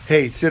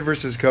Hey, Sid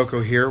versus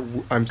Coco here.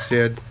 I'm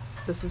Sid.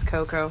 This is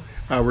Coco.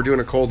 We're doing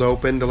a cold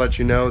open to let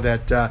you know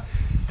that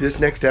this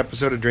next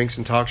episode of Drinks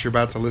and Talks you're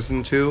about to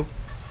listen to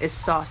Is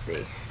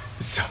saucy.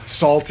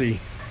 Salty.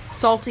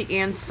 Salty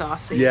and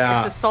saucy.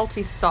 Yeah. It's a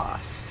salty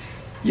sauce.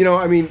 You know,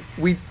 I mean,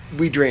 we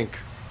drink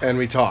and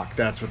we talk.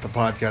 That's what the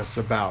podcast is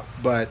about.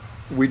 But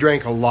we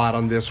drank a lot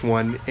on this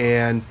one,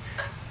 and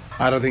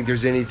I don't think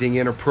there's anything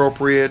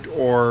inappropriate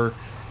or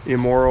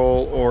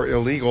immoral or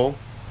illegal.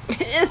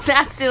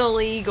 That's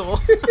illegal.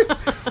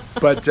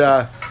 But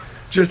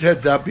just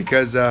heads up,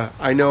 because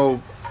I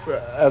know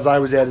as I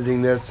was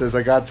editing this, as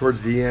I got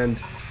towards the end,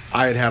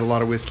 I had a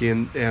lot of whiskey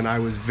and I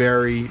was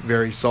very,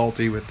 very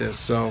salty with this.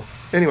 So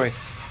anyway,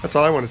 that's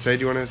all I want to say.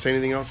 Do you want to say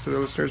anything else to the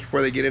listeners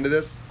before they get into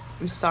this?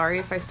 I'm sorry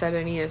if I said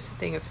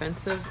anything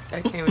offensive.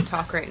 I can't even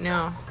talk right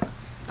now.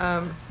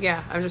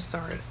 Yeah, I'm just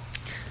sorry.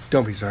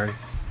 Don't be sorry.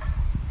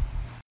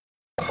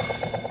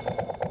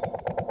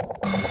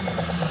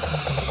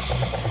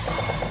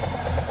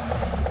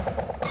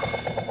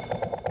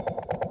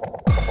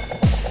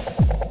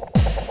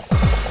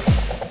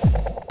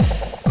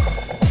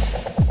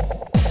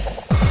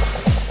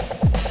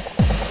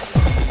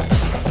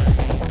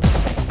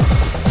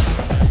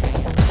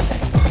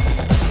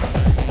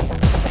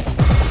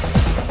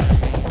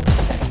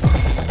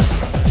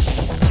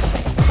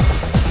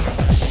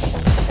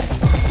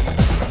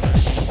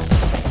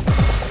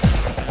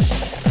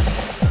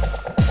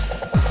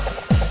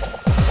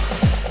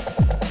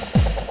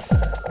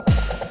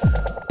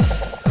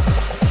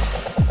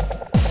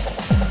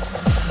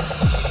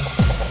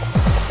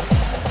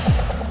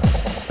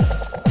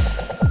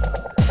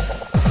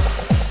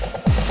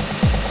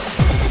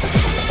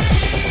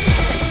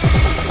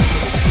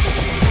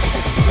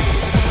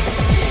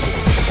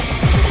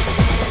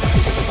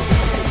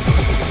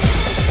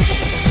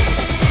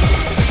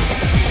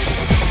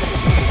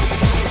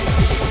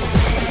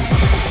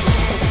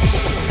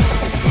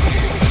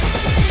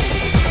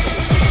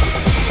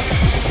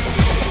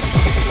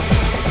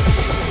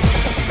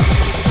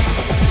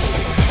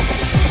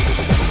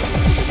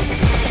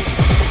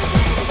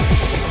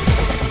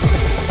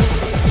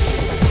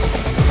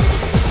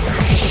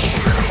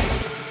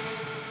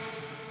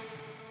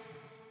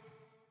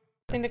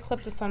 To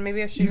clip this on.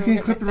 Maybe I should. You can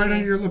clip it right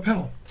under your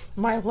lapel.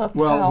 My lapel.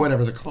 Well,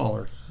 whatever the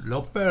collar.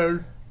 Lapel.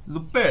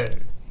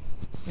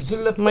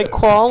 My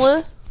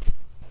collar.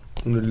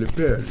 The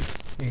lapel.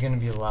 You're gonna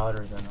be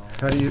louder than all.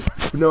 How do you?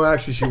 No,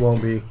 actually, she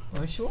won't be.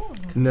 Oh, sure.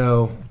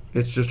 No,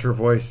 it's just her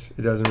voice.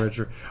 It doesn't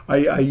register.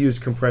 I use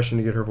compression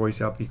to get her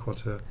voice up equal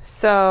to.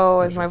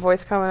 So, is my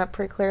voice coming up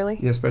pretty clearly?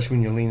 Yeah, especially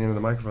when you lean into the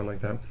microphone like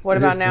that. What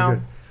about now?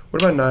 Good.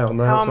 What about Niall?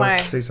 Niall, How am I?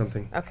 say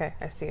something. Okay,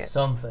 I see it.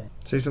 Something.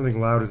 Say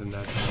something louder than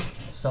that.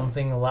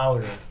 Something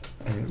louder.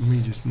 Right, let me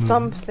just move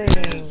Something.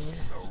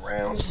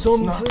 around.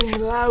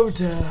 Something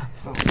louder.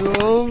 Something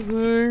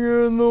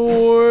in the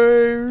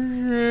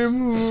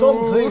way.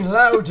 Something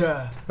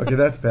louder. Okay,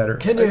 that's better.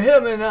 Can you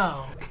hear me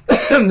now?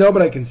 No,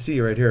 but I can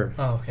see right here.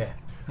 Oh, okay.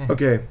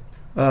 Okay.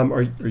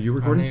 Are you How do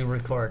recording? you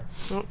record?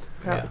 Oh,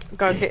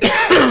 gotta get.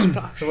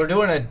 So we're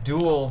doing a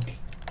dual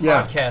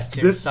Yeah. podcast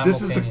here. This is the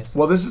Simultaneous.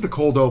 this is the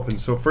cold open.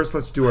 So first,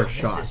 let's do our This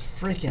shot. is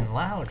freaking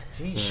loud.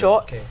 Jeez.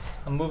 Shots. Okay.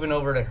 I'm moving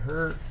over to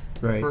her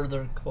Right.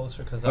 further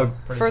closer because I'm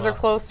pretty Further loud.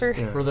 closer.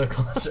 Yeah. Further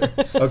closer.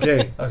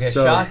 Okay. Okay,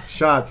 So, shots?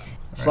 Shots.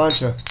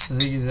 Sláinte.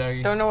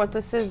 Ziggy-zaggy. Don't know what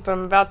this is, but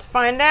I'm about to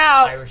find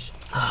out. Irish.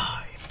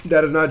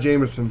 That is not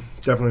Jameson.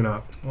 Definitely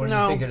not. What do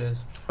No. you think it is?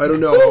 I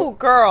don't know. Ooh,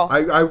 girl.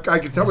 I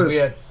could tell We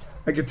this. had-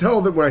 I could tell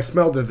that when I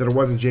smelled it that it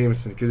wasn't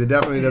Jameson, because it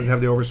definitely doesn't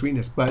have the over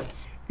sweetness. But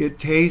it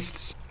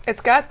tastes.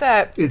 It's got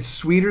that, It's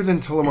sweeter than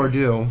Tullamore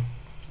Dew.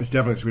 It's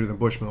definitely sweeter than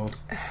Bushmills.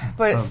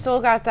 but it's still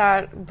got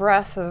that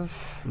breath of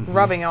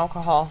rubbing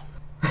alcohol.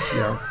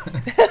 Yeah.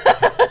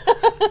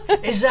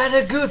 Is that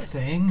a good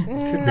thing?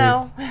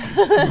 No.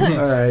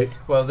 All right.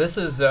 Well, this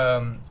is,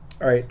 All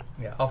right.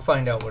 yeah, I'll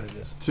find out what it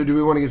is. So do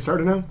we want to get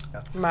started now?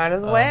 Might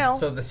as well.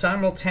 So the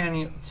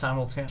simultaneous.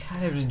 God,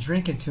 I've been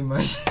drinking too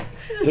much.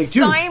 Take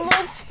two.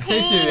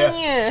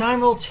 Simultaneous.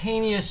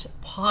 Simultaneous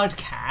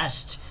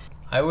podcast.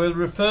 I will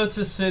refer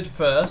to Sid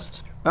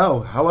first.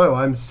 Oh, hello.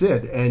 I'm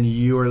Sid, and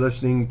you are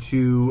listening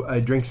to a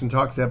Drinks and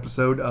Talks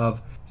episode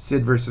of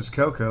Sid versus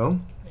Coco.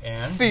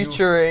 And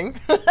Featuring.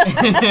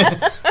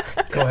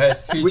 Go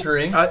ahead.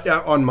 Featuring.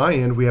 On my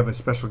end, we have a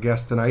special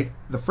guest tonight.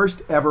 The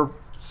first ever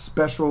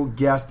special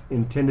guest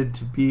intended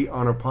to be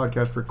on our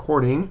podcast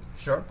recording.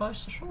 Short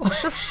bus.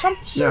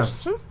 Yeah.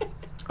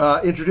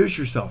 Introduce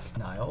yourself.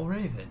 Niall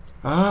Raven.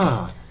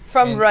 Ah.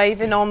 From And-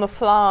 Raven on the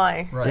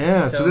Fly. Right.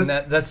 Yeah, so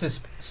this- that's his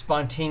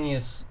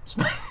spontaneous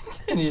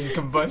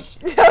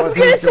combustion. I was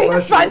going to say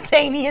combustion.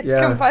 spontaneous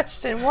Yeah.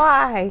 combustion.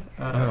 Why?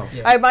 Oh.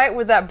 Yeah. I might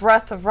with that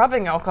breath of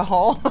rubbing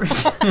alcohol.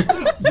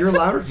 You're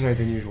louder tonight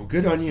than usual.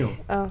 Good on you.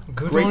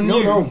 Good Great. on No,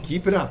 you. no.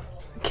 Keep it up.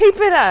 Keep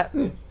it up.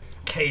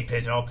 Keep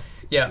it up.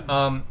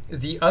 Yeah.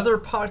 The other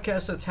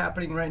podcast that's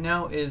happening right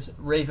now is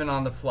Raven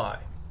on the Fly.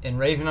 And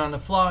Raven on the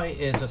Fly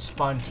is a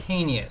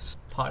spontaneous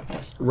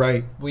podcast.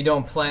 Right. We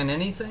don't plan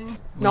anything.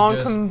 We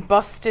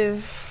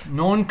Non-combustive.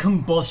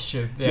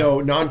 Non-combustive. Yeah.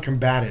 No,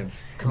 non-combative.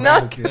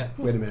 Not- Okay,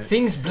 wait a minute.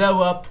 Things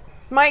blow up.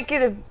 Might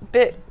get a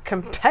bit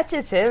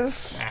competitive.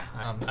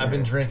 I've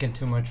been drinking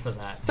too much for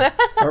that.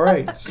 All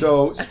right.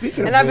 So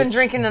speaking of And I've been which-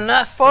 drinking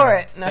enough for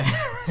it. No.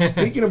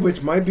 Speaking of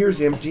which, my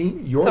beer's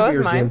empty. Your So is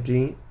beer's mine.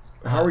 empty.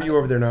 How are you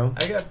over there now?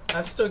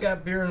 I've still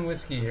got beer and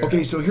whiskey here.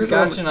 Okay, so here's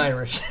what Scotch and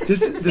Irish.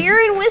 This Beer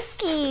and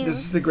whiskey. This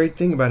is the great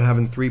thing about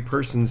having 3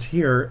 persons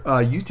here.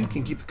 You two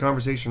can keep the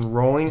conversation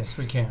rolling. Yes,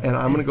 we can. And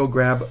I'm going to go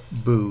grab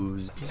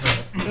booze.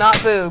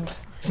 Not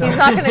boobs. He's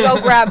not going to go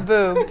grab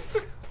boobs.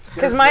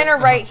 Because mine are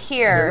right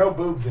here.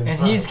 boobs inside.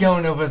 And he's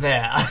going over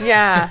there.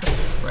 Yeah.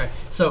 Right.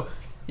 So,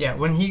 yeah,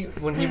 when he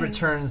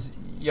returns,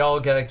 y'all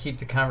gotta keep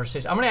the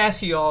conversation. I'm gonna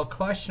ask you all a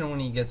question when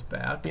he gets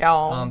back.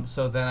 Y'all.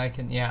 So then I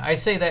can. Yeah, I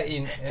say that.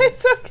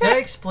 It's okay. Did I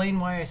explain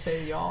why I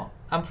say y'all?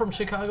 I'm from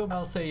Chicago.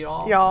 I'll say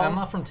y'all. Y'all. I'm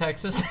not from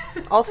Texas.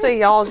 I'll say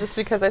y'all just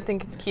because I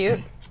think it's cute.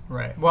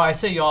 Right. Well, I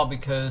say y'all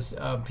because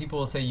people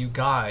will say you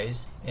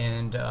guys,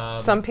 and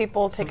Some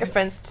people take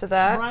offense to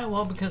that. Right.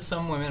 Well, because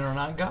some women are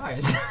not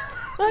guys.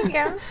 Oh,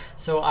 yeah.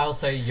 So I'll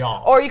say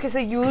y'all. Or you could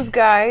say use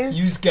guys.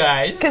 Use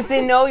guys. Because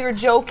they know you're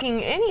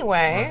joking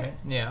anyway. Right.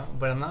 Yeah,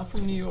 but I'm not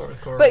from New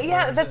York. Or But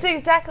yeah, where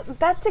is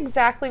that's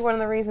exactly one of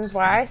the reasons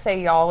why I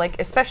say y'all, like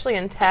especially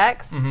in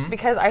text, Mm-hmm.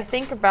 because I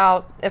think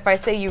about if I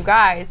say you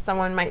guys,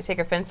 someone might take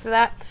offense to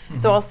that.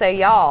 So I'll say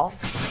y'all,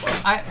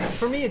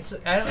 For me, it's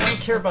I don't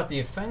care about the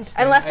offense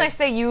thing. unless I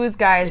say use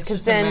guys, it's because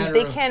just a then matter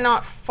they of-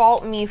 cannot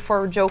fault me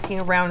for joking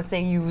around and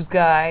saying use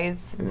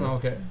guys.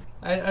 Okay.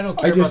 I don't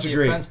care about the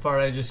disagree. offense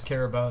part. I just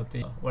care about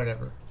the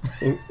whatever.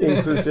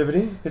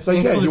 Inclusivity? It's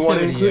like, yeah, you want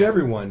to Inclusivity, include yeah.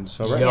 everyone.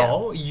 So, right?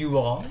 Y'all, you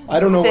all. I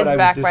don't know Sid's what I was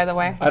back, by the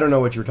way. I don't know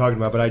what you were talking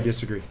about, but I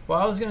disagree. Well,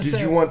 I was gonna Did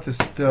say. you want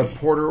the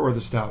porter or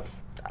the stout?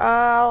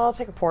 I'll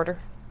take a porter.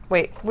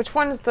 Wait, which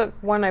one is the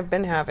one I've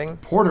been having?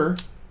 Porter?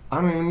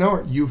 I don't even know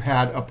it. You've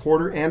had a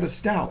porter and a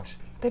stout.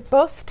 They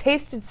both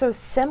tasted so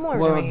similar to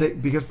Well, me.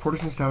 because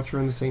porters and stouts are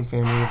in the same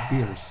family of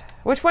beers.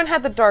 Which one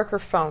had the darker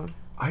foam?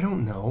 I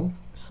don't know.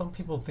 Some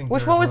people think.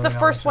 Which there's one was the really not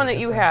first much one of a that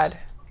you difference.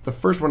 had? The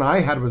first one I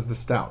had was the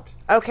stout.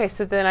 Okay,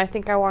 so then I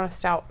think I want a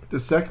stout. The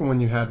second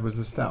one you had was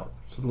the stout.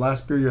 So the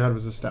last beer you had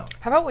was the stout.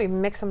 How about we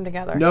mix them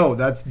together? No,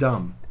 that's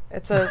dumb.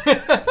 It's a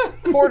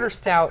porter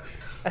stout.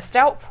 A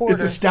stout porter.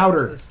 It's a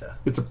stouter. It's a stout.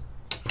 It's a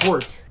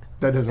port.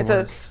 That doesn't It's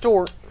work. a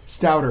stort.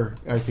 Stouter,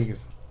 I think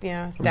is.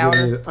 Yeah, giving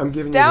stouter. you the- I'm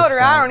giving you the Stouter,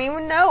 I stout. don't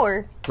even know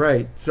her.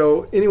 Right.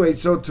 So anyway,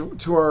 so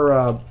to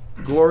our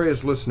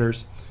glorious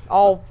listeners,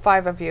 All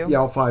 5 of you. yeah,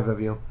 all 5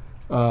 of you.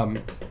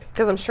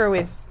 Because I'm sure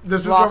we've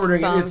This is lost what we're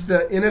doing. some. It's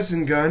the Innis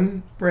and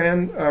Gunn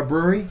brand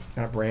brewery,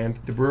 not brand,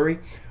 the brewery.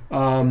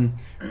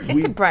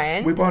 It's a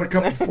brand. We bought a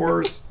couple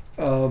fours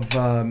of.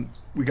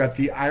 We got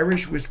the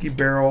Irish whiskey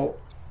barrel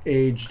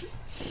aged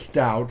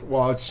stout.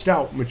 Well, it's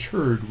stout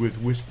matured with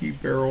whiskey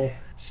barrel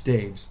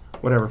staves.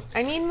 Whatever.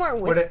 I need more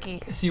What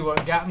whiskey.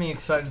 what got me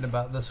excited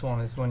about this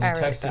one is when you I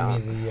really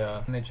texted me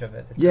the image of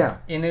it. It says Yeah.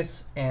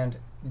 Innis and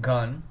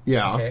Gun.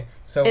 Yeah. Okay.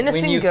 So Innis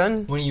when and you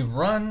Gunn. when you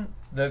run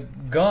the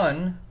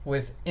gun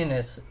with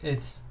Innis,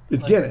 it's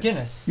It's like Guinness.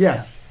 Guinness.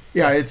 Yes.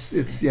 Yeah.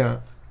 It's yeah.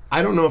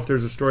 I don't know if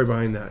there's a story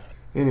behind that.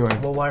 Anyway. Yeah.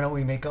 Well, why don't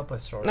we make up a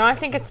story? No, I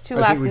think it's 2 I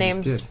last think we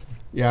names. just did.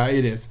 Yeah,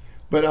 it is.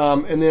 But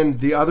and then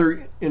the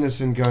other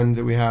innocent gun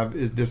that we have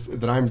is this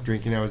that I'm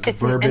drinking now is the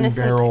It's an bourbon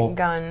innocent barrel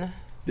gun.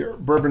 the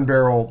bourbon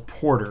barrel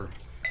porter.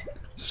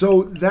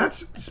 So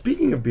that's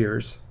speaking of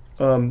beers.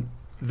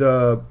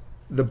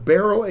 The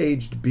barrel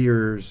aged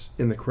beers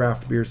in the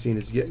craft beer scene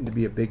is getting to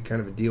be a big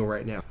kind of a deal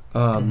right now.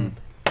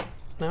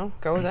 No,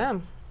 go with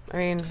them. I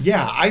mean,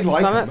 Yeah, I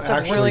like Some of them that stuff's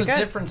actually. really What's the good.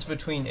 difference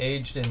between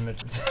aged and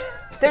mature?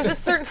 there's a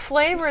certain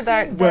flavor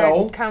that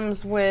Well-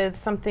 comes with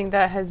something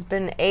that has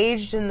been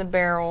aged in the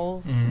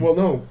barrels. Mm-hmm. Well,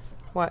 no.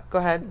 What? Go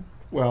ahead.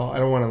 Well, I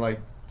don't want to like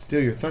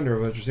steal your thunder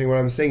of what you're saying. What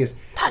I'm saying is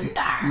Thunder.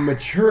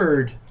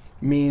 matured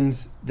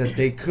means that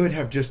they could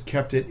have just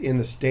kept it in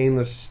the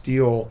stainless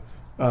steel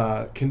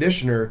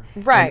conditioner,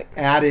 Right.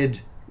 and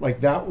added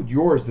like that.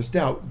 Yours, the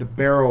stout, the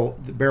barrel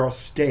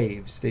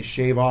staves. They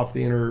shave off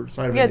the inner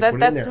side of it. Yeah, and they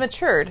put it in that's there.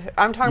 matured.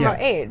 I'm talking Yeah.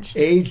 about aged.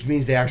 Aged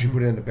means they actually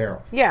put it in the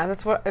barrel. Yeah,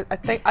 that's what I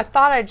think. I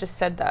thought I just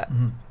said that.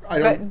 I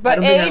don't. But I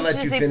don't think I aged let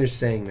is you a- finish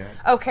saying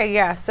that. Okay,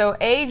 yeah. So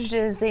aged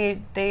is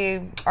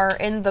they are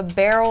in the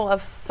barrel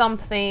of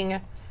something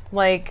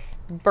like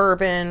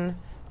bourbon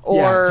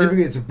or Yeah,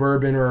 typically it's a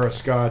bourbon or a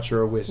scotch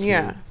or a whiskey.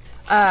 yeah.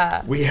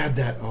 We had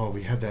that. Oh,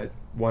 we had that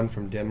one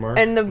from Denmark.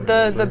 And the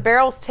Remember?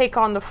 barrels take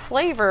on the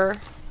flavor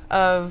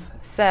of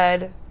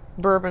said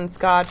bourbon,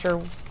 scotch, or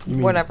You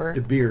mean whatever.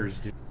 The beers,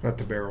 do, not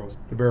the barrels.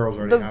 The barrels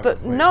already have the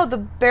flavor. No, the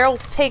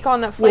barrels take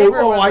on that Well, flavor.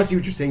 oh, with I the- see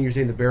what you're saying. You're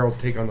saying the barrels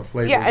take on the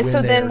flavor. Yeah, and when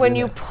so they then are when in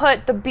you the-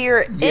 put the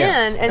beer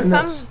Yes, in, and and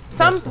that's the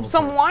some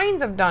point.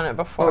 wines have done it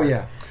before. Oh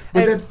yeah,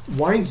 but And- that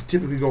wines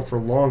typically go for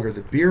longer.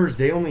 The beers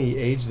they only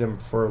age them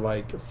for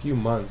like a few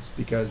months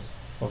because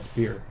it's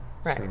beer.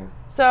 Right. So,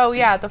 So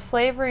yeah, the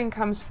flavoring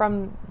comes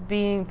from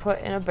being put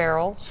in a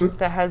barrel So-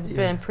 that has yeah.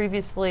 been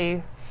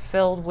previously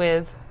filled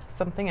with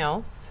something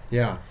else.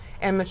 yeah.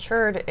 and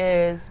matured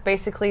is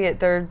basically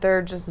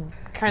they're just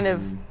kind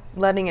of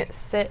letting it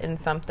sit in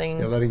something.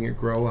 They're letting it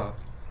grow up.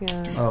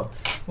 Yeah. Oh,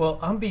 Well,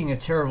 I'm being a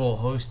terrible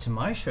host to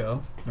my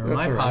show or That's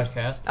my all right.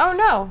 podcast. Oh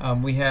no.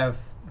 We have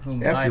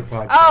whom F I your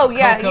podcast. Oh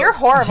yeah, Coco- you're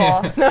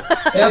horrible.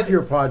 F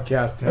your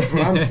podcast. That's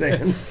what I'm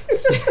saying.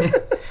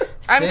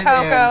 I'm Sid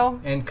Coco.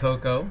 and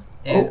Coco,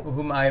 and Oh.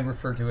 whom I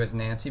refer to as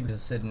Nancy because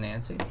it's Sid and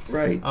Nancy.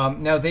 Right.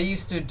 Now they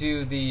used to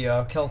do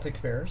the Celtic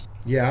Fairs.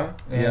 Yeah.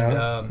 And,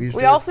 Yeah. we used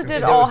We to- also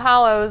did that All was-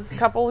 Hallows a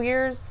couple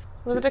years.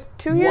 Was it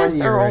 2 years 1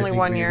 year, or I only think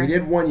 1 we year? did. We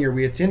did 1 year.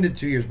 We attended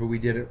 2 years, but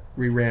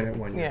we ran it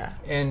 1 year. Yeah.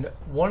 And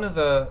one of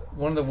the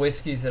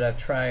whiskeys that I've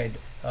tried,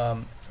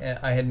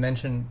 I had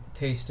mentioned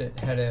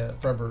had a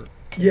rubber.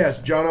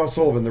 Yes, John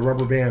O'Sullivan, the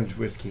rubber band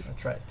whiskey.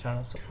 That's right, John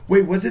O'Sullivan.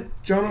 Wait, was it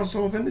John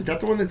O'Sullivan? Is that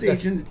the one that's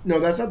aged in?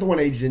 No, that's not the one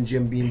aged in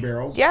Jim Beam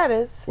barrels. Yeah, it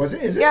is. Was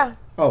it? Is it? Yeah.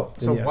 Oh,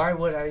 So then yes. why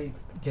would I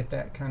get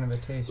that kind of a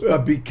taste?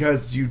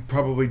 Because you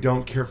probably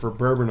don't care for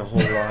bourbon a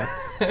whole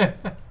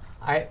lot.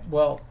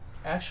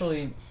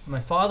 Actually, my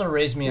father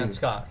raised me on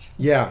Scotch.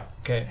 Yeah,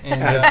 Okay,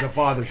 and as the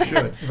father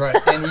should. right,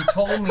 and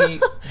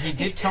he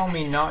did tell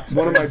me not to.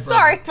 One of drink my-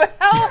 Sorry, but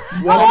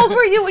how old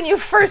were you when you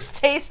first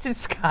tasted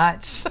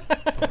scotch?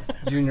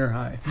 junior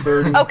high.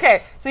 30.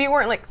 Okay, so you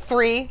weren't like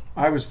 3?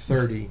 I was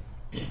 30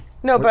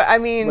 No, but I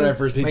mean, when I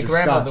first My tasted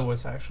grandmother Scotch.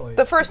 was actually.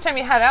 the first time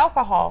you had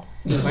alcohol.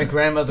 My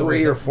grandmother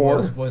 3 or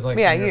 4? was like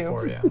Yeah, 3 or you.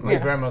 4, yeah. My Yeah.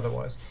 grandmother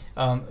was,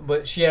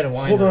 but she had a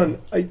wine. Hold on.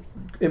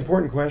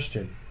 Important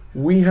question.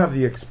 We have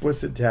the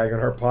explicit tag on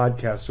our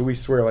podcast, so we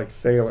swear like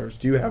sailors.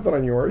 Do you have that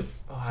on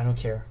yours? Oh, I don't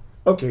care.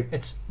 Okay.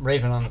 It's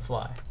Raven on the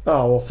fly.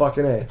 Oh, well,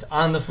 fucking A. It's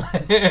on the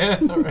fly.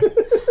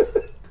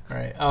 All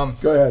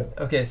right. Go ahead.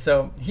 Okay.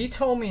 So he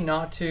told me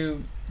not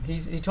to.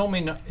 He told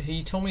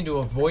me to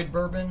avoid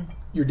bourbon.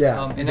 Your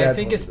dad. And Your I dad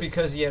think told it's you this.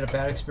 because he had a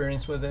bad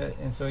experience with it,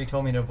 and so he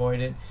told me to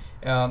avoid it.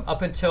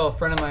 Up until a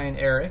friend of mine,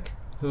 Eric,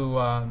 who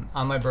on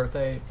my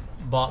birthday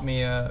bought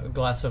me a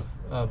glass of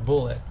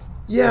Bullet.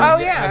 Yeah. Oh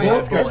yeah, Well,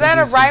 it's got is that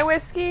a decent- rye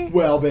whiskey?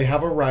 Well, they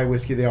have a rye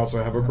whiskey. They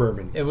also have a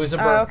bourbon. It was a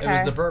Oh, bourbon. It okay.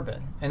 was the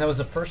bourbon, and that was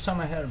the first time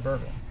I had a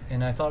bourbon,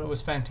 and I thought it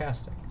was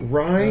fantastic.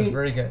 Rye. It was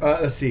very good.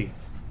 Let's see.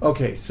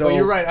 Okay, so But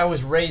you're right. I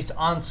was raised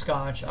on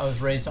Scotch. I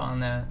was raised on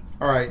that.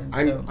 All right,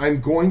 So-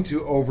 I'm going to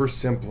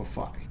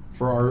oversimplify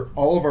for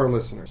all of our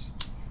listeners.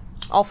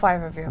 All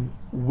 5 of you.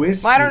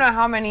 Whiskey. Well, I don't know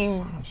how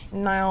many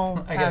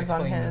Niall I gotta has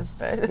on clean his,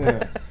 this. but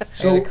Yeah.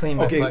 So, to clean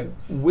my okay, pipe.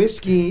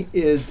 whiskey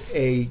is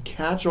a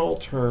catch-all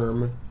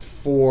term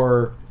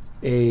for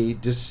a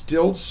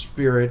distilled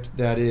spirit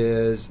that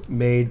is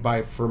made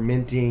by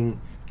fermenting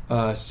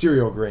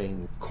cereal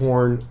grain,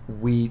 corn,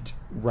 wheat,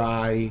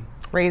 rye.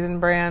 Raisin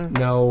Bran.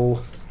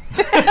 No.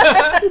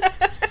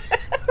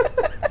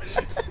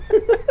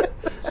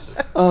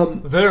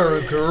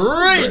 They're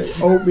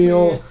great.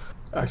 Oatmeal.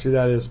 Actually,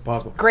 that is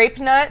possible. Grape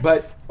nuts.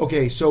 But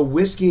okay, so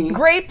whiskey.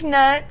 Grape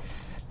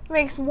nuts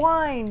makes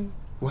wine.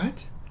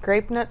 What?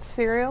 Grape nuts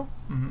cereal?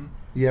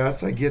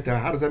 Yes, I get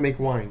that. How does that make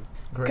wine?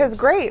 Because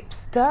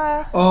grapes,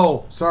 duh.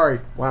 Oh, sorry.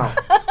 Wow.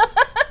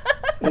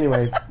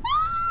 Anyway,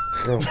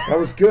 no, that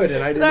was good,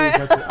 and I didn't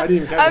even catch it. I didn't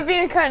even catch I'm it.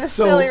 being kind of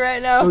silly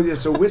right now.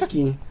 So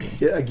whiskey.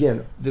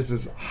 Again, this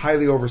is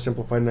highly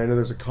oversimplified, and I know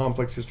there's a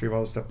complex history of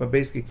all this stuff. But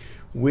basically,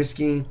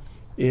 whiskey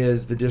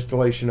is the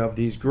distillation of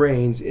these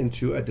grains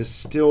into a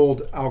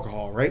distilled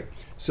alcohol, right?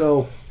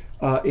 So,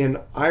 in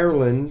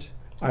Ireland,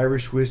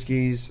 Irish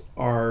whiskeys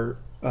are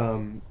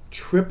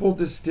triple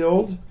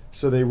distilled,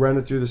 so they run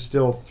it through the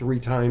still 3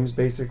 times,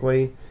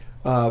 basically.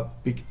 And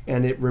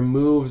it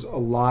removes a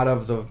lot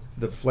of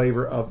the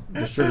flavor of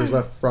the sugars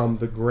left from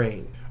the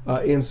grain.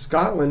 In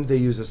Scotland, they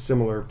use a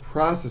similar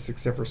process,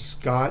 except for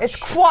Scotch. It's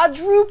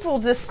quadruple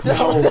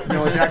distilled.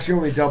 No, it's actually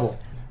only double.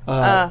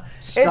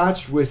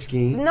 Scotch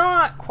whiskey.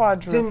 Not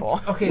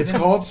quadruple. Okay. It's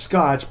called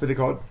Scotch, but they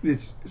call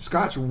it's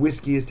Scotch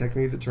whiskey is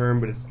technically the term,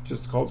 but it's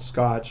just called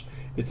Scotch.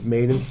 It's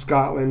made in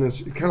Scotland.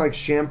 It's kind of like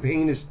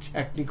champagne is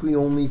technically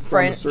only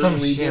from a certain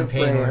From region of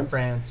Champagne, France.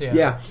 France. Yeah.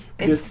 Yeah,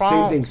 It's the same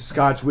from- thing.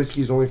 Scotch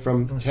whiskey is only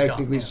from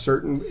technically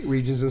Scotland. certain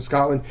regions in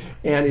Scotland,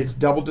 and it's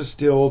double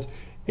distilled.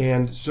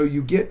 And so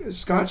you get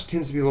Scotch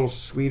tends to be a little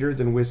sweeter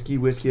than whiskey.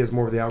 Whiskey has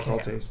more of the alcohol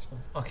Okay. taste.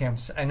 Okay.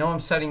 I know I'm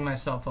setting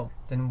myself up.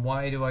 Then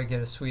why do I get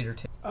a sweeter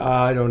taste?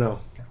 I don't know.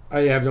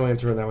 I have no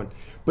answer on that one.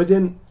 But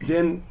then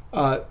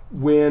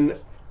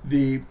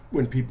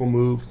when people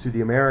moved to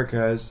the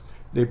Americas,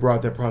 they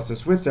brought that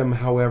process with them.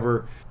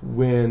 However,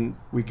 when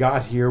we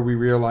got here, we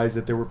realized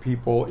that there were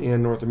people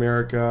in North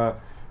America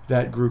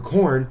that grew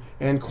corn,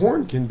 and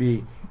corn can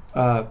be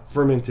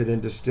fermented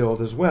and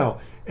distilled as well.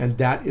 And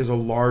that is a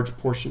large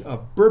portion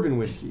of bourbon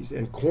whiskeys.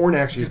 And corn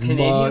actually Do is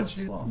Canadians much.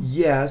 do well?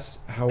 Yes,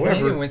 however,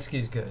 Canadian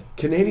whiskey's good.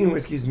 Canadian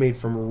whiskey is made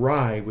from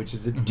rye, which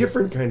is a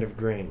different kind of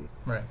grain.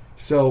 Right.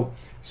 So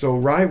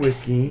rye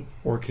whiskey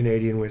or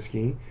Canadian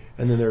whiskey,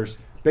 and then there's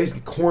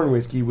basically corn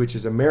whiskey, which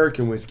is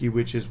American whiskey,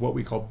 which is what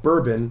we call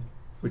bourbon,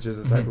 which is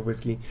a type of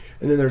whiskey.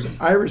 And then there's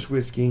Irish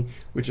whiskey,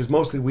 which is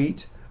mostly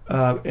wheat,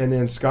 and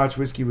then Scotch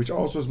whiskey, which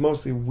also is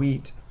mostly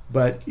wheat,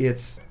 but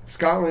it's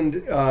Scotland.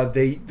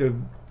 The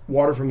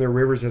water from their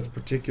rivers has a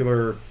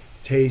particular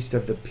taste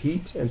of the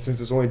peat, and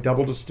since it's only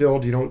double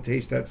distilled, you don't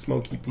taste that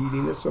smoky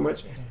peatiness so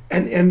much.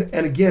 And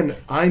again,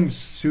 I'm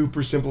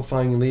super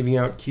simplifying and leaving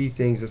out key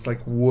things. It's like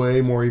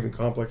way more even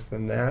complex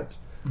than that.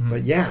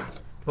 But yeah.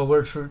 But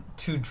we're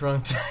too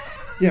drunk to...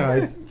 Yeah,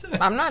 it's,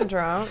 I'm not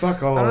drunk.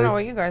 fuck all. I don't know it's,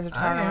 what you guys are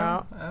talking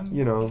about.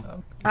 you know.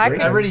 I great.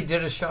 could I already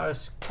did a shot of...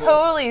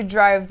 totally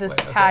drive this Wait,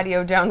 okay.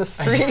 patio down the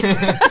street. Wait,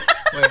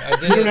 I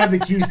You don't have the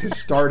keys to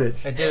start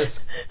it. I did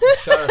a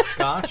shot of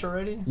scotch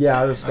already.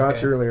 Yeah, the scotch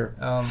Okay. earlier.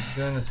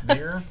 Doing this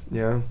beer.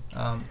 Yeah.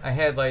 I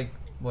had like,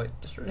 what,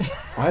 yesterday?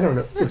 I don't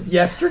know.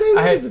 Yesterday?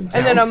 I had- wasn't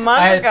And then a count.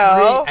 month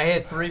ago, I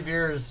had 3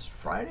 beers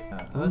Friday.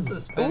 This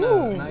has been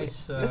Ooh. a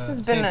nice this has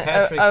St. been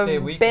Patrick's Day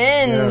a weekend.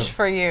 binge Yeah.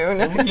 for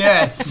you.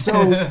 Yes. So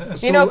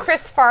You know,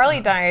 Chris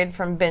Farley died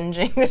from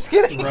binging. Just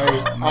kidding.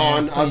 right Man,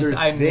 on please, other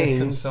I miss him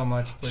things. so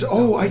much. Please So,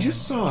 don't I ban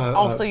just him. saw.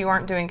 Also, you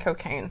aren't doing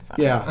cocaine. So.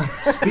 Yeah.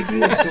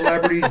 Speaking of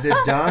celebrities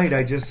that died,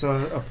 I just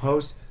saw a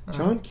post.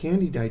 John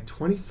Candy died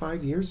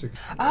 25 years ago.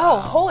 Oh,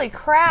 holy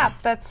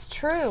crap! That's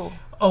true.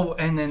 Oh,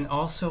 and then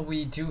also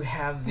we do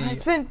have the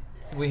It's been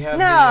we have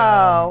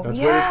no. That's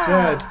yeah. what it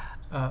said.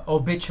 the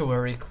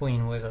obituary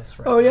queen with us.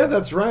 Right Oh yeah,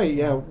 that's right.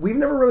 Yeah, we've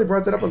never really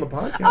brought that up on the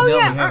podcast. Oh No, we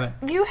yeah,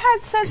 haven't. you had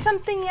said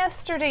something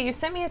yesterday. You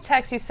sent me a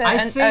text. You said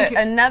I think-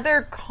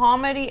 another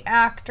comedy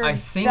actor I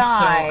think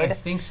died. so. I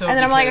think so. And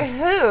then I'm like, because-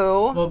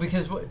 who? Well,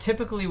 because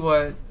typically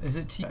what is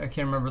it? I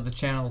can't remember the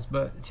channels,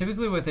 but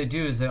typically what they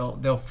do is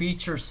they'll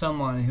feature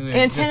someone who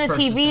Antenna this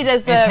person's- TV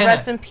does the Antenna.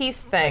 rest in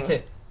peace thing. That's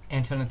it.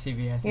 Antenna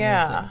TV. I think.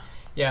 Yeah. That's it.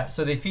 Yeah.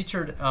 So they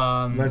featured.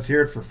 Let's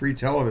hear it for free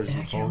television, I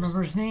can't folks.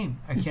 remember his name.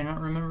 I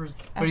cannot remember his.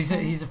 But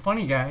Okay. he's a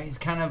funny guy. He's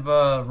kind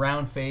of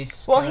round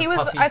face. Well, kind he of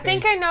was. puffy I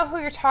think face. I know who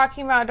you're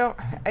talking about.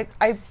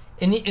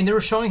 And they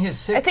were showing his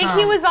sitcom. I think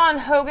he was on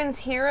Hogan's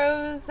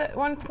Heroes at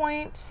one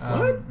point. What?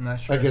 I'm not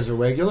sure. Like as a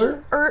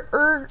regular?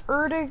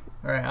 Erdig.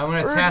 All right, I'm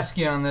going to Erd- task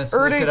you on this.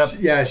 Look Erdig- it up.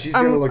 Yeah, she's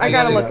gonna look. I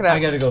gotta this look it up. I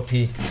got to go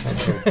pee.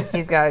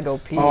 He's got to go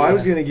pee. Oh, I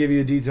was gonna give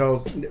you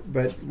details,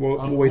 but we'll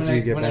wait till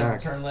you get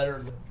back.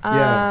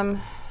 Yeah.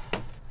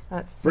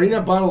 Let's see. Bring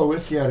that bottle of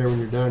whiskey out here when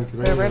you're done, because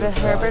I Roberta,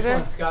 think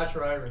Roberta. Scotch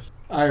or Irish?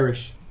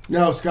 Irish.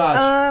 No, Scotch.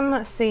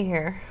 Let's see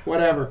here.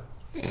 Whatever.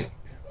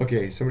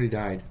 Okay, somebody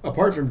died.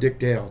 Apart from Dick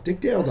Dale. Dick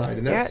Dale died,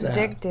 and Yeah, that's sad.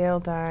 Dick Dale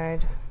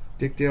died.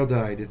 Dick Dale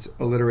died. It's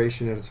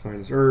alliteration at its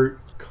finest.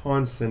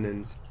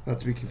 Consonants. Not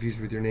to be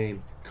confused with your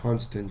name.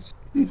 Constance.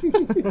 Oh,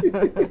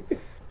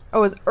 it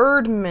was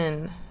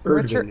Erdman.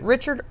 Erdman.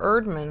 Richard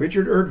Erdman.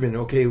 Richard Erdman.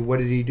 Okay, what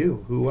did he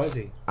do? Who was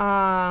he?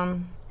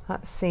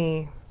 Let's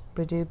see.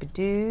 Badoo,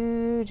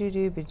 badoo, doo,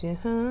 doo, badoo,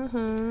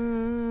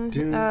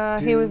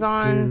 he was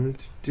on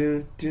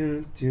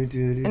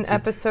an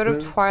episode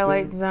of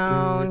Twilight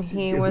Zone.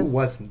 He was Who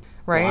wasn't?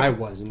 right. Well, I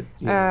wasn't.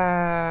 You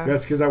know.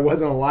 That's because I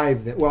wasn't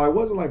alive then. Well, I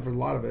was alive for a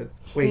lot of it.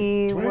 Wait,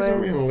 He Twilight Zone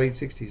ran in the was- late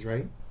 60s,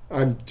 right?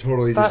 I'm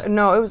totally just...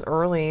 no, it was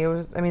early. It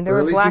was. I mean, there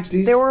Early were black.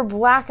 60s? There were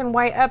black and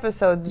white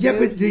episodes. Yeah,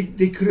 dude. but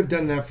they could have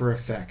done that for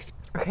effect.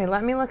 Okay,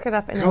 let me look it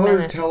up in a Color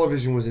minute.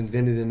 television was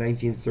invented in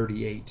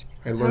 1938.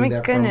 I my learned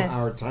that goodness. from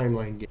our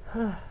timeline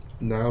game.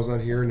 Niall's not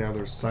here. Now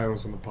there's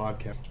silence on the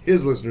podcast.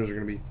 His listeners are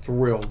going to be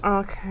thrilled.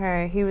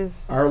 Okay, he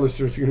was Our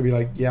listeners are going to be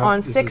like, yeah. on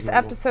this 6 is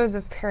normal. episodes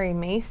of Perry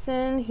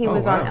Mason. He Oh,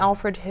 was on wow.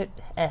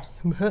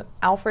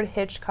 Alfred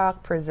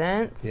Hitchcock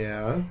Presents.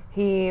 Yeah.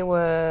 He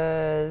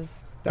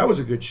was That was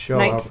a good show.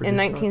 in Alfred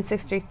Hitchcock.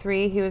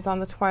 1963. He was on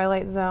The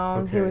Twilight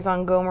Zone. He Okay. was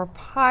on Gomer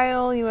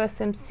Pyle,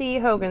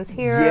 USMC, Hogan's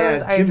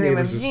Heroes, Yeah, I Jim Dream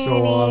Neighbors of was Jeannie.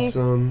 so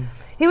awesome.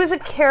 He was a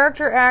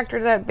character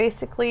actor that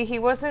basically he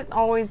wasn't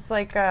always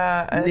like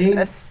Name-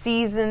 a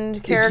seasoned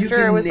If character. you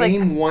can It was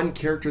name one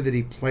character that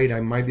he played,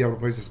 I might be able to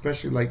place,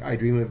 especially like I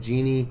Dream of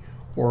Jeannie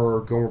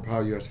or Gomer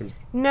Pyle USMC.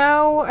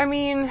 no, I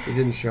mean It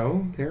didn't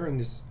show there in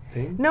this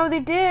thing? no, they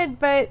did,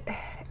 but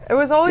it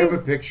was Do always you have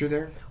a picture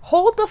there?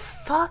 hold the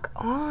fuck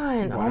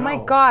on. Oh my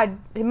Wow. god!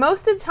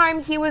 Most of the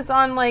time he was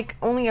on like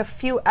only a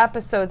few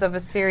episodes of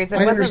a series. It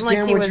I wasn't understand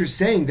like he what was. you're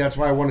saying. That's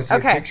why I want to see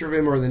Okay. a picture of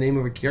him or the name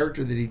of a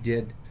character that he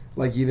did.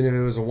 Like even if it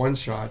was a one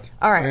shot.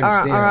 All right, I all right,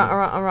 understand.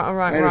 all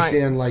right. I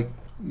understand like,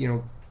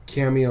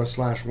 cameo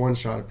 / one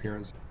shot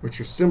appearance,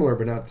 which are similar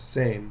but not the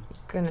same.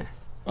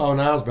 Goodness, Oh,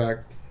 Niall's back.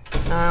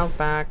 Niall's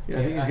back. Yeah,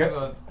 I think he's I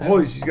got. have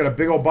Holy, she's got a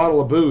big old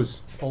bottle of booze.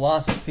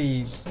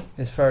 philosophy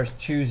as far as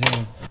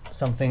choosing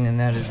something, and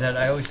that is that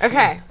I always choose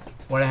Okay.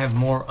 what I have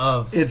more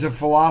of. It's a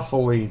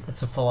falafel.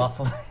 It's a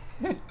falafel.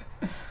 He's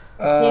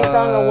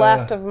on the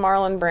left of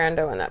Marlon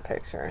Brando in that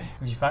picture.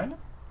 Did you find him?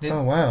 Did,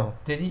 Oh wow,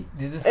 did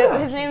this?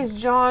 His name is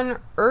John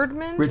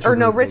Erdman. Richard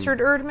Erdman. Richard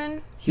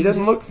Erdman. he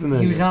doesn't look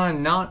familiar. He was on a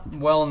not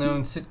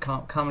well-known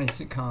comedy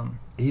sitcom.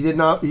 He did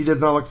not. He does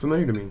not look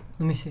familiar to me.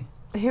 Let me see.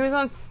 He was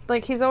on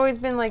he's always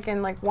been like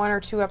in like 1 or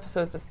 2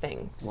 episodes of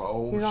things.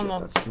 Whoa, He's on the-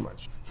 that's too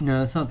much. No,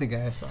 that's not the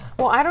guy I saw.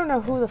 Well, I don't know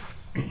who the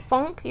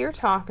funk you're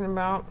talking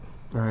about.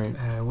 All right.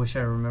 I wish I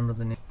remembered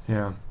the name.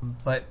 Yeah.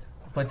 But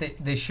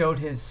they showed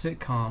his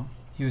sitcom.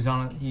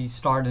 He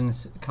starred in a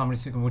comedy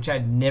sitcom which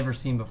I'd never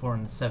seen before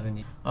in the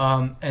 70s.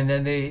 And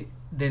then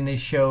they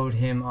showed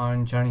him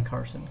on Johnny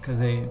Carson because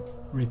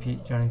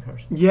repeat Johnny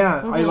Carson.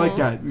 Yeah, I like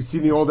that. You see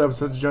the old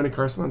episodes of Johnny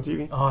Carson on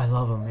TV? Oh, I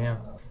love him. Yeah,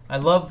 I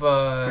love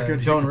got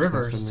Joan hiccups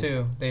Rivers on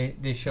too.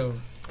 They show.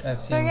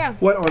 So yeah.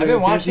 What on I've been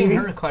MTV watching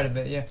TV? her quite a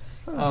bit. Yeah,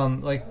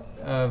 videos.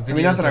 I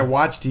mean, not that I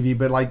watch TV,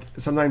 but like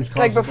sometimes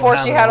Like consoles will before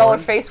have she it had all on.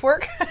 her face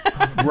work.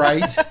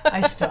 Right.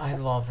 I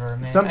love her,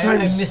 man.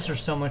 Sometimes- I miss her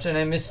so much, and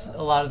I miss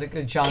a lot of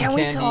the John Can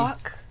we Candy.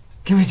 talk?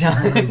 Can we talk?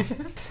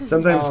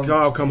 Sometimes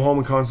I'll come home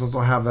and consoles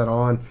will have that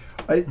on.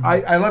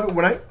 I love it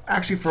when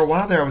actually for a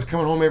while there I was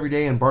coming home every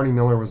day and Barney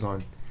Miller was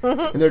on.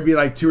 And there'd be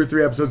like 2 or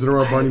 3 episodes in a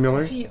row of Barney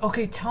Miller. See,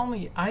 okay, tell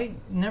me. I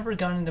never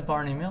got into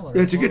Barney Miller.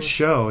 Yeah, it's a good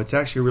show. It's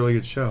actually a really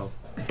good show.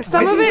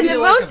 Some of think it, you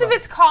like most of about-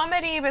 it's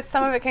comedy, but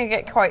some of it can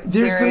get quite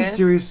There's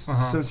serious.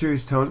 some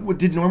serious tones. What,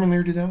 did Norman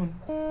Lear do that one?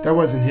 That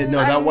wasn't his. No,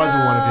 that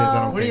wasn't one of his.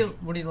 I don't think.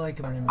 What do you like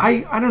about him?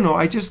 I don't know.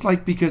 I just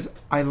like because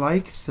I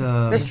like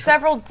the There's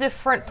several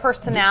different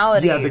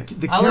personalities. yeah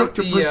the I like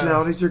character the,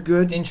 personalities are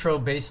good. Intro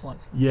baseline.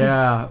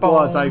 Yeah,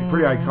 well, it's like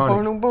pretty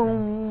iconic. Boom,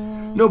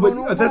 boom, No,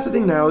 but that's the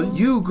thing now.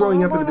 You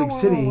growing up in a big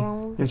city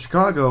in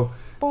Chicago,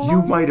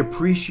 you might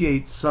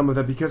appreciate some of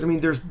that because I mean,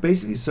 there's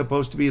basically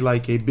supposed to be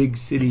like a big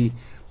city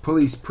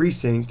police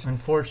precinct.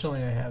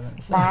 Unfortunately, I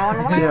haven't. So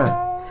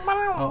Yeah.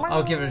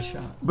 I'll give it a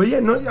shot. But yeah,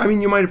 no, I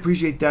mean, you might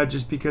appreciate that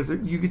just because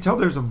you could tell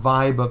there's a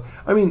vibe of.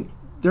 I mean,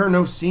 there are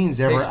no scenes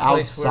ever Takes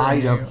place where, outside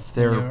in New of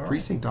their York?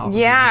 precinct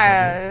offices.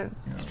 Yeah,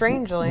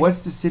 strangely. What's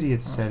the city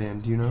it's set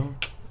in? Do you know?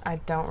 I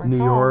don't recall. New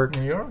York,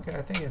 New York?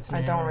 I think it's. I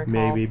New don't York.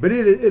 recall. maybe, but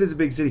it is a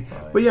big city.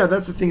 But yeah,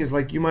 that's the thing is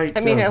like you might.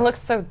 I mean, it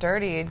looks so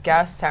dirty. You'd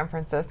guess San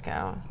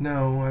Francisco.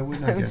 No, I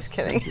would not I'm guess. just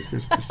kidding. San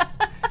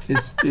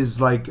Francisco's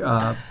is like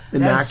That's so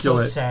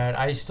immaculate. sad.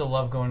 I used to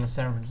love going to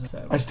San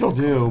Francisco. I still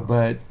do,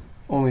 but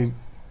only.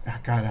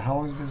 God, how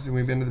long has it been since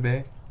we've been to the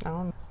Bay?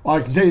 Oh. Well,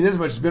 I can tell you this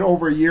much: it's been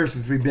over a year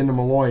since we've been to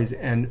Malloy's,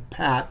 and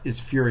Pat is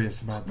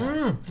furious about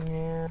that.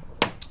 Yeah.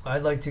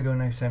 I'd like to go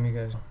next time, you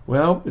guys.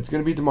 Well, it's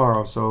going to be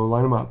tomorrow, so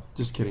line them up.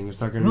 Just kidding, it's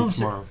not going to No, be sir.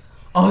 tomorrow.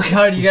 Oh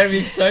God, you gotta be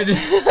excited.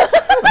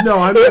 No,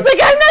 I'm He's not. like,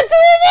 I'm not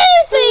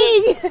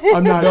doing anything.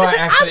 I'm not. No, I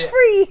actually. I'm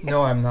free.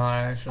 No, I'm not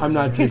actually. I'm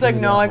not He's like,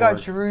 taking no, I that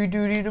got forward. jury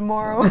duty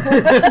tomorrow.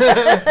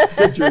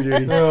 Good jury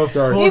duty.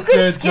 Sorry. You Fuck could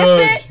that skip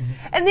judge. it,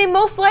 and they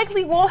most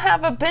likely won't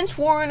have a bench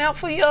warrant out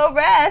for your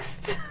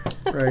arrest.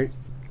 Right.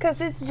 Because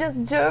it's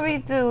just jury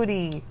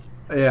duty.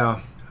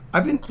 Yeah.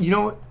 I've been. You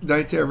know what? Did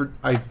I ever?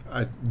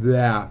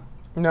 Yeah.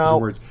 Those are No.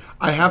 words.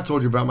 I have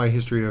told you about my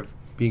history of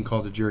being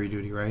called to jury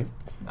duty, right?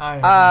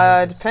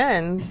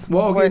 Depends.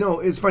 Well, okay, What- no,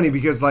 it's funny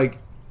because like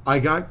I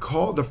got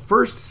called. The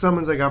first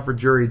summons I got for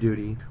jury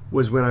duty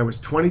was when I was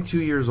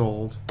 22 years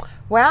old.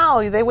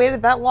 Wow, they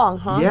waited that long,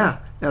 huh? Yeah,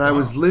 and I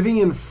was living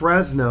in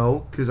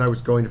Fresno because I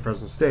was going to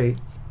Fresno State,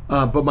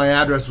 but my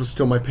address was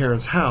still my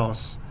parents'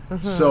 house,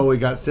 so it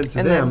got sent to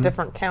In them. a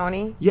different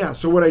county. Yeah,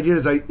 so what I did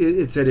is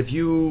it said if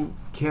you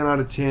cannot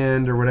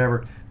attend or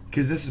whatever,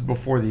 because this is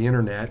before the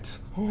internet.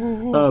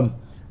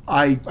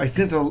 I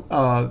sent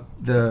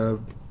the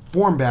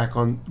form back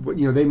on.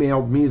 They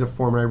mailed me the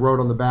form, and I wrote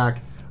on the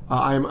back,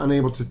 I am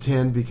unable to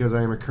attend because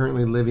I am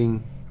currently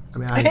living. I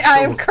mean, I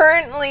am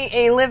currently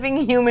a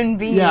living human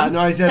being. Yeah, no,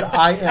 I said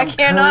I am. I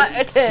cannot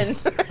attend.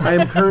 I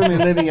am currently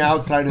living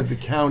outside of the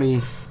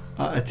county,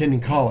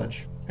 attending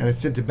college, and I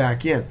sent it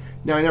back in.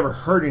 Now I never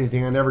heard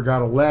anything. I never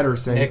got a letter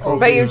saying. Nick, "Okay."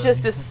 But you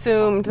just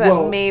assumed that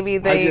Well, maybe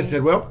they I just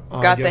said, "Well,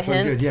 I got the guess I'm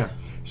hint. good." Yeah.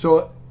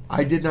 So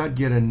I did not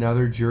get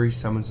another jury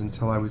summons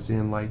until I was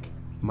in like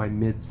my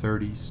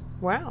mid-30s.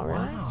 Wow,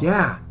 really?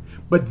 Yeah.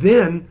 But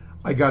then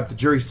I got the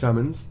jury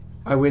summons.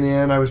 I went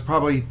in. I was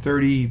probably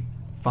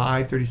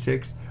 35,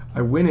 36.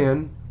 I went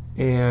in,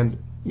 and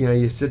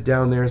you sit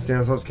down there in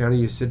Stanislaus County.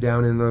 You sit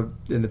down in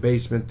the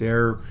basement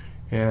there,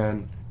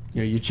 and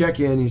you check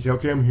in. You say,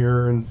 "Okay, I'm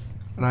here," and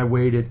I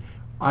waited.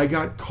 I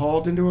got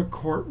called into a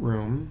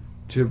courtroom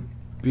to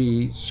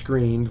be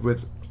screened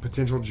with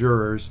potential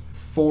jurors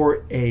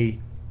for a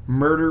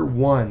murder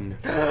one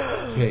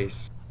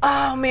case.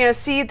 Oh man,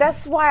 see,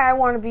 that's why I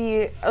want to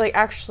be like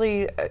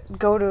actually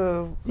go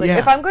to like Yeah.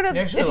 if I'm gonna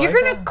You if actually you're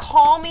like gonna that?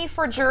 call me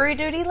for jury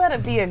duty, let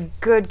it be a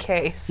good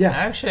case. Yeah.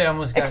 Actually, I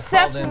almost got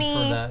Accept called in me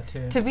for that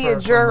too. to be For- a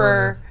for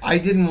juror. I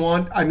didn't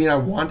want. I mean, I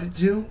wanted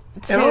to.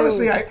 To And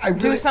honestly, I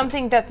do really,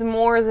 something that's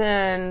more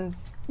than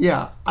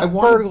Yeah, I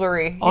wanted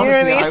burglary. You know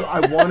Honestly, what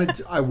I mean?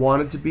 I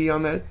wanted to be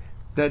on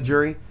that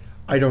jury.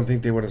 I don't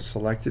think they would have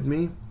selected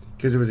me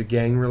because it was a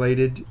gang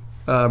related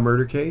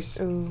murder case.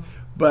 Ooh.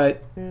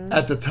 But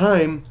at the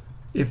time,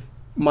 if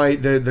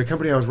the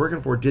company I was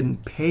working for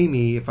didn't pay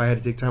me if I had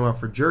to take time off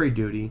for jury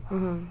duty,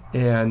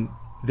 and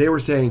they were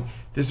saying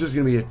this was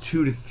going to be a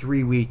 2 to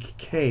 3 week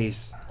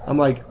case, I'm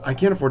like, I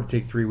can't afford to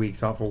take 3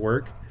 weeks off of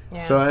work.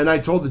 Yeah. So, and I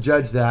told the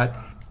judge that,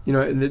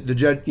 and the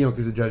judge,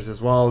 because the judge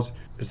says, well,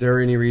 is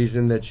there any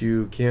reason that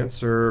you can't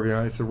serve?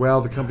 I said,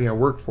 well, the company I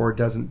work for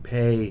doesn't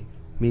pay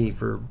me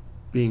for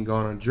being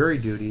gone on jury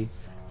duty.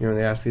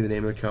 They asked me the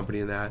name of the company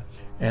and that.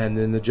 And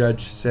then the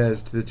judge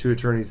says to the two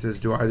attorneys,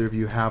 do either of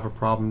you have a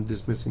problem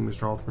dismissing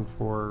Mr. Altman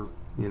for,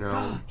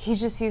 He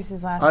just used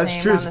his last That's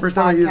name. true. On It's the this first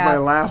time I used my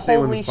podcast. last name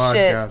on Holy this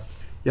shit. podcast.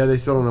 Yeah, they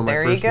still don't know my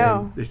There you first go.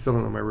 name. They still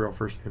don't know my real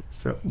first name.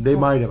 So they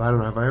might have. I don't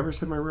know. Have I ever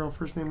said my real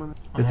first name on it?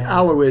 It's I haven't.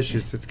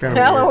 Aloysius. It's kind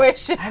of weird.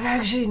 Aloysius. I've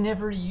actually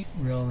never used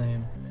real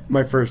name.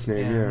 My first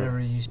name, I've yeah. never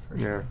used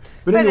first name. Yeah.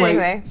 But But anyway,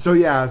 anyway.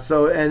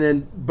 so and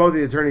then both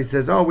the attorneys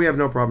says, "Oh, we have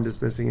no problem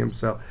dismissing him."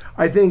 So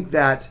I think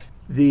that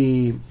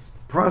the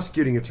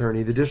prosecuting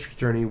attorney, the district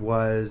attorney,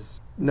 was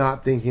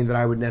not thinking that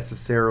I would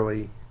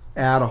necessarily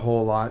add a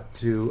whole lot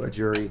to a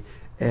jury,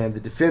 and the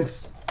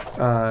defense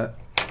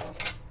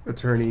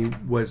attorney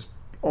was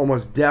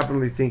almost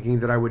definitely thinking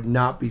that I would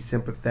not be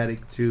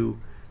sympathetic to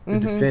the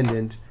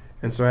defendant,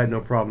 and so I had no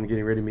problem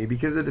getting rid of me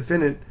because the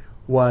defendant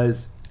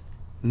was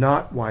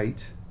not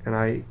white. And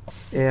I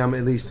am,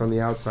 at least on the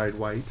outside,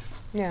 white.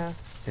 Yeah.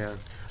 Yeah.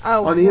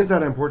 Oh. On the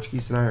inside, I'm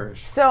Portuguese and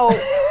Irish. So.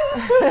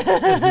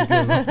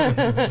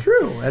 It's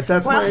true.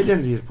 That's Well- my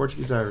identity, is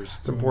Portuguese Irish.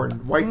 It's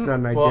important. White's not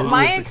an identity. Well,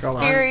 My it's a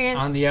color. experience.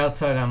 On the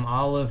outside, I'm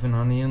olive, and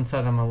on the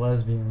inside, I'm a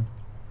lesbian.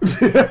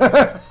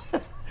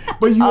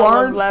 But you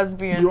Olive are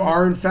lesbians. You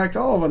are, in fact,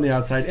 olive on the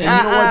outside. And you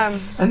know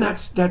what? And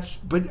that's.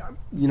 But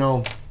you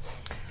know,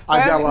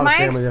 I've got a lot of my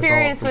family that's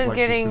experience olive with complexions 'cause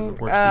getting of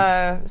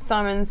Portuguese.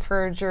 summons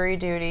for jury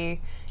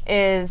duty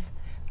is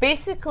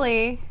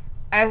basically,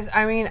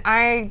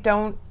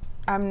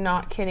 I'm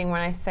not kidding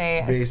when I say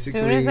as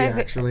soon as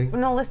actually.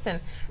 no, listen,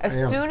 as I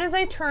am. soon as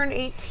I turned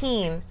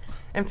 18.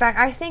 In fact,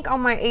 I think on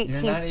my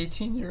 18th. You're not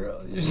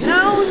 18-year-old.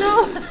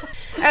 No.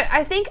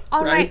 I think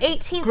on Right. my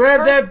 18th.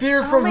 Grab that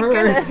beer from my her.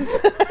 Goodness.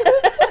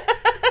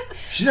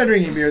 She's not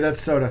drinking beer.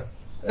 That's soda.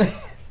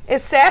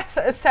 It's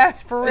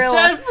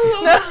sarsaparilla.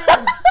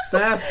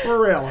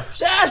 Sarsaparilla.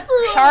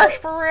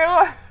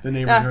 Sarsaparilla. The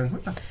neighbor's going,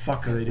 what the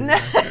fuck are they doing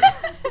back there?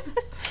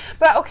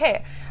 But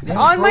okay, You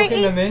on my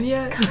broken them in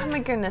yet? Oh my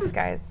goodness,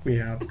 guys. We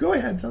have. Go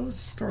ahead. Tell us a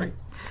story.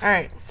 All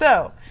right,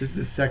 so This is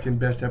the second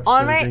best episode.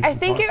 on of my, Thanks I to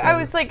think Talk I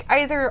was like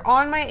either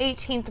on my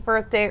 18th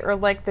birthday or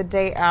like the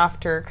day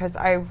after, because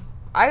I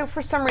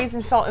for some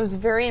reason felt it was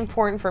very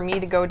important for me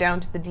to go down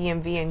to the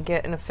DMV and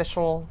get an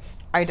official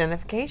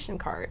identification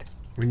card.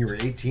 When you were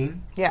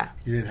 18, Yeah,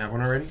 you didn't have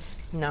one already?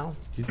 no.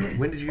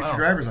 When did you get Wow. your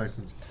driver's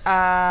license?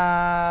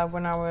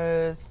 When I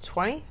was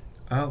 20.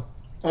 Oh,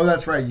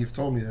 that's right. You've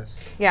told me this.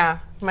 Yeah,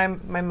 my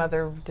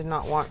mother did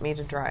not want me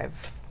to drive.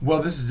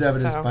 Well, this is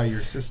evidenced So. by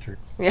your sister.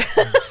 Yeah,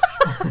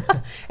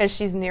 and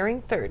she's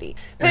nearing 30.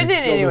 But And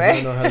still anyway,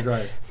 does not know how to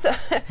drive. so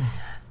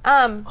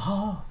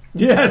Oh.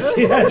 Yes.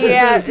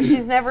 yeah,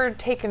 she's never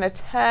taken a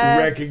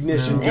test.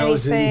 Recognition No.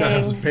 goes in Anything.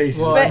 Niall's face.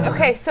 Well, But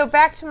okay, so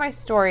back to my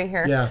story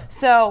here. Yeah.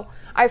 So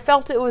I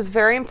felt it was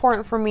very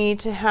important for me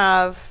to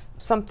have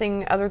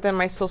something other than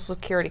my social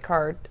security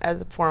card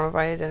as a form of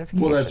identification.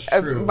 Well, that's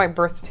true. My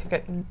birth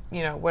certificate,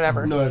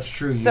 whatever. No, that's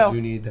true. So- You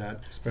do need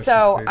that. especially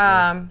So,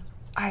 today.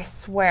 I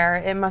swear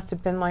it must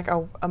have been like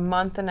a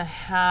month and a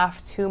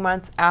half, 2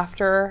 months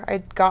after I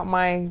got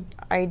my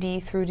ID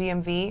through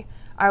DMV,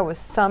 I was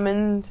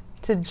summoned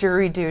to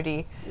jury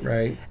duty.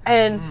 Right.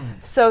 And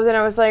so then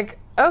I was like,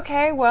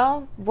 okay,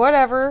 well,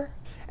 whatever.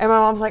 And my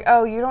mom's like,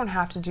 oh, you don't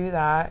have to do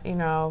that.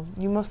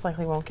 You most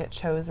likely won't get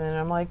chosen. And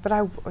I'm like, but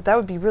that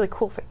would be really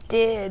cool if it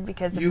did,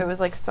 because if You- it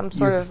was like some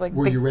sort of like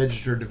Were big, you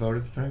registered to vote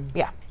at the time?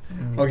 yeah.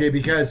 Okay,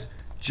 because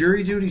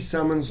jury duty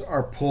summons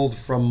are pulled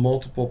from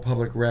multiple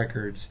public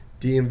records.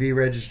 DMV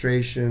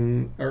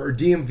registration or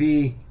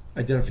DMV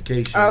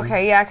identification.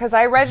 Okay, yeah, because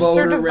I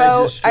registered Voter to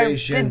vote. I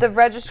registration, did the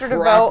register to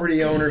vote.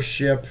 Property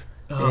ownership,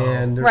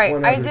 and there's Right,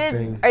 one I other did.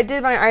 thing. I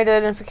did my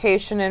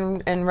identification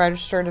and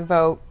register to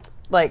vote,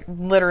 like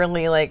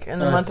literally, like in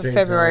the At month the of same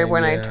February time,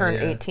 when I yeah, turned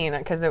yeah. 18,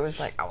 because it was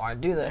like I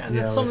want to do this. And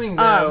that's Yeah, something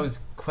that I Um,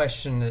 was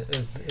questioned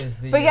is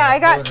the. But yeah, I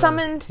got voter-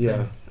 summoned.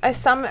 Yeah.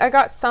 I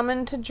got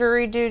summoned to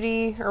jury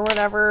duty or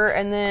whatever,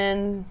 and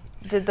then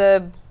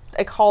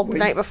I called the Wait,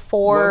 night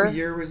before What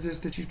year was this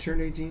that you turned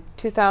 18?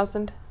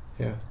 2000.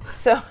 Yeah.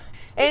 So Just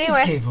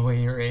anyway, gave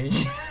away your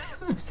age.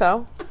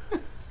 so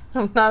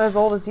I'm not as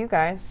old as you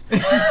guys.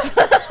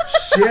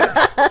 Shit.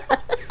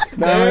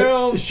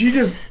 No, Damn. she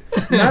just.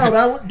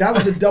 No, that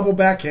was a double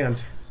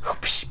backhand.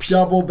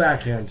 Double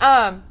backhand.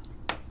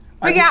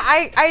 But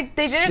yeah,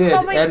 they didn't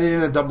call my. Edit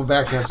in a double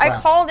backhand slap.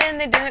 I called in,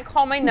 they didn't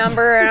call my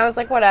number, and I was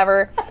like,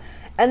 whatever.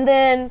 And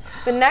then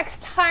the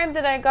next time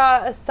that I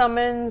got a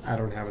summons I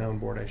don't have it on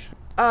board. I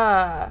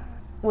should.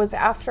 was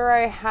after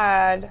I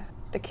had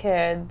the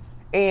kids,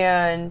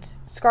 and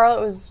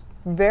Scarlett was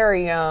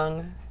very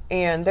young,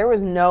 and there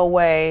was no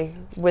way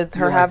with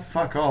her You're like, having.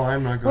 fuck all.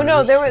 I'm not Well, going. no,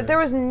 to this there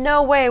shit. was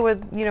no way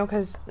with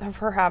because of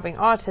her having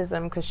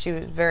autism, because she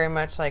was very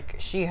much like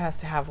she has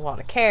to have a lot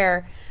of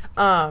care.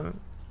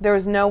 There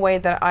was no way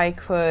that I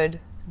could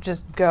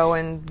just go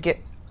and get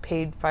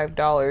paid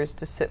 $5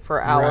 to sit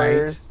for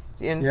hours,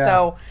 and Yeah.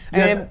 so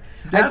Yeah, I mean,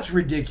 that's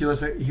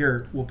ridiculous.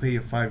 Here, we'll pay you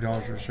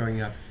 $5 for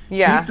showing up.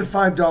 Yeah. Keep the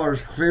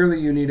 $5. Clearly,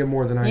 you need it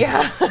more than I do.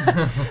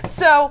 yeah.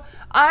 So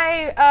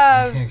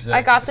I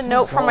Exactly. got the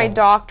note from my all.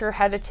 doctor,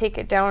 had to take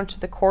it down to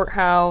the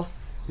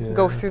courthouse,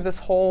 go Yeah. through this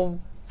whole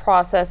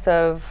process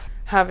of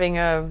having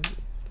an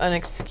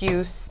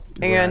excuse,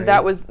 and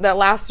Right. that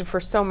lasted for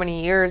so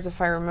many years, if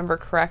I remember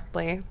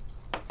correctly.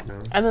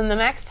 And then the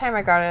next time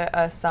I got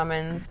a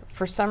summons,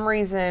 for some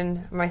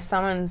reason, my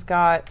summons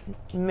got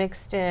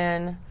mixed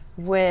in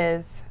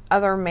with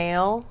other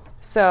mail,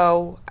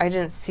 so I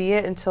didn't see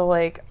it until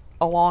like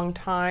a long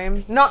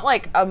time. Not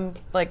like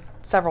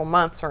several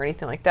months or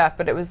anything like that,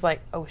 but it was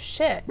like, oh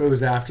shit. It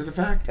was after the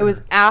fact? It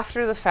was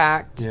after the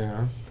fact.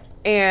 Yeah.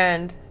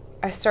 And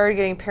I started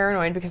getting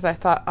paranoid because I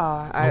thought,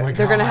 my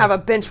they're going to God. have a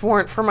bench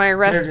warrant for my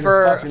arrest They're gonna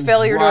for fucking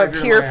failure to drive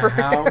appear to my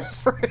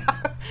house. for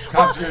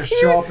Cops are going to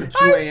show up at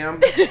 2 a.m.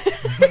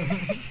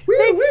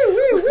 Woo,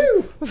 woo,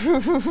 woo,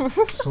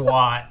 woo.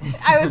 SWAT.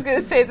 I was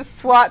going to say the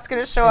SWAT's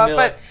going to show up, they're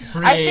but like,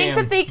 3 I think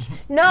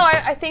a.m..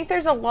 that I think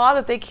there's a law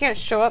that they can't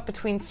show up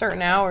between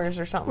certain hours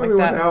or something I mean,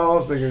 like what the that. hell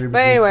else are they going to do But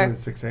between 2 anyway, and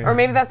 6 a.m.? or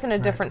maybe that's in a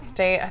different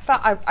state. I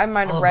thought I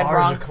might have All read bars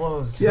wrong, are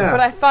closed. Yeah. but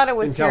I thought it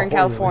was In here in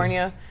California,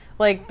 California.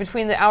 Like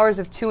between the hours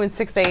of 2 and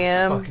 6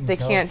 a.m., Fucking they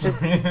can't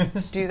just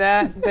Californians. do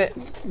that. But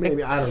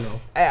Maybe, I don't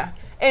know. yeah.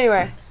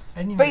 Anyway. I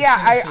didn't But even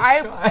yeah, finish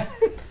I- the shot.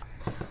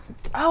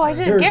 Oh, I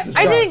didn't Here's get. the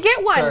I didn't shots.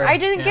 get one. Sorry. I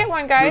didn't Yeah. get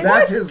one, guys.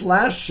 That's his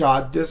last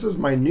shot. This is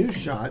my new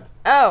shot.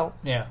 Oh,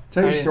 Yeah.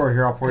 Tell your I story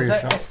here. I'll pour your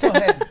didn't- 'cause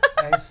shot.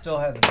 I still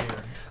had the beer.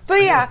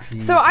 but yeah.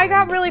 pee, So I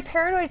got dude. really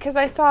paranoid because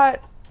I thought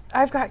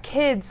I've got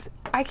kids.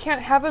 I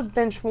can't have a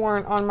bench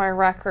warrant on my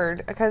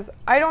record because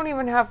I don't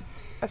even have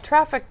a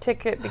traffic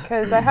ticket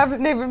because I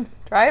haven't even been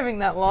driving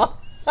that long.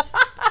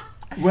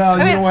 Well,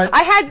 you I know mean, what?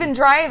 I had been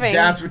driving.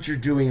 That's what you're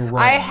doing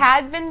wrong. I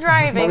had been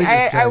driving. Let me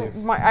just tell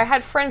you. I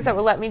had friends that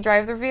would let me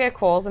drive their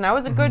vehicles, and I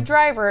was a good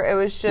driver. It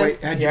was Wait,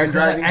 just had Yeah, you been 'cause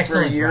I'm an driving for a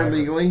excellent year driver.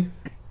 legally?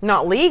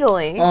 not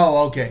legally.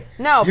 Oh, okay.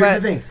 No, Here's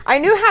but the thing. I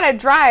knew how to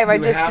drive. I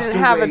You just have didn't to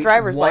have a wait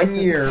driver's 1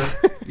 license. year.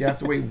 You have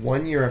to wait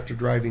 1 year after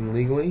driving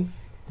legally.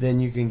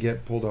 Then you can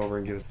get pulled over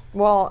and get a...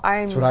 Well,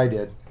 That's what I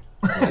did.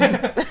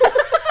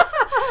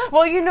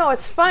 Well, you know,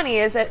 what's funny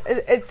is that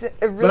it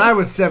really. But I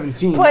was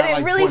 17, But not it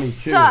like really 22.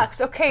 sucks.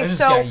 Okay, I just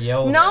so got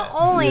yelled not at.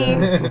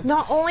 only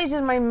not only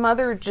did my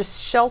mother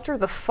just shelter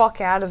the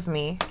fuck out of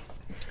me,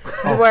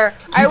 where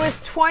I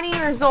was 20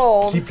 years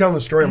old. Keep telling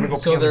the story. I'm going to go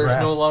pee So on the there's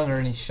grass. no longer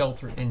any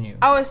shelter in you.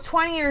 I was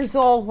 20 years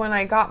old when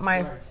I got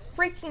my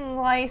freaking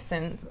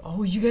license.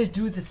 Oh, you guys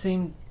do the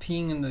same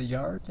peeing in the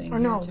yard thing? Or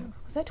here, no, too?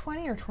 was that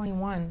 20 or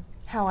 21?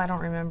 Hell, I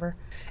don't remember.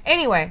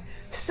 Anyway,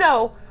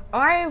 so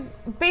I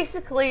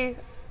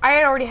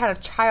had already had a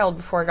child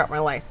before I got my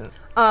license.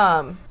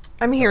 I'm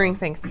hearing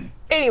things.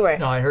 Anyway,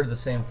 No, I heard the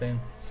same thing.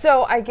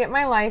 so I get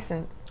my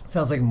license,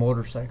 Sounds like a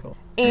motorcycle.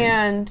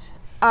 and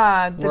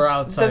We're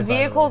outside, by the the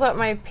vehicle way. that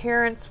my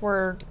parents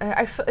were.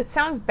 It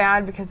sounds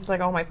bad because it's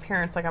like, oh, my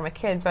parents, like I'm a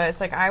kid, but it's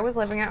like I was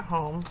living at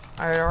home.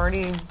 I had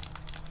already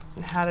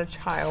had a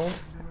child.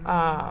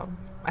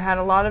 I had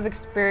a lot of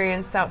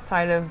experience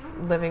outside of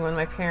living with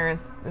my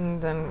parents,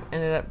 and then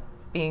ended up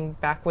being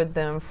back with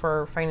them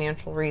for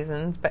financial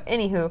reasons. But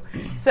anywho,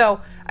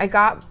 so I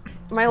got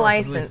my Perfectly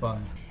license,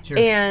 fine. Cheers.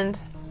 and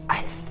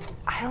I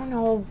don't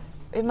know.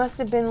 It must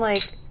have been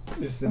like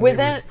This is the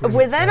within neighbor's putting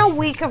within a trash.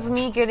 week of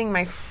me getting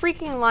my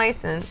freaking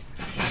license,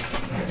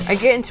 I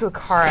get into a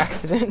car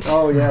accident.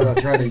 Oh, yeah,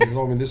 that's right. You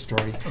told me this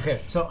story.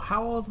 Okay, so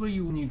how old were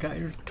you when you got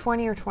your...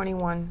 20 or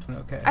 21.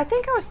 Okay. I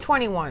think I was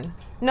 21.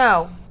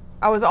 No,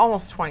 I was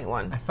almost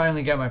 21. I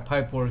finally got my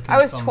pipe working.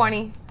 I was so I'm-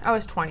 20. I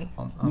was 20.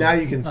 Now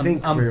you can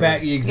think I'm clearly.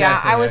 back. Exactly.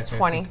 Yeah, I was actually,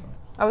 20. think-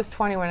 I was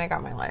 20 when I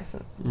got my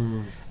license.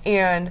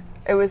 And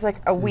it was like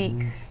a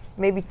week,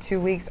 maybe 2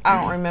 weeks, I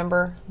don't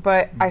remember.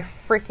 But I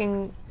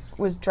freaking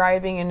was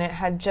driving and it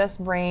had just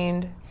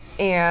rained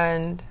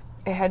and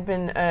it had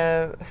been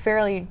a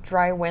fairly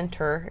dry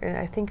winter. And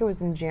I think it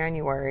was in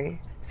January.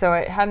 So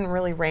it hadn't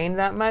really rained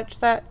that much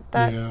that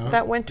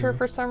Yeah, winter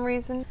for some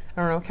reason.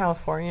 I don't know,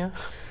 California.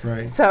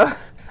 Right. So,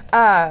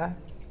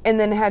 and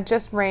then it had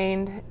just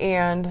rained,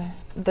 and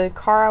the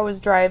car I was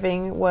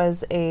driving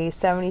was a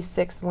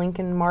 '76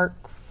 Lincoln Mark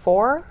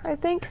IV, I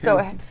think. So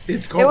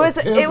It's it called was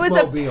a it was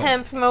a Pimpmobile.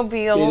 pimp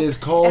mobile. It is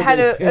called it had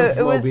a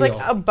it was like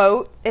Pimpmobile. a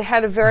boat. It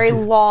had a very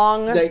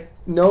long Like,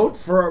 note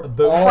for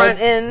boat. all, front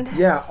end.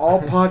 Yeah,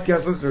 all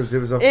podcast listeners, it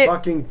was a It-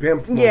 fucking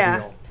pimp mobile.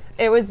 Yeah,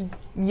 it was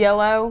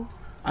yellow.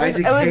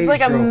 Isaac It was Hayes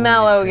like a drove one of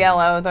mellow these things.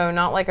 yellow, though,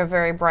 not like a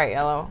very bright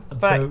yellow.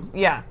 But boat?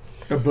 yeah.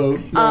 A boat.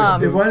 No,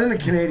 it wasn't a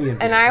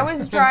Canadian. And I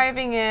was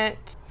driving it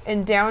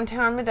in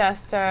downtown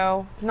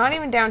Modesto. Not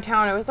even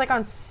downtown. It was like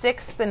on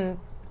 6th and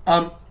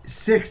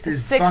 6th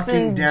is 6th fucking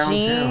and downtown.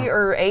 G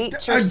or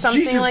H or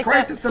something Jesus like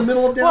Christ, that. it's the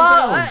middle of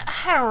Well, downtown.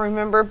 I don't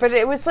remember, but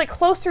it was like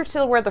closer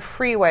to where the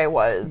freeway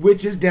was.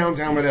 Which is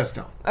downtown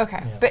Modesto.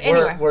 Okay, but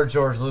anyway. Where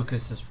George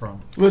Lucas is from.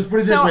 Let's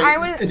put it this So way. I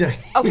was-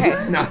 okay.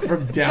 He's not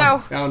from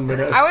downtown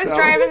Modesto. I was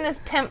driving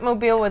this pimp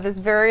mobile with this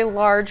very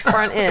large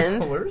front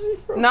end, Where is he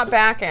from? not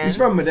back end. He's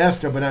from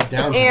Modesto, but not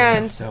downtown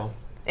And- Modesto.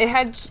 It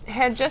had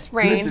just It's a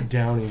rained,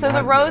 Downey, so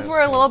the not roads were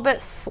a Modesto. little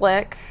bit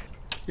slick.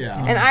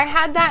 Yeah. And I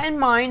had that in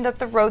mind, that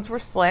the roads were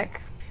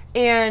slick.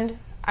 And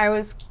I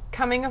was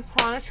coming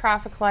upon a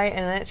traffic light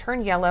and then it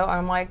turned yellow.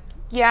 I'm like,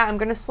 yeah, I'm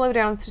going to slow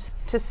down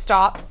to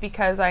stop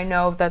because I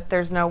know that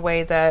there's no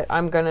way that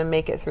I'm going to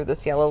make it through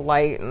this yellow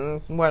light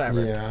and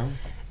whatever. Yeah.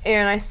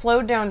 And I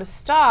slowed down to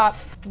stop,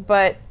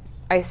 but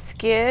I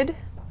skid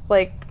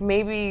like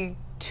maybe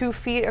 2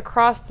 feet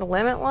across the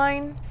limit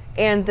line,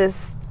 and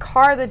this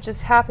car that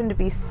just happened to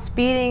be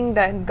speeding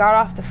that got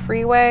off the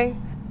freeway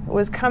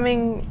was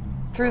coming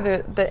through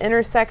the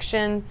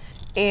intersection,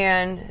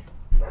 and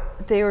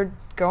they were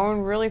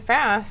going really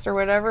fast or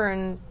whatever,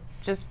 and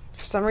just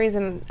for some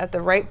reason at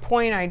the right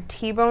point I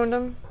T-boned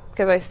them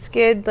because I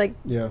skid like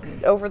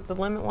over the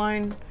limit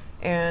line,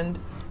 and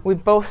we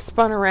both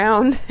spun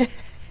around.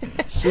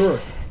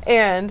 Sure.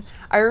 And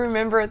I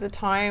remember at the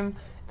time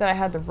that I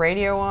had the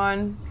radio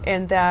on,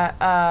 and that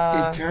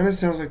it kind of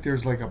sounds like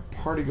there's like a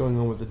party going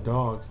on with the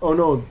dog. Oh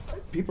no,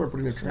 people are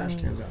putting their trash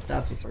cans out.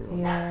 That's what's going on.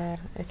 Yeah,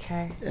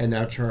 okay. And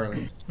now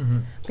Charlie. Mm-hmm.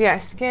 But yeah, I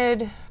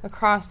skid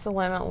across the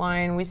limit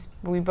line.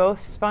 We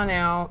both spun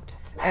out,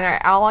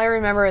 and all I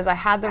remember is I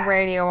had the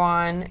radio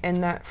on,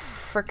 and that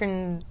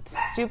freaking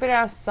stupid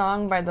ass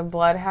song by the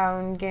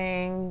Bloodhound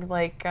Gang,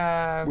 like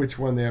Which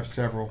one? They have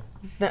several.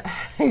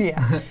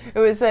 yeah, it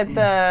was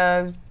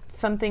the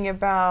something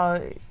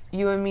about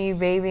you and me,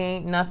 baby,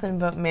 ain't nothing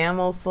but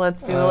mammals. So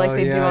let's do it like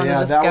they do on the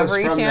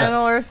Discovery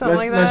Channel or something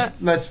like that.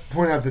 Let's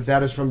point out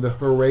that is from the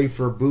Hooray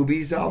for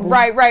Boobies album.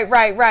 Right.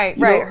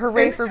 You know,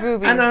 Hooray for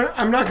Boobies. And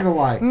I'm not gonna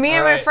lie. Me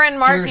and my friend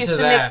Mark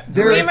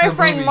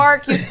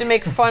used to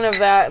make fun of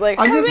that. Like,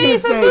 hooray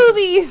for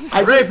boobies.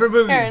 Hooray for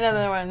boobies. Here,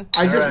 another one.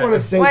 I just want to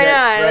say Why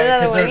that. not?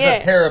 Another Because one,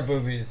 there's a pair of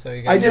boobies. So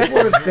you I just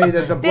want to say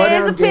that the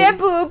Bloodhound There's a pair of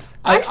boobs.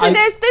 Actually,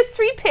 there's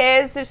 3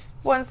 pairs. There's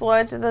one's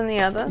larger than the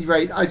other.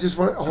 Right. I just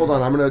want to hold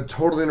on. I'm going to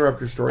totally interrupt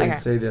your story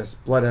and say this: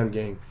 Bloodhound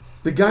Gang.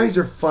 The guys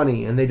are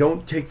funny and they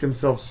don't take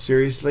themselves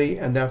seriously,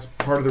 and that's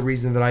part of the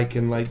reason that I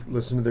can like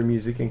listen to their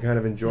music and kind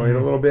of enjoy it a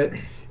little bit.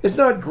 It's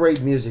not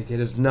great music. It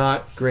is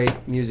not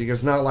great music.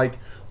 It's not like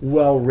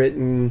well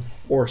written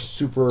or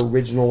super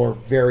original or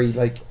very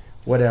like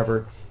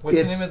whatever. What's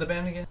the name of the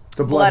band again?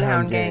 The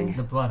Bloodhound Gang.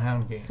 The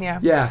Bloodhound Gang. Yeah.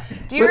 Yeah.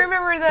 Do you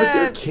remember but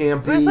they're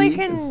campy, it was like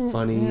and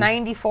funny. in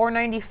 94,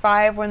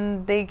 95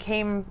 when they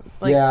came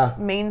like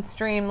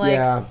mainstream,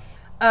 like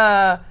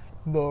the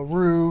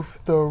roof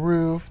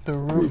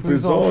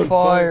is on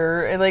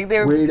fire. And like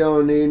we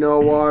don't need no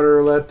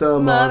water, let the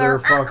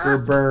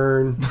motherfucker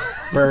burn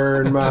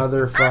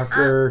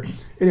motherfucker.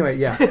 Anyway,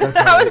 yeah. That's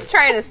I was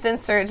trying to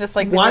censor it just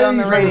like they did on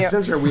the radio. Why are you trying to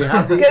censor? We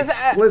have the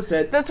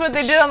explicit. That's what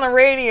they did on the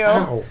radio.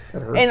 Ow,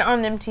 that hurts. And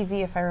on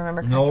MTV, if I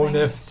remember correctly. No, on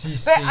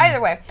FCC. But either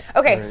way.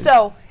 Okay,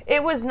 so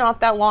it was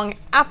not that long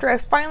after I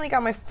finally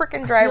got my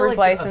freaking driver's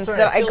license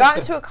that I got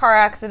into a car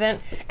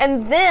accident,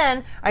 and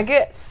then I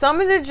get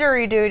summoned to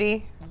jury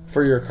duty.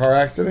 For your car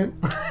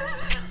accident?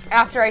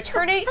 After I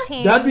turn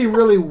 18. That'd be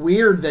really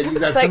weird that you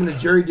got summoned to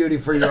jury duty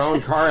for your own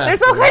car accident.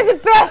 There's all kinds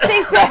of bad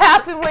things that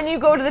happen when you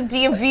go to the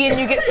DMV and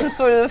you get some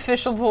sort of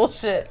official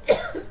bullshit.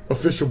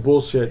 Official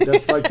bullshit.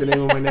 That's like the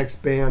name of my next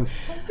band.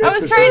 I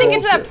was trying to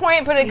get to that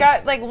point, but it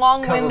got like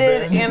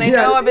long-winded, and I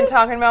know I've been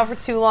talking about it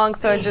for too long,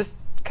 so I just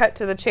cut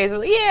to the chase.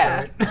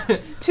 Yeah.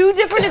 2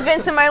 different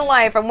events in my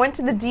life. I went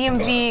to the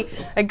DMV,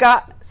 I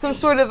got some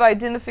sort of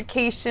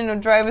identification or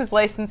driver's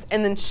license,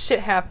 and then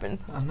shit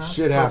happens. I'm not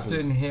supposed to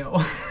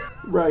inhale.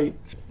 Right.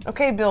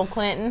 Okay, Bill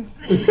Clinton.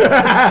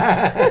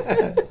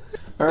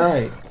 All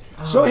right.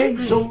 So hey,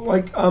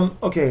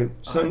 okay.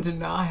 So I did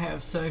not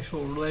have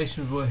sexual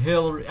relations with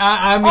Hillary.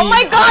 I mean, oh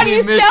my God,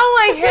 you sound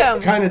like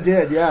him. Kind of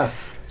did, yeah.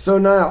 So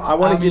now I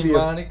want to give you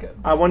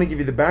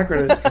the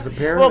background of this because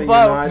apparently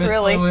well, both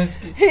really.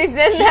 He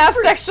didn't have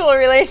sexual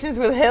relations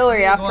with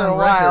Hillary after a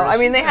while. I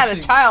mean, they had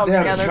a child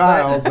together. They had a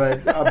child,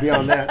 but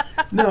beyond that,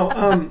 no.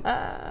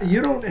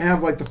 You don't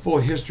have like the full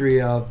history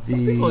of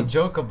the. People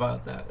joke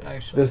about that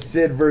actually. The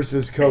Sid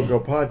versus Coco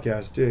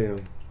podcast, do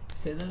you?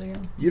 Say that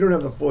again. You don't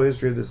have the full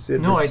history of the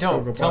Sid. No, versus I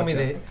don't. Coco Tell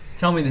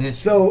podcast. me the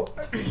history. So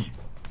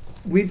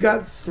we've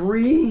got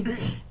three.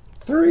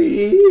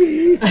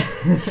 Hey,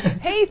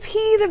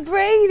 P. the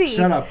Brady.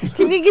 Shut up.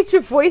 Can you get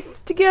your voice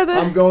together?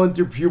 I'm going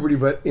through puberty,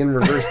 but in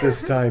reverse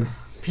this time.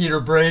 Peter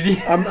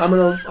Brady. I'm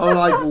gonna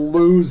like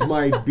lose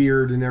my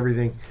beard and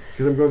everything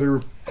because I'm going through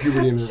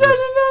puberty in reverse.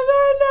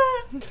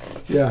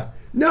 Yeah.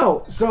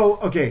 No. So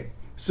okay.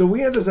 So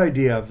we had this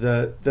idea of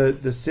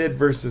the Sid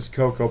versus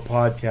Coco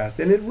podcast,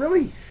 and it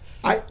really,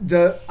 I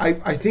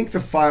think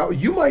the file.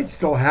 You might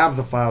still have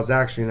the files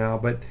actually now,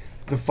 but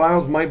the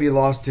files might be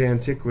lost to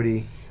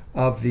antiquity.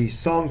 Of the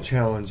song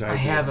challenge idea. I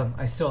have them.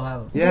 I still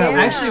have them. Yeah.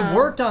 I actually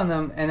worked on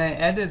them and I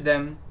edited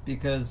them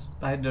because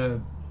I had to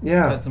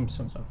cut some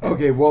stuff.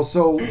 Okay, well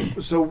so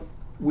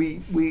we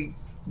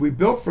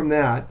built from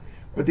that,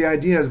 but the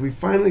idea is we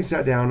finally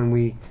sat down and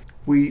we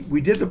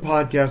did the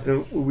podcast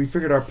and we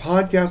figured our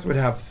podcast would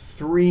have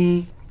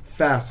 3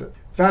 facets.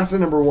 Facet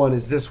number 1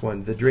 is this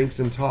one, the drinks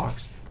and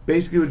talks.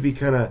 Basically it would be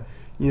kind of,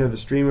 the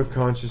stream of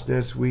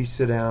consciousness. We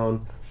sit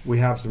down, we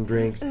have some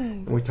drinks,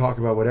 and we talk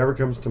about whatever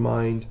comes to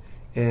mind.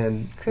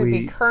 And could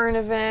be current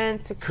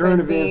events.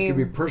 Could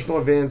be personal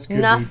events. Could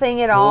nothing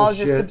be at all,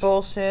 just a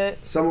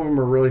bullshit. Some of them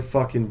are really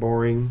fucking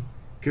boring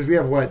because we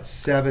have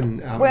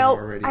 7 out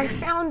already. I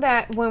found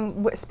that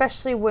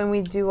especially when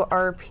we do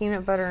our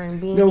peanut butter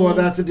and beanie. No, well,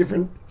 that's a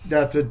different. Is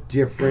that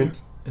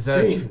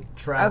thing.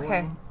 traveling?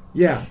 Okay.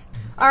 Yeah.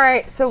 All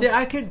right. So see,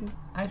 I could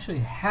I actually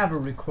have a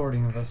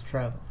recording of us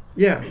traveling.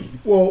 Yeah.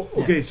 Well,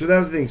 okay, so that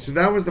was the thing. So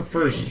that was the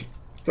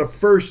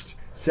first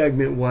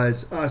segment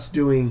was us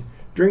doing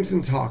Drinks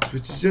and Talks,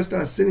 which is just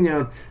us sitting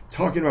down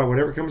talking about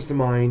whatever comes to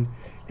mind.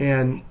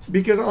 And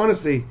because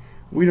honestly,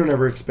 we don't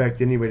ever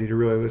expect anybody to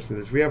really listen to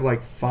this. We have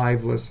like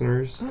 5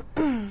 listeners,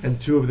 and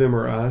 2 of them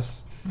are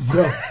us.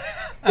 So,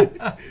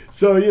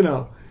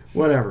 so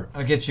whatever.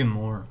 I'll get you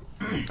more.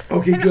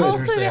 Okay, And good.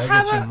 also Thursday, to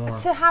I'll get you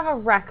more. have a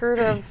record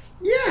of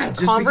Yeah,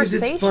 just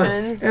conversations, because it's fun.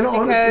 And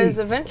because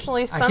honestly,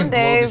 eventually I can blow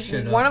someday this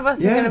shit up. one of us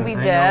is Yeah, going to be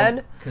I dead,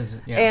 know, 'cause,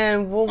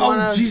 and we'll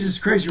want oh to. Jesus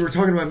Christ, you were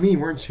talking about me,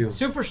 weren't you?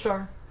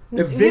 Superstar.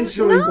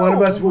 Eventually, one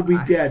of us will be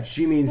dead.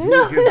 She means me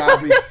because I'll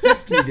be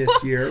 50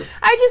 this year.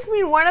 I just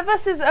mean one of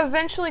us is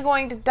eventually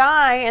going to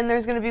die, and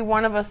there's going to be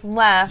one of us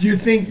left. You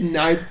think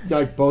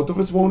like both of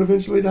us won't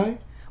eventually die?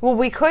 Well,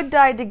 we could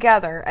die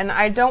together, and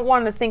I don't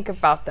want to think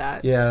about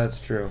that Yeah,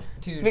 that's true.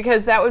 Dude,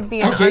 because that would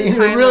be an okay,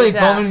 untimely you're really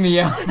death. bumming me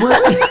out.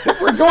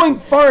 We're going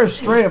far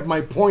astray of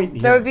my point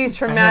here. That would be I have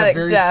traumatic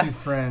very death. few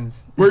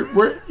friends.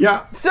 We're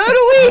yeah. So do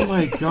Oh we.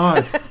 my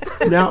God!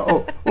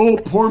 Now,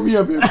 pour me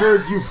a very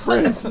few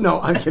friends. No,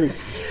 I'm kidding.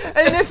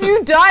 And if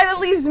you die, that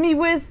leaves me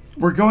with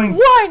We're going.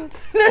 one.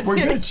 No, We're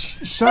good.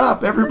 Shut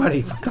up,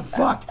 everybody! What the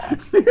fuck?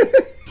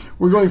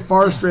 We're going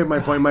far astray of my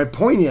point. My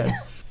point is,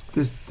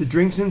 the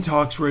Drinks and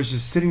Talks, where it's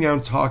just sitting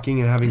down, talking,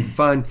 and having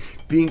fun,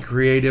 being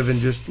creative, and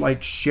just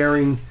like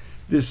sharing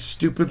this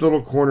stupid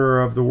little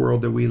corner of the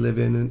world that we live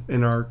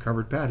in our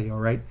covered patio.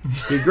 Right?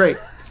 Okay, great.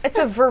 It's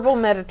a verbal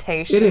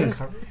meditation. It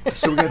is.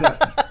 So we got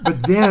that.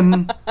 But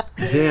then.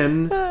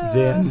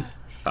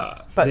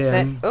 But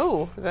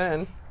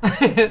then.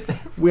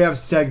 We have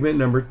segment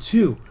number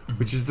 2,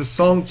 which is the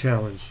song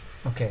challenge.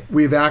 Okay.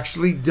 We've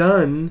actually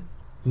done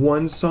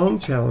one song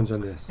challenge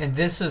on this. And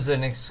this is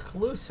an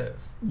exclusive.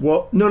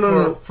 Well,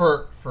 no.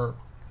 For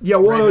Yeah,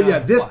 well, right now, yeah.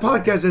 This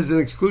what? podcast is an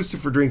exclusive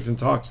for Drinks and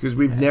Talks because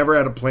we've never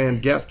had a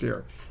planned guest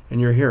here, and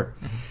you're here.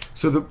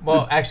 So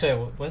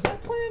actually, was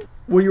that planned?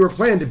 well, you were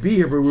planned to be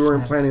here, but we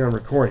weren't planning on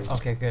recording.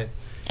 Okay, good.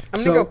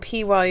 I'm So- gonna go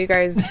pee while you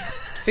guys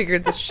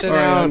figured this shit All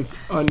right,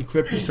 out.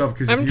 unclip yourself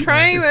because I'm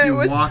trying, but it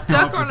was walked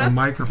stuck off on with a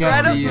microphone.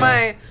 thread of the,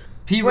 my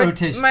P what,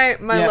 rotation. my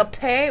Yeah.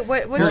 lapel.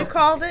 What you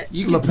called it?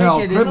 You can lapel.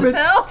 take it Clip in. it.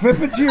 Lapel? Clip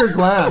it to your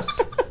glass.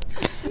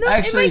 No,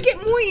 Actually- it might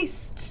get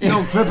moist.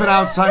 No, clip it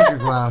outside your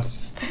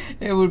glass.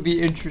 It would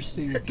be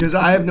interesting. Because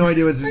I have no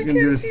idea what this is going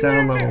to do to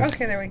sound levels.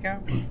 Okay, there we go.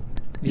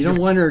 You don't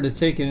want her to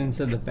take it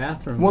into the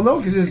bathroom. Well, no,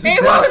 because it's,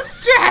 It won't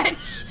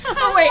stretch.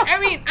 Oh wait, I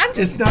mean, I'm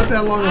just it's not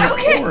that long of a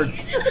Okay. cord.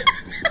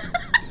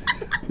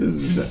 This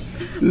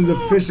is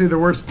officially the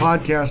worst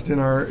podcast in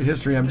our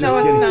history. I'm just No,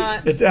 it's kidding.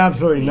 not. It's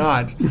absolutely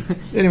not.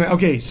 Anyway,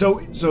 okay, so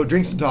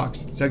Drinks and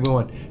Talks, segment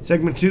 1.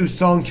 Segment 2,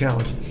 song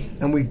challenge.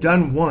 And we've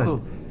done one.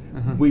 Oh.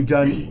 We've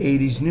done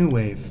 80s New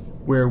Wave,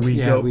 where we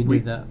yeah, go. we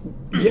did that.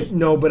 Yeah,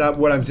 no, but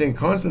what I'm saying,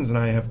 Constance and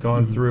I have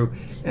gone through.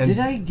 And Did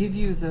I give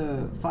you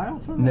the file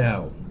for that?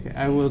 No. Okay,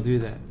 I will do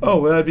that. Oh,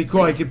 well, that'd be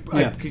cool. I could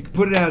Yeah.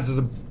 put it as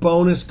a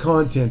bonus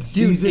content.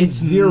 Dude, Season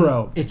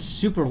 0. It's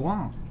super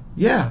long.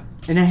 Yeah.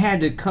 And I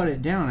had to cut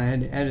it down. I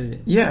had to edit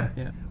it. Yeah.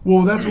 Yeah.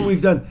 Well, that's what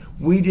we've done.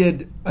 We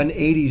did an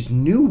 80s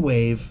New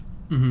Wave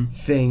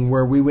thing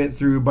where we went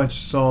through a bunch of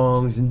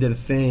songs and did a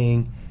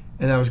thing,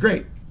 and that was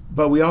great.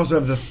 But we also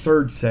have the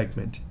third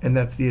segment, and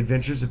that's the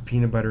Adventures of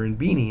Peanut Butter and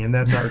Beanie, and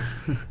that's our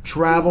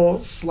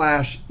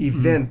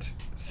travel/event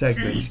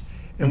segment.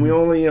 And we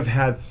only have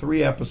had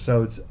 3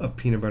 episodes of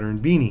Peanut Butter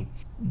and Beanie.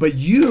 But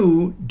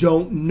you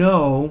don't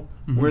know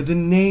where the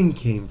name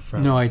came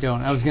from. No, I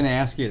don't. I was going to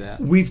ask you that.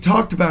 We've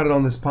talked about it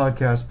on this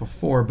podcast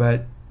before,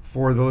 but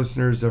for the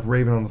listeners of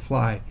Raven on the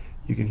Fly,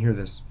 you can hear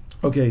this.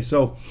 Okay,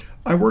 so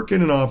I work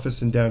in an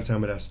office in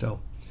downtown Modesto,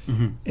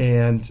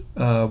 and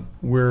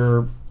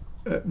we're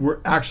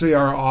actually,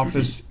 our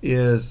office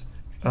is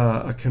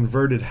a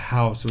converted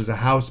house. It was a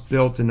house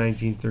built in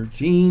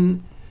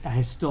 1913.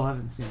 I still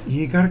haven't seen it.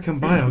 You got to come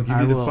by. I'll give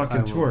you the fucking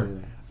I will tour. do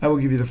that. I will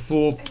give you the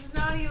full. It's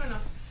not even a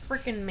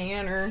freaking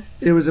manor.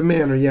 It was a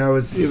manor, yeah. It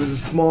was a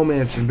small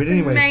mansion, but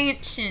anyway.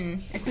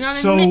 Mansion. It's not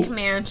So- a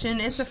McMansion.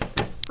 It's a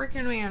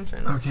freaking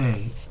mansion.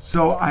 Okay,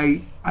 so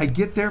I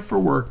get there for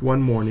work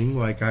one morning,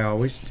 like I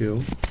always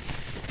do,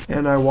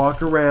 and I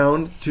walk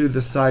around to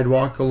the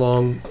sidewalk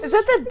along. Is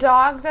that the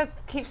dog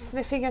that keeps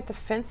sniffing at the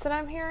fence that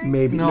I'm hearing?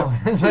 Maybe No,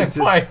 that's my it's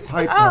his pipe.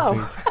 pipe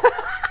Oh. puffing.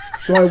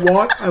 So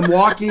I'm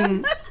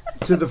walking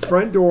to the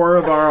front door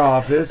of our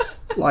office,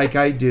 like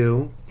I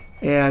do,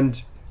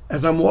 and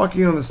as I'm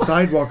walking on the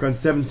sidewalk on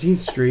 17th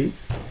Street,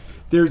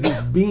 there's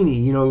this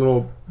beanie,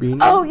 little beanie.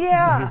 Oh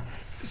yeah.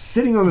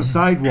 Sitting on the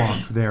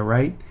sidewalk there,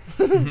 right?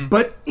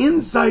 But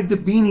inside the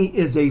beanie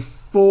is a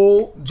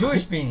full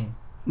Jewish beanie.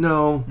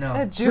 no,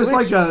 No. just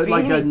like a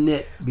beanie?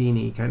 knit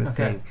beanie kind of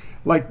Okay. thing,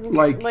 like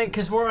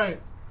Because where I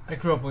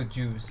grew up with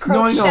Jews.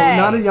 no, I know, crochet.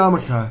 not a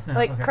yarmulke,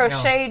 like Okay,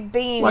 crocheted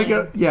beanie. like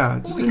a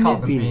just We a call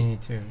knit them beanie.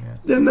 beanie too. Yeah.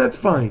 Then that's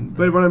fine.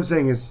 But what I'm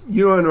saying is,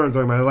 you know what I'm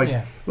talking about,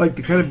 Yeah. like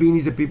the kind of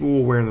beanies that people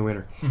will wear in the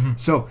winter.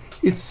 So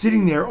it's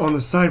sitting there on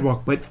the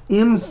sidewalk, but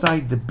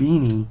inside the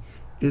beanie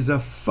is a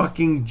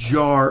fucking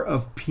jar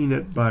of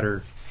peanut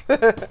butter.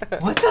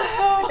 What the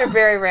hell? They're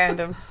very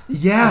random.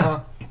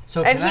 Yeah.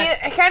 So And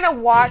can he kind of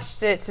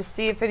watched it to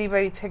see if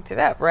anybody picked it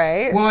up,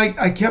 right? Well,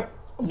 I kept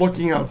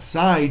looking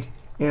outside,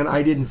 and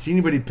I didn't see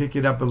anybody pick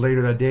it up, but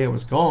later that day it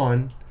was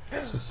gone.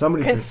 So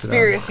somebody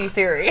Conspiracy picked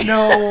theory. it up.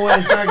 No,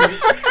 it's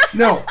not.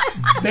 No,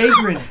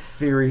 vagrant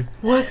theory.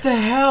 what the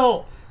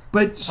hell?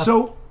 But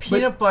so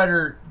Peanut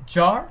butter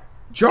jar?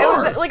 jar. It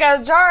was like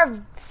a jar of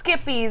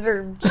Skippies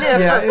or Jif.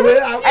 Yeah, or- it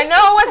was, I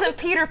know it wasn't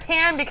Peter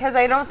Pan because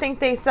I don't think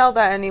they sell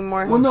that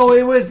anymore. well, no,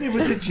 it was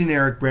a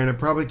generic brand. It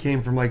probably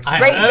came from like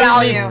Great only-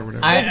 value. or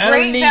whatever. I It was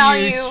great only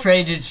value. use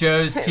Trader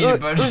Joe's peanut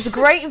It butter. was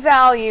great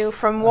value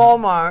from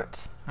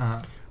Walmart.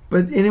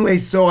 But anyway,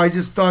 so I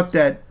just thought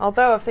that.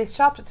 Although if they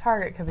shopped at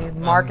Target, it could be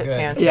market good.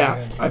 pantry.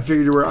 Yeah, I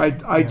figured you were.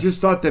 I just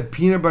thought that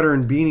peanut butter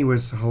and beanie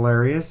was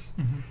hilarious.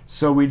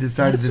 So we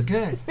decided That's that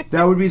good.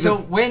 that would be So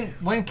the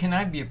when can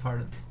I be a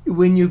part of this?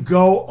 when you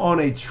go on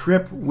a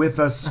trip with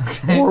us,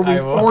 or I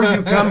will. or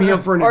you come here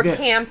for an Or event.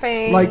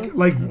 camping. Like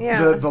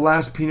Yeah. the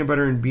last peanut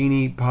butter and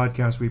beanie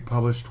podcast we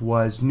published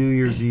was New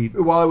Year's Eve.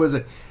 Well, it was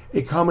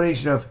a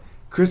combination of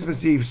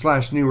Christmas Eve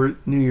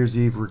 / New Year's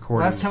Eve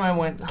recordings. Last time I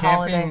went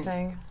holiday camping,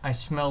 thing. I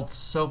smelled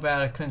so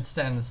bad I couldn't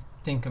stand the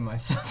stink of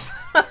myself.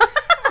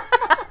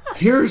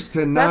 Here's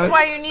to not. That's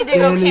why you need to go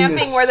standing the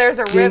camping where there's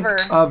a stink river.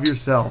 of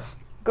yourself.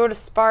 Go to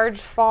Sparge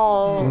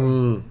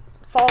Fall.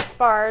 Fall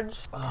Sparge.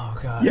 Oh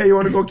god. Yeah, you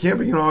want to go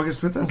camping in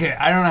August with us? Okay,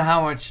 I don't know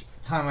how much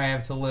time I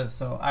have to live,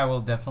 so I will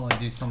definitely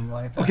do something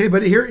like that. Okay,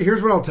 but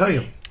here's what I'll tell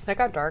you. That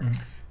got dark.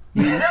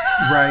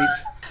 Right.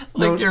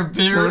 Like your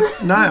beer.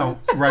 Niall.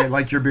 Right,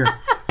 like your beer.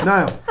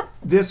 Niall,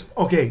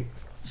 okay,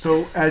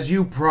 so as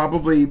you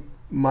probably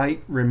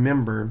might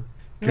remember,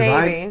 because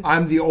Maybe.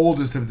 I'm the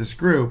oldest of this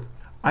group,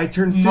 I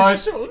turned 50,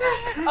 Much older.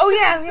 Oh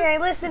yeah,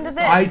 listen to this.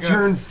 I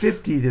turned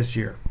 50 this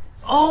year.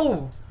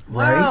 Oh,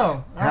 Right?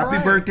 wow. Happy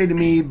Alright. birthday to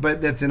me,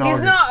 but that's in He's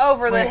August. not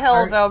over the Wait,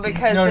 hill though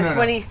because No, it's no.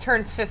 when he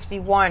turns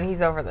 51.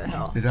 He's over the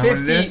hill. Is that what it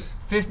 50, is?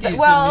 50 is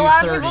Well, the a new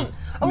lot 30. of people.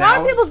 A Now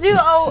lot of people it's- do.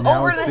 Oh, now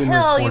over it's the been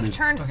hill, recorded. you've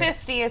turned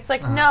 50. It's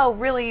like no,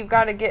 really, you've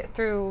got to get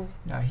through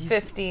No, he's-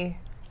 50.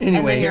 Anyway,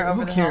 and then you're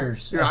over Who the hill.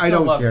 cares? Yeah, I still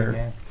don't love you, care.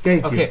 man.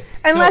 Thank you. Okay.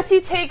 Unless you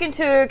take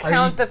into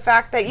account you- the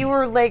fact that you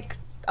were like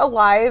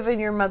alive in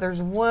your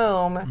mother's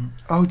womb,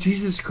 Oh,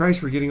 Jesus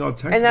Christ, we're getting all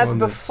technical and that's on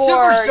this.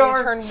 before Superstar.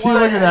 you turn See, one.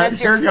 look at And that.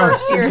 that's your Here it goes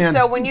first year. again.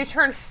 So when you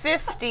turn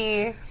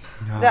 50,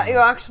 that you'll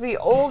actually be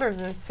older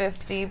than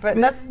 50. But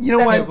that's you know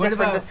that's what? a What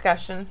different about-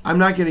 discussion. I'm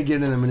not going to get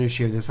into the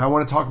minutiae of this. I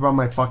want to talk about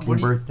my fucking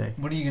birthday.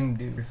 What are you gonna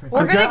do?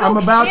 We're gonna go I'm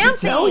about camping.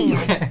 to tell you.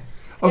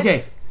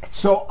 Okay,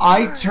 so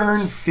I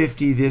turned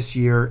 50 this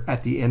year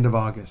at the end of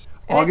August.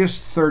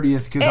 August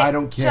 30th, because I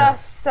don't care.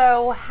 Just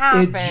so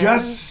happens. It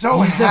just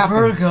so He's a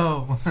happens.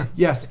 Virgo.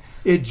 Yes,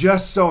 it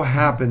just so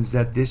happens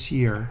that this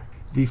year,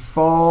 the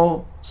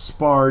fall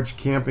Sparge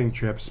camping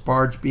trip,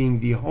 Sparge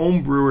being the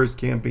home brewers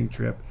camping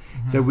trip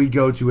that we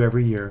go to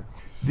every year,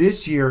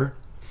 this year,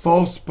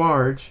 fall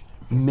Sparge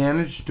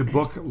managed to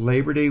book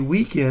Labor Day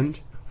weekend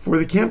for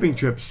the camping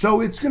trip.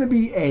 So it's going to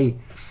be a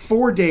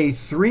 4-day,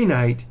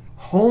 3-night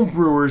home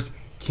brewers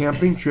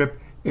camping trip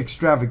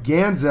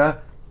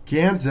extravaganza.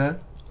 Danza.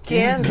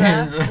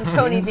 And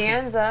Tony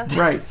Danza.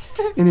 Right.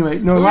 Anyway,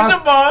 no, Who's the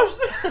last,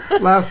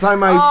 boss? last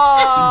time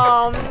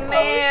Oh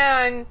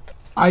man!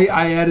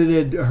 I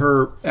edited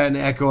her an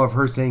echo of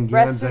her saying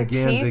Rest Ganza, in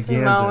Ganza, peace,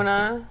 Ganza.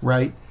 Mona.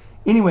 Right.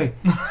 Anyway,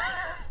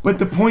 but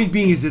the point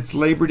being is it's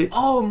Labor Day.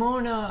 Oh,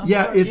 Mona. I'm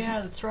Yeah, sorry. it's-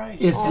 yeah, that's right.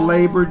 It's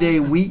Labor Day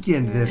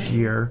weekend this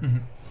year,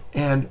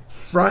 and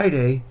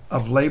Friday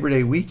of Labor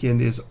Day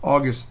weekend is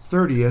August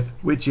 30th,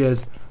 which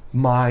is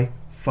my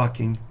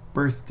fucking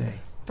birthday.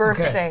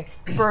 Birthday.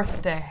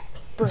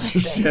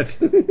 Shit.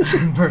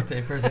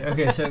 birthday.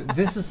 Okay, so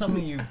this is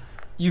something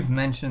you've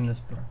mentioned this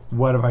before.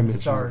 What have I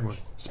mentioned? Sparge.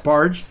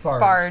 before?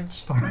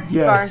 Sparge? Sparge.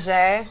 Yes.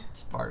 Sparge.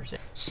 Sparge.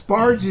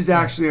 Sparge is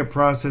actually a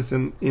process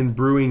in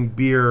brewing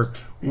beer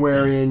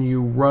wherein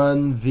you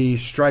run the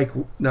strike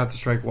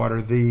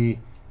water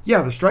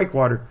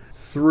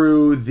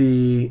through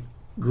the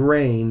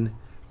grain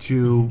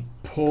to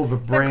pull the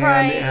bran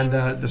grain, and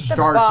the the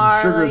starch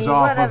barley, and sugars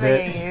off of whatever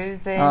it you're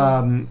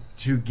using.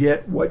 to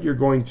get what you're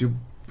going to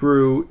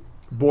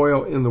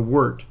boil in the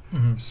wort.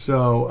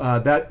 So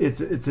that it's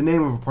the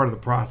name of a part of the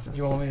process.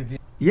 You want me to be?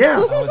 Yeah, I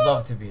would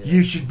love to be there.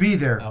 you should be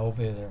there. I will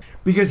be there.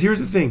 Because here's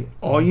the thing: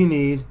 all you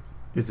need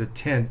is a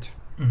tent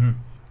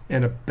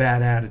and a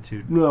bad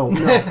attitude. No.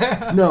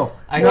 I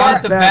not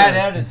got the bad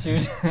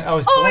attitude. I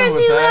was born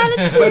with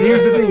that. But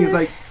here's the thing: is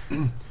like,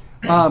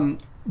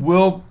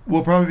 we'll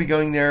probably be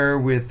going there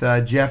with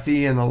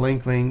Jeffy and the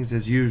Linklings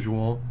as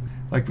usual,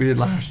 like we did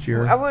last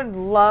year. I would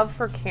love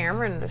for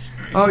Cameron to.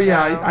 Oh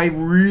yeah, go. I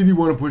really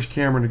want to push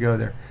Cameron to go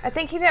there. I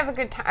think he'd have a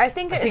good time. I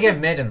think it's I think just,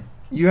 I've met him.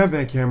 You have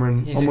met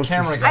Cameron. He's almost a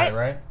camera for- guy,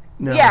 right?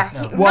 No. Yeah.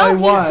 No. He, Well, no,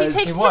 he was. He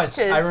takes He was.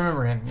 pictures. I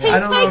remember him. He Yeah. I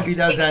don't know if he takes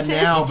does that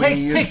pictures. now, He but takes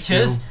he used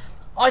pictures. to.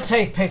 I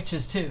take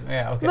pictures too.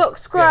 Yeah. Okay.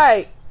 Looks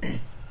Yeah. great.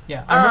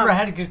 Yeah. I remember I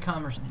had a good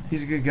conversation.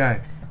 He's a good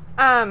guy.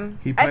 He I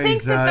think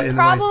plays that the in the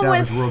My problem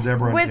Savage with, Worlds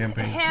Eberron with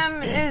campaign.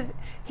 him is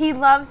he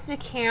loves to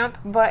camp,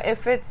 but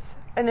if it's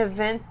an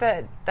event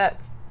that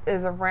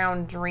is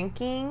around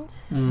drinking,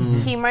 Mm-hmm.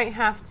 he might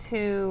have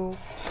to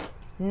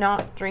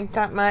not drink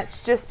that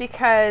much just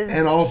because.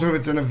 And also, if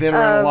it's an event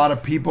around a lot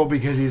of people,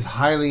 because he's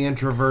highly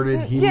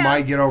introverted, he Yeah.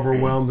 might get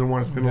overwhelmed and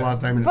want to spend a lot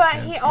of time in his But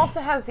tent. he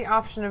also has the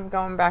option of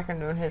going back and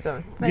doing his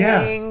own thing,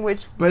 Yeah.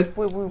 which But-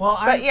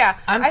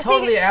 I'm I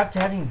totally think apt to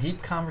having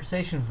deep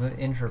conversations with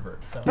introverts.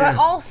 So. But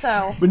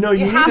also, But no,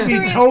 you need have to be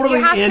re- totally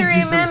you have to into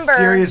some remember-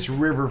 serious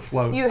river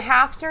floats. You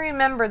have to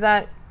remember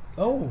that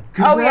Oh,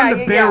 Because Oh, we're yeah, on the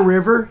yeah, Bear yeah.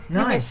 River, you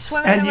can nice.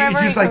 swim and in the you river,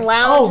 just you like, can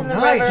lounge in the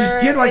nice. river.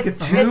 just get like a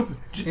It's- tube.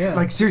 Yeah.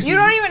 Like seriously, You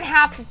don't even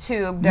have to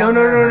tube. No, down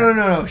no, there. no, no,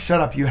 no, no!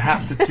 Shut up! You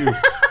have to tube.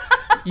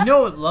 You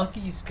know what?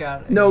 Lucky's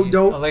got No, a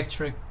don't.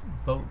 electric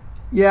boat.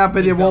 Yeah,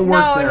 but it won't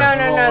work No, there. no,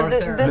 no, no. Or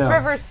there. This No.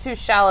 river's too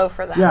shallow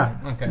for that. Yeah.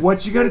 Okay.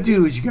 What you got to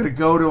do is you got to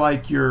go to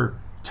like your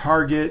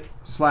Target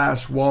 /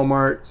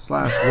 Walmart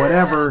 /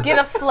 whatever. Get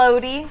a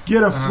floaty.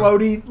 Get a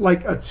floaty,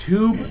 like a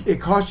tube.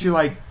 It costs you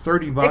like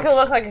 $30. It could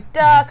look like a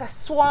duck, a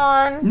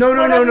swan. no, no,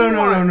 no, whatever no, you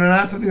no, no, want. no,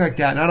 not something like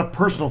that. Not a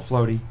personal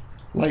floaty.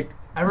 Like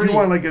I already- you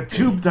want like a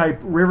tube type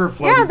river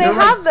floaty. Yeah, they They're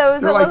have like-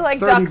 those they're that look like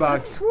 $30 ducks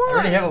and swans. I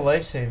already have a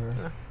lifesaver.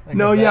 Like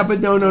No, a yeah, vest. but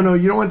no, no, no.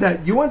 You don't want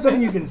that. You want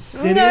something you can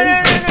sit No, in.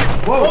 no, no, no.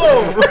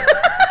 Whoa!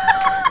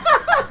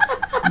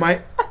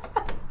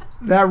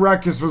 That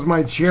ruckus was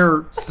my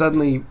chair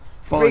suddenly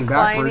falling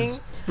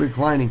backwards,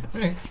 reclining.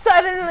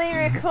 Suddenly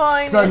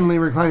reclining. Suddenly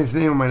reclining is the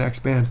name of my next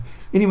band.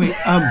 Anyway,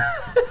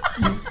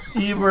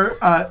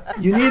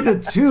 you need the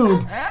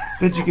tube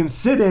that you can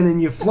sit in,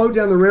 and you float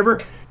down the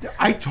river.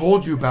 I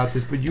told you about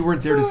this, but you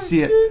weren't there to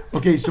see it.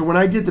 Okay, so when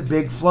I did the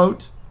big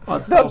float,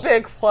 The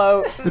big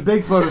float. the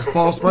big float is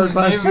False Bars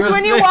last year. It's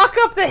when you walk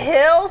up the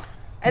hill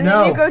and No.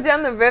 then you go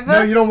down the river.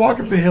 No, you don't walk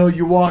up the hill.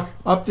 You walk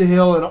up the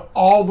hill and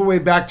all the way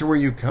back to where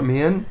you come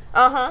in,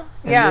 Uh-huh.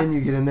 and Yeah. then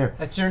you get in there.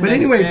 That's your But next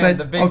anyway, band,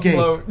 but- the big okay.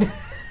 float.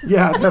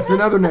 Yeah, that's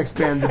another next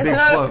band, the It's big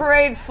not float. a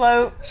parade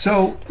float.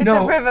 So It's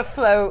no, a river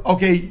float.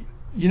 okay,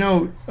 you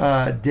know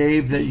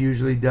Dave that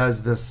usually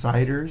does the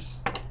ciders.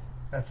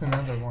 That's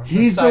another one.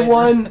 He's the ciders.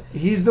 one.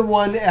 He's the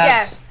one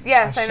at.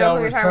 Yes, I know shall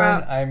who you're talking return.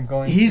 about. I'm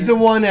going. He's to, the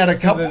one at a to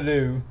the couple.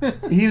 loo.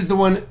 He was the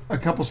one a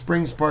couple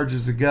spring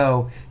sparges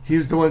ago. He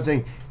was the one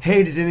saying,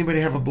 "Hey, does anybody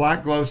have a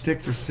black glow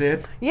stick for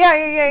Sid?" Yeah.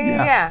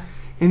 Yeah.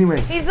 Anyway,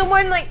 He's the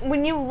one, like,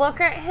 when you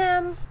look at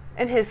him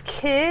and his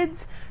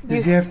kids.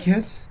 does he have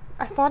kids?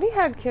 I thought he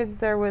had kids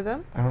there with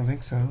him. I don't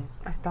think so.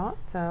 I thought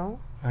so.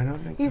 I don't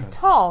think He's so.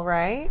 tall,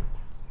 right?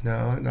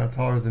 No, not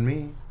taller than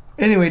me.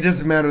 Anyway, it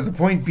doesn't matter. The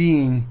point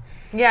being,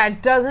 Yeah,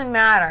 it doesn't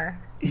matter.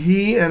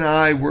 he and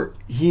I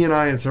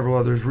and several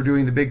others were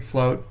doing the big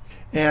float,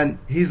 and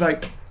he's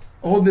like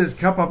holding his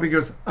cup up. He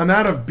goes, "I'm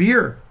out of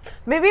beer."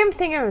 Maybe I'm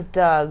thinking of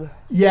Doug.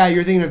 Yeah,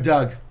 you're thinking of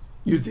Doug.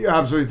 You're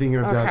absolutely thinking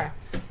of Okay.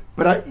 Doug.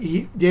 But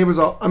Dave was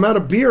all, "I'm out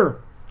of beer,"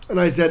 and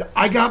I said,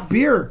 "I got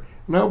beer."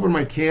 And I opened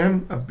my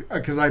can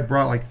because I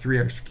brought like 3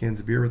 extra cans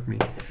of beer with me,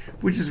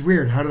 which is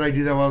weird. How did I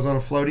do that while I was on a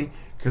floaty?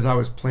 Because I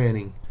was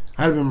planning.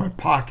 I had them in my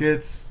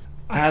pockets.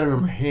 I had them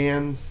in my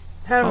hands.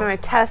 Had him in my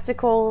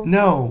testicles.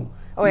 No.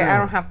 Oh, wait, no. I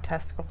don't have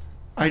testicles.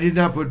 I did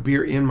not put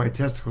beer in my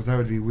testicles. That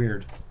would be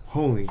weird.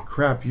 Holy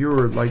crap,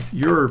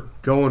 you're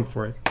going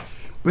for it.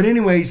 But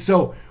anyway,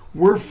 so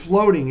we're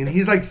floating, and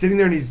he's like sitting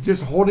there, and he's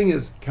just holding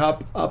his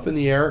cup up in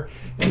the air,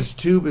 and his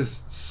tube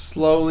is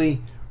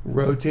slowly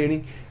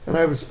rotating, and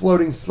I was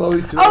floating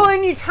slowly to Oh, it.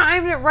 and you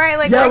timed it right.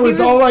 Like, Yeah, like it was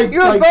you all like- you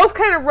were like- both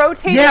kind of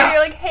rotating. Yeah. And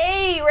you're like,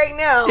 hey, right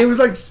now. It was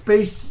like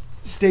space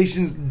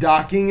stations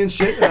docking and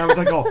shit, and I was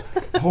like, oh,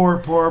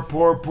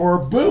 pour,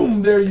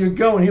 boom, there you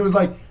go. And he was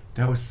like,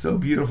 that was so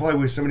beautiful. I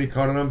wish somebody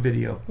caught it on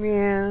video.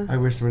 Yeah. I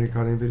wish somebody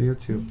caught it on video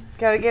too.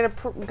 Gotta get a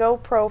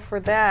GoPro for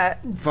that.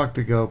 Fuck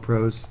the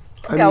GoPros.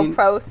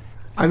 GoPros.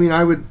 I mean,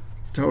 I would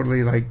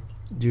totally like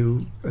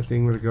do a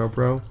thing with a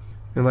GoPro,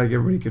 and like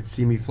everybody could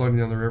see me floating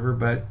down the river,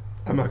 but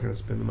I'm not going to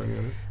spend the money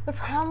on it. The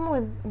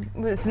problem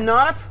with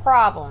not a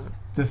problem.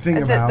 The thing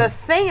The about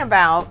thing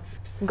about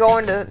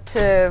going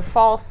to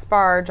False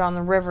Sparge on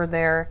the river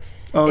there.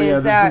 oh is yeah,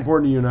 this that- is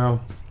important to you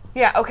now.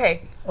 Yeah.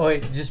 Okay. Oh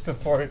wait, just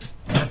before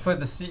I put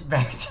the seat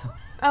back down.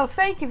 Oh,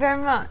 thank you very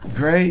much.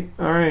 Great.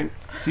 All right,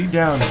 seat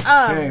down.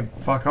 Okay,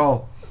 fuck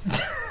all.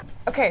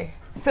 Okay.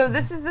 So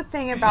this is the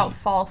thing about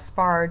False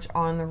Sparge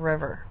on the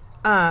river.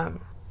 Go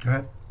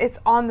ahead. It's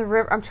on the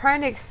river. I'm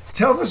trying to.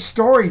 Tell the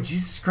story.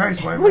 Jesus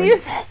Christ, why? Will you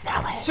say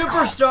that way?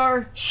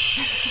 Superstar.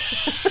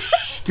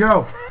 Shh.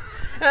 Go.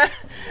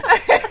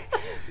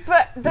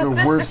 But the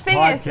worst thing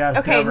is, podcast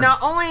okay, ever.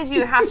 not only do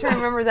you have to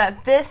remember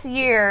that this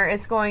year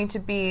it's going to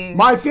be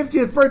My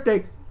 50th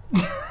birthday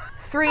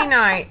 3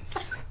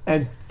 nights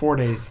and 4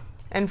 days.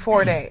 and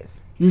 4 days.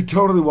 You're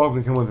totally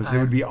welcome to come with us. It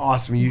would be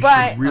awesome. You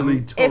But should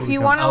really totally if you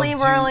come. want to I'll leave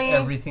do early,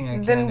 everything I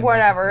can to then make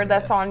whatever, it,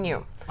 that's yes. on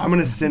you. I'm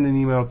gonna send an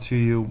email to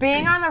you.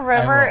 Being on the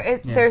river, will,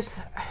 yes. there's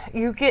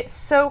you get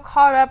so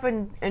caught up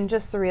in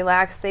just the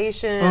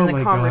relaxation Oh and the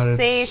my God,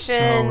 it's so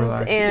conversations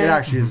relaxing. and It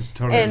actually is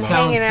totally and relaxing.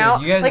 Sounds hanging good.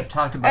 out. You guys have like,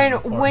 talked about it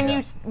and before, when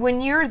yeah.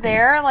 when you're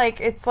there, like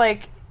it's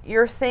like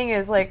your thing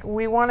is like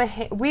we want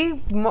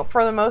to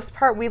for the most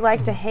part we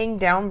like to hang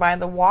down by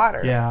the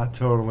water. Yeah,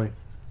 totally.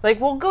 Like,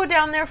 we'll go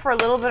down there for a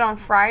little bit on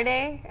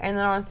Friday, and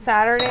then on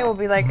Saturday we'll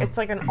be like, it's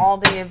like an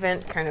all-day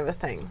event kind of a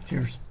thing.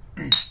 Cheers.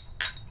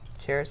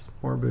 Cheers.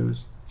 More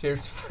booze.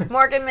 Cheers.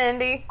 Morgan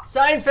Mindy.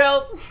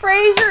 Seinfeld.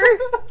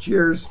 Frasier.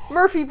 Cheers.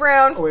 Murphy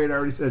Brown. Oh, wait, I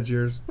already said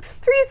cheers.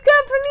 Three's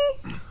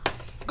Company.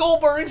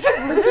 Goldbergs.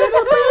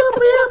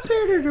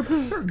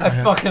 I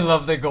fucking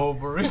love the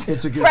Goldbergs.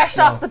 It's a good Fresh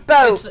show. off the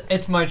boat.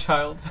 It's my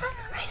child.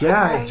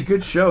 Yeah, it's a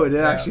good show. It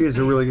actually is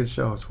a really good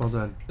show. It's well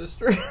done.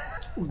 Sister.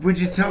 Would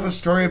you tell the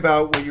story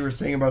about what you were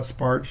saying about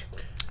Sparge?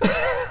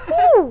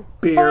 Woo.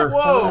 Beer.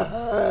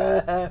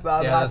 Whoa. Yeah,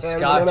 the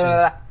scotch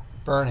is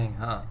burning,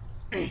 huh?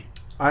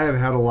 I have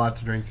had a lot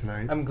to drink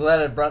tonight. I'm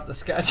glad I brought the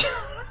scotch.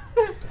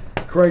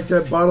 Christ,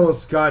 that bottle of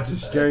scotch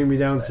is staring me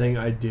down saying,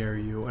 I dare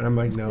you. And I'm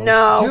like, no.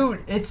 No.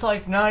 Dude, it's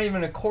like not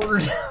even a quarter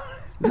down.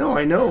 No,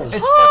 I know.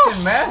 It's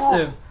fucking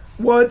massive.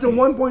 Well, it's a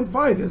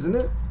 1.5, isn't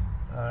it?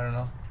 I don't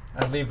know.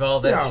 I'd leave all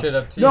that shit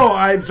up to you. No,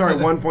 I'm sorry,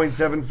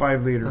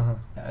 1.75 liter.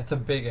 Yeah, it's a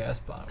big ass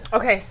bottle.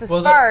 Okay, so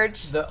Well,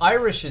 Sparge. the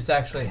Irish is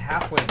actually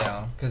halfway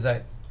down because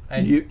I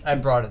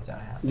brought it down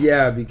half.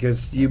 Yeah,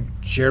 because you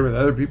shared with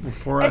other people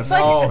for us. It's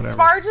like, whatever.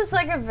 Sparge is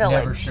like a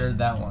village. Never shared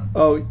that one.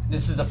 Oh,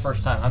 This is the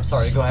first time. I'm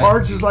sorry. Go ahead.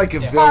 Sparge is like a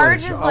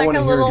village. Sparge is I like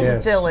wanna a hear little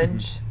this.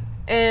 village.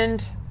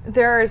 And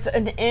there's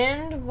an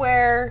end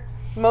where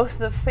most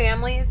of the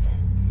families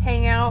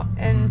hang out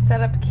and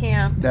set up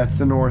camp. That's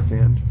the north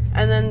end.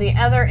 And then the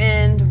other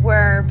end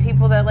where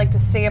people that like to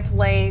stay up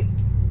late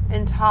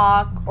and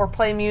talk or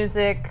play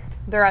music,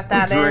 they're at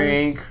that end.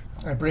 Drink.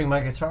 I bring my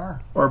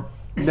guitar. Or,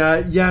 yeah.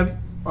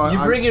 You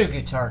bring your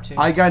guitar too.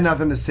 I got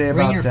nothing to say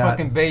Bring about your that.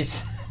 fucking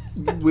bass.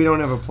 We don't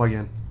have a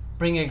plug-in.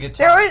 Bring a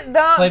guitar. There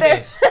was Play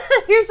bass.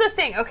 Here's the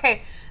thing.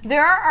 Okay,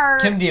 there are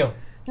Kim Deal.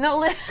 no.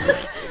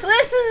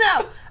 Listen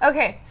though.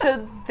 Okay,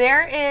 so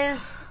there is.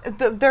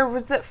 There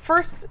was the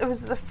first. It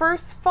was the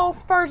first fall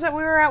Sparge that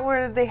we were at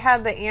where they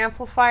had the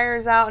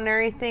amplifiers out and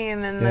everything,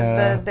 and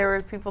then there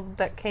were people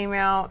that came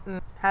out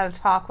and had a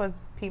talk with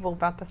people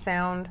about the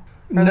sound.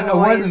 No, the it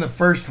wasn't noise. the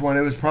first one.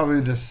 It was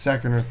probably the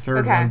second or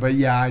third Okay. one. But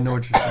yeah, I know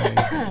what you're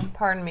saying.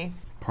 Pardon me.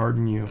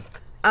 Pardon you.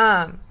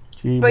 Um.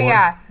 Do you need But more?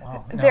 yeah,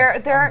 Wow. No, there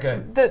I'm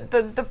good.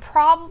 the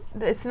problem.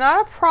 It's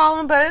not a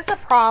problem, but it's a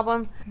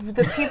problem.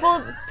 The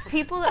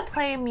people that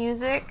play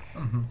music,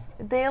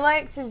 they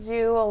like to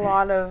do a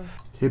lot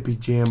of Hippie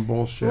jam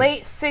bullshit.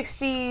 late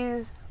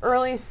 '60s,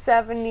 early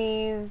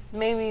 '70s,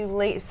 maybe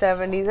late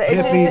 '70s.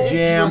 Hippie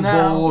jam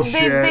now.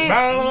 bullshit. They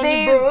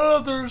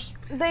Brothers.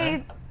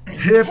 tend to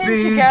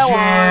Hippie go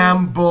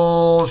jam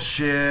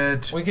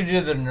bullshit. We could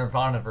do the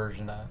Nirvana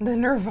version of it. the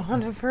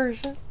Nirvana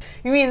version.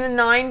 You mean the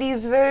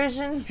 '90s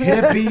version?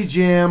 Hippie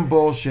jam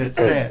bullshit.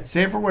 Say it.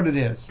 Say it for what it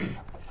is.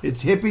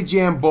 It's hippie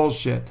jam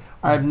bullshit.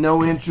 I have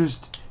no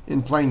interest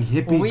in playing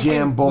hippie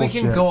jam bullshit.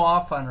 We can go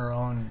off on our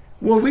own,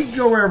 Well, we can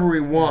go wherever we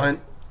want,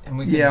 and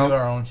we can Yeah. do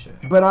our own shit.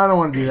 but I don't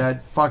want to do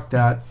that. Fuck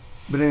that.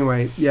 But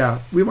anyway, yeah,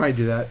 we might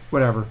do that.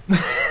 Whatever.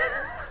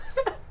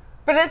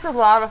 But it's a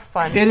lot of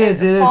fun. It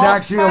is. It is Fall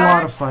actually a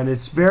lot Sparge, of fun.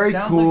 It's very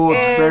Sounds cool. like-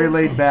 It's very Is-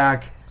 laid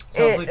back.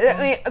 Sounds like I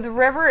fun. mean, the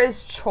river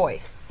is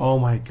choice. Oh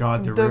my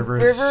God, the river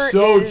river is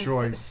so is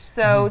choice.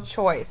 So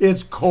choice.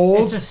 It's cold.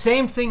 It's the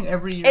same thing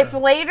every year. It's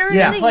later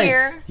Yeah. in the Place.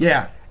 year.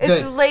 yeah.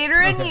 It's Good.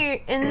 later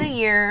Okay. in the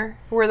year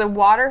where the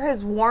water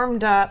has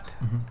warmed up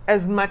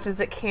as much as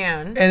it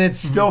can. And it's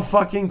still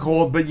fucking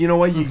cold, but you know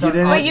what? You It's get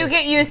not- in But it. you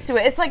get used to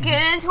it. It's like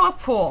getting into a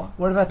pool.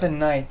 What about the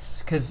nights?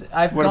 Because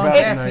I've What gone about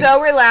the back. It's nice.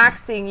 so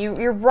relaxing.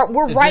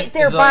 We're Is right it-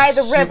 there is it by like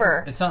the super-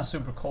 river. It's not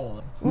super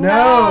cold.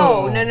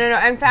 No.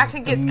 In fact, it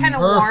gets kind of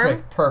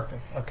warm.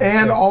 Perfect. Okay.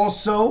 And good.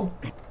 also,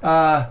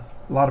 a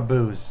lot of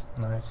booze.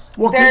 Nice.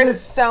 Well, 'cause There's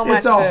it's, so much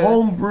It's a booze.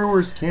 home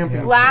brewers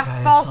camping. Yeah. Last God,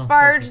 it fall sounds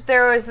Sparge, like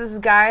there was this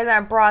guy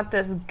that brought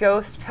this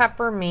ghost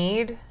pepper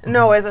mead.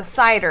 No, it was a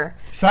cider.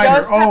 Cider.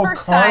 Ghost Oh, pepper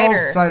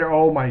Carl's cider.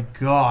 Oh my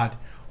God.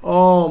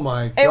 Oh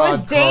my God. It was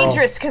Carl.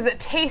 dangerous because it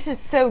tasted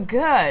so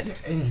good.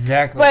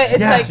 Exactly. But it's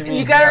Yeah. like What you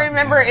mean. gotta Yeah.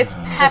 remember, it's Just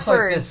like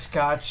peppers. this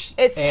Scotch.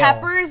 It's ale.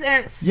 peppers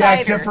and it's cider. Yeah,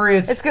 except for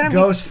it's gonna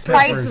ghost be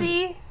peppers.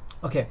 spicy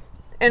Okay.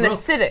 and Real-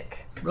 acidic.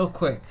 Real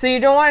quick. So you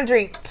don't want to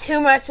drink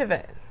too much of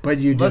it. But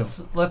you do.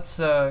 Let's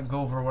go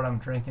over what I'm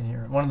drinking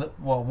here. One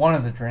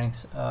of the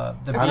drinks. The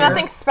It's beer,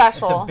 nothing It's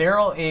special. a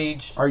barrel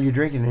aged Are you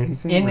drinking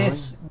anything?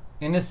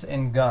 Innis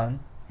and Gun.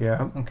 Really?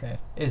 Yeah. Okay.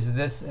 Is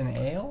this an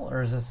ale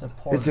or is this a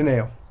porter? It's an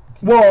ale.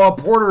 Well, a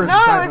porter is a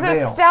No, type it's of a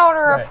ale. stout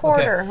or a Right,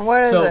 porter. okay.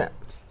 What is So- it?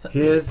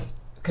 His.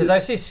 Because I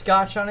see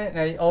Scotch on it, and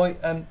I always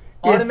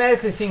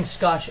automatically think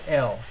Scotch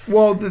ale.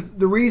 Well,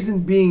 the reason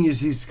being you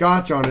see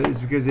Scotch on it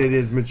is because it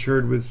is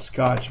matured with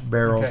Scotch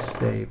barrel Okay.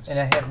 staves. And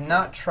I have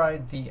not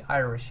tried the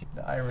Irish.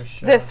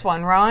 This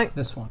one, right?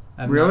 This one.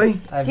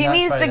 Really? He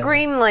needs the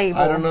green label.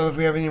 I don't know if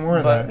we have any more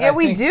of But- that. Yeah, I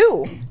we think-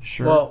 do.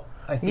 Sure. Well,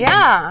 I think.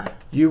 Yeah.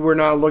 You were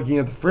not looking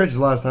at the fridge the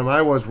last time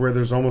I was, where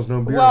there's almost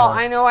no beer Well, left.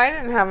 I know I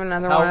didn't have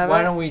another one of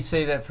Why it. don't we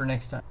say that for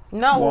next time?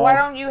 No, Well, why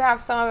don't you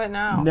have some of it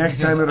now? Next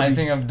Because time it'll I be.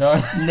 think I'm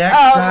done. Next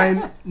Oh,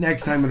 okay.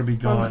 time it'll be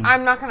gone.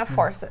 I'm not going to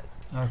force it.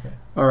 Okay.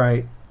 All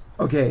right.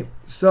 Okay,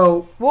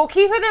 so We'll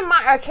keep it in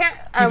mind. I can't.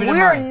 Keep it in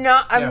We're mind.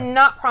 not. Yeah. I'm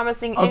not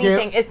promising Okay.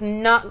 anything. It's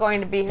not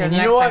going to be here. And the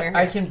you next know time what? you're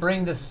I here. can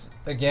bring this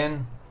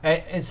again.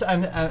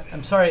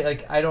 I'm sorry.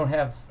 Like I don't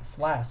have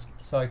flask,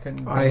 so I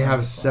couldn't. I bring have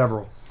any flask.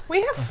 several.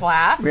 We have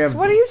flasks. We have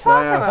What are you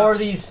talking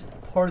flasks. about?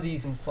 Pour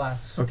these in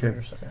flasks. Okay.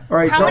 or something. All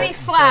right, How so many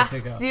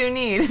flasks take out. do you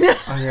need?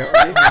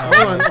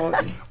 hold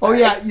on. Oh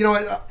yeah, you know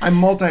what? I'm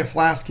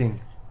multi-flasking.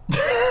 Do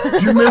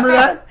you remember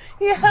that?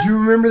 Yeah. Do you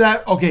remember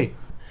that? Okay.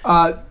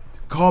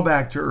 Call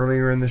back to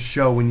earlier in the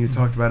show when you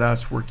talked about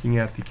us working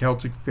at the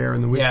Celtic Fair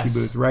in the whiskey Yes.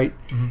 booth, right?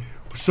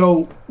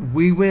 So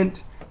we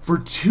went for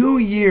 2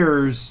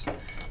 years.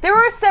 There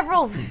were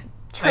several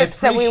trips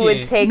that we would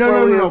appreciate- take No, where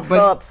no, we no, would but-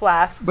 fill up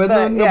flasks. But,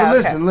 yeah, but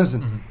listen, okay.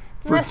 listen.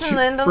 For Listen,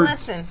 Linda,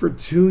 listen. For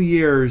 2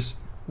 years,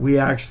 we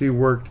actually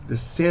worked the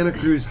Santa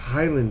Cruz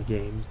Highland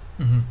Games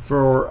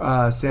for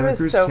It Santa was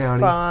Cruz so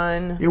County.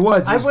 fun. It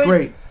was went-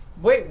 great.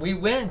 Wait, we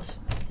went.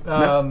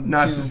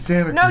 Not to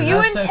Santa Cruz. No, you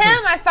and Santa Tim,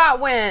 Cruz. I thought,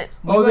 went.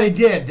 Oh, they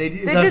did. They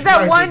They did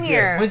that one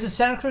year. Was it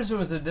Santa Cruz or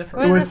was it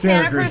different? It was the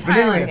Santa Santa Cruz. Cruz But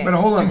anyway, Highland but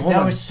hold on, hold that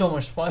on. was so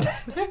much fun.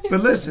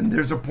 But listen,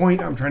 there's a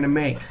point I'm trying to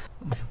make.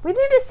 We need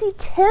to see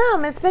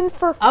Tim. It's been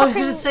for I was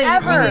fucking gonna say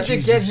ever. we need to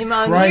get him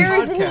on Christ. the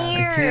Years and podcast.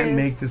 years. I can't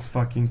make this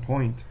fucking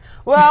point.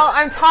 Well,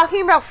 I'm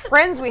talking about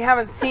friends we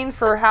haven't seen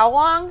for how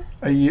long?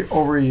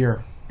 Over a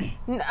year.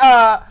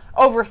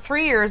 Over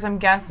 3 years, I'm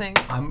guessing.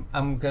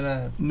 I'm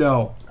gonna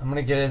No.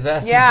 get his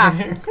ass. Yeah. in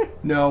here.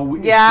 No,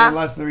 Yeah. it's been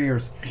less than 3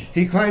 years.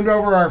 He climbed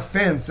over our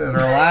fence at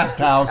our last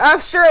house.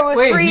 I'm sure it was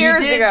Wait, 3 he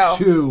years did ago.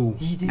 2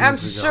 He did. I'm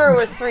years ago. sure it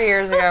was 3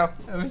 years ago.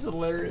 That was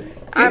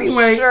hilarious.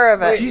 Anyway, I'm sure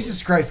of it.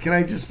 Jesus Christ, can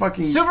I just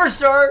fucking...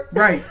 Superstar.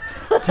 Right.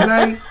 Can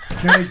I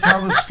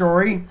tell the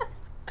story?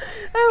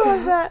 I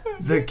love that.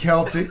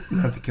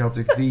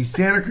 The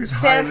Santa Cruz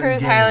Santa Highland Cruz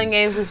Games. Highland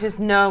Games was just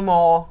no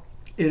more.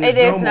 It It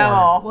is is no no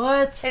more. more.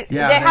 What? It-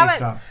 Yeah, they they haven't.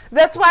 stopped.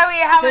 That's why we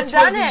haven't That's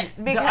why done it.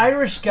 the Because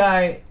Irish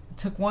guy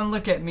took one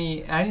look at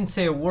me. I didn't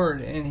say a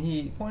word, and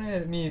he pointed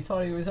at me and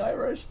thought he was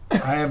Irish. I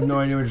have no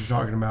idea what you're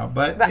talking about,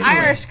 but the anyway.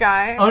 Irish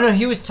guy. Oh no,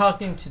 he was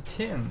talking to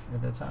Tim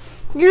at the time.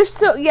 You're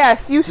so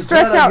you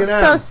stretch gotta out get so.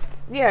 out.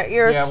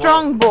 You're Yeah, a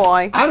strong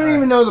boy. I don't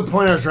even know the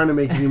point I was trying to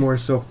make anymore,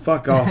 so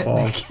fuck off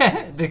all.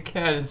 The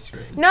cat is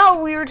crazy.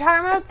 No, we were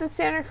talking about the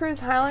Santa Cruz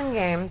Highland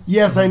Games.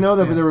 Yes, I know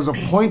that, but there was a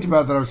point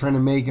about that I was trying to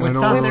make, and What's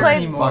I on don't there know what the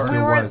anymore? fuck We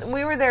it were was.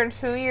 we were there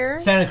 2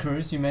 years. Santa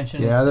Cruz, you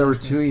mentioned. Yeah, there were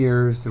Santa 2 Cruz.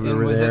 years that we And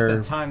were was there. it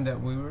the time that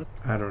we were?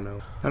 I don't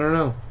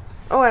know.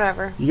 Oh,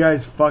 whatever. You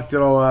guys fucked it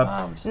all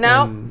up.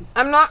 No, And-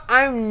 I'm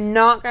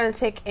not going to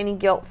take any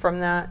guilt from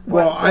that.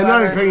 Well, I'm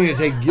not whatsoever. expecting you to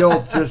take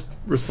guilt, just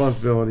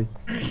responsibility.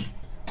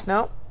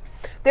 Nope.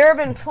 There have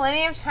been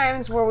plenty of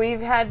times where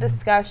we've had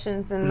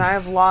discussions and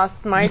I've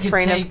lost my You can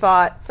train take- of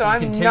thought, so You I'm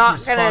can take not going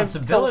to feel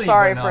responsibility,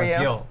 sorry but for not you.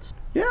 Guilt.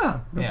 Yeah,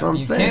 that's Yeah, what I'm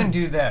you saying. can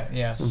do that.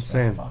 Yes, what I'm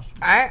saying. possible.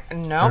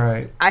 No, All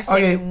right. I take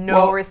Okay, no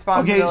well,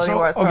 responsibility okay, so-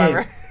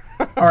 whatsoever.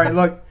 All right,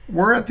 look,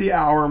 we're at the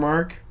hour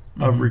mark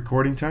of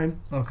recording time.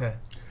 Okay.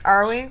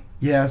 Are we?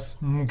 Yes.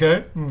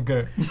 Okay.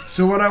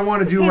 So what I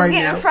want to do He's right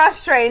getting now?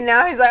 frustrated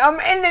now. He's like, I'm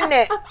ending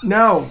it.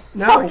 No.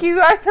 Fuck you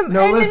guys, I'm No,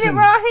 ending listen. it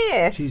right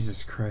here.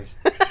 Jesus Christ.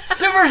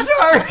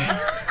 Superstar.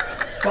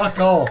 Fuck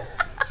all.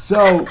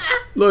 So,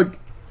 look,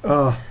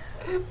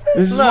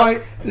 this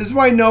is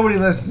why nobody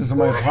listens to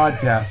my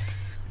podcast,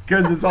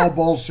 because it's all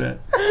bullshit.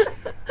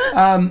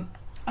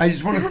 I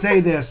just want to say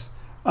this,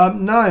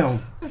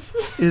 Niall.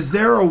 Is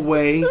there a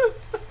way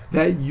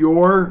that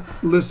your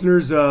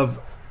listeners of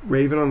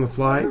Raven on the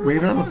Fly,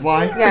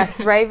 Yes,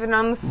 Raven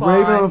on the Fly.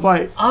 Raven on the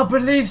Fly, I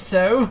believe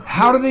so.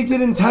 how do they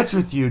get in touch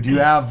with you? Do you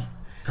have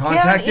Do you have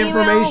contact an email,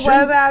 information?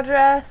 web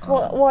address?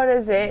 What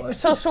is it? it's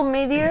Social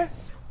media?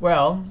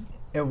 Well,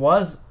 it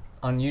was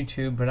on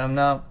YouTube, but I'm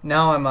not.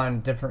 Now I'm on a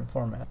different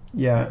format.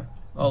 Yeah.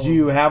 Oh. Do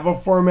you have a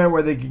format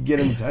where they could get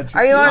in touch with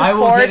Are you on I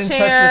will get in touch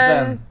with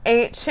 4chan, them.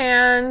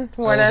 8chan?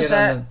 What I'll is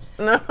get it?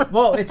 on No.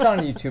 Well, it's on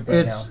YouTube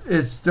right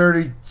It's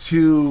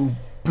 32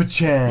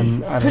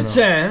 Pachan. I don't know.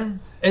 Chan.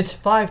 It's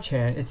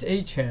 5chan. It's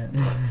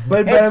 8chan.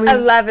 But It's I mean,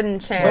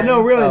 11chan. but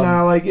no, really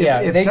now, like if, yeah,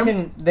 if, they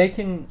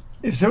can.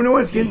 if somebody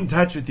wants to get in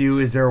touch with you,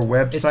 is there a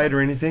website or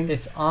anything?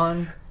 It's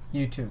on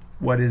YouTube.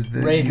 What is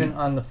the Raven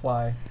on the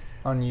Fly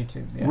on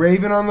YouTube. Yeah.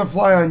 Raven on the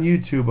Fly on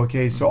YouTube?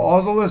 Okay, so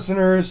all the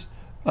listeners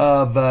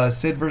of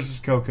Sid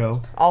versus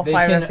Coco. All They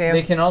 5 can of you.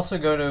 they can also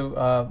go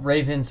to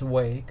Raven's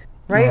Wake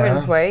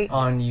Raven's Yeah. Wake.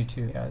 on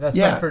YouTube. Yeah, that's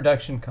Yeah. my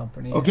production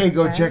company. Okay,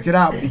 go Okay. check it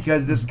out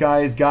because this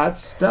guy's got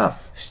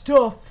stuff.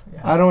 Stuff. Yeah.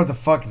 I don't know what the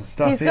fucking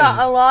stuff He's is. got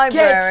a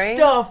library. Get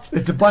stuff.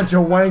 It's a bunch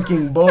of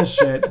wanking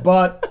bullshit,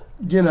 but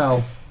you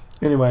know.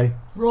 Anyway,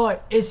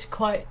 Right, it's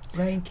quite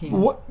ranking.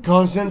 what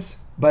Constance?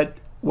 But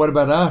what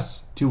about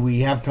us? Do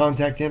we have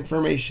contact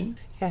information?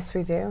 Yes,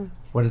 we do.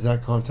 What is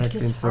that contact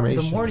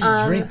information? The more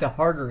you drink, the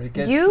harder it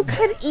gets. You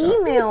could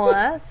email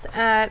us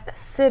at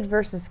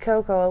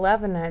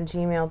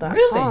sidversuscoco11@gmail.com.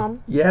 Really?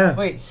 Yeah.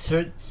 Wait,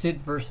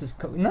 Sid versus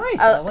Coco. Nice.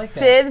 I like that.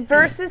 Sid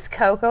versus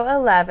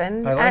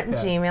Coco11 I like at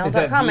that. gmail.com. Is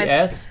that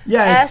VS?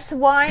 Yeah. it's-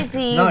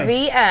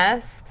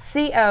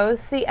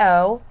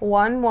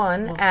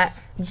 SYDVSCOCO11 at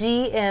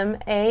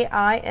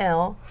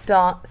gmail.coe.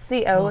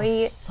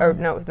 Or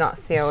no, it's not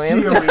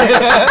COM.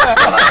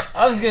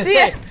 I was gonna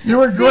say. You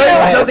were great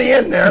until the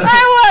end there.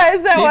 I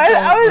was.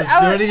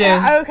 Let's do it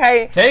again.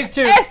 Okay. Take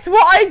two.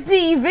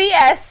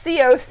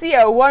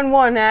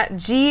 SYDVSCOCO11 at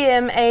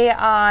gmail.com.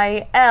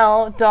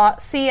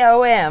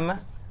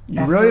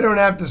 You really don't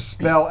have to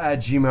spell at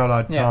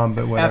gmail.com, Yeah.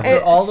 but whatever.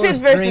 After all those Sid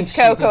versus drinks, she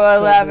gets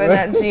Coco11 filled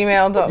at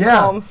gmail.com.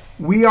 Yeah,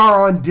 we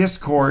are on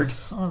Discord.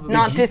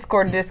 Not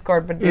Discord, but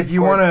Discord. If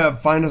you want to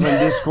find us on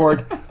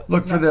Discord,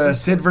 look for the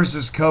Sid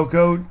versus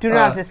Coco. Do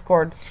not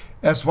Discord.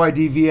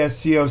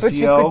 SYDVSCOCO. But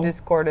you could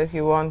Discord if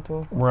you want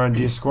to. We're on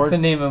It's Discord. the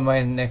name of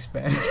my next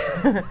band.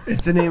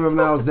 It's the name of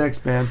Niall's next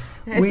band.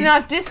 It's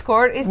not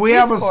Discord, it's we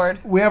Discord.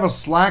 we have a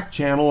Slack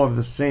channel of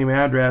the same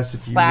address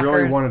if you really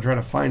Slackers. want to try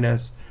to find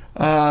us.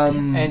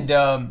 And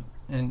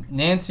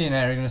Nancy and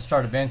I are going to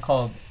start a band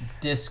called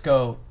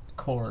Disco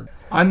Chord.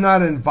 I'm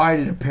not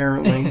invited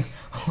apparently.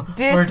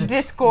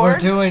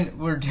 Discord.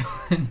 We're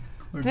doing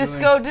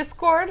Disco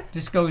Discord.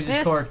 Disco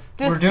Discord.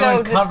 Disco We're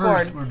doing Discord.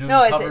 covers. We're doing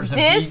No, covers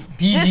it's of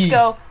Bee Gees.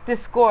 Disco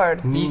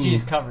Discord. Bee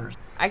Gees covers.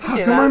 I can How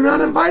do come I'm that.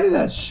 not invited to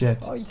that shit?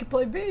 Oh, you can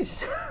play bass.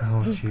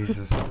 Oh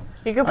Jesus!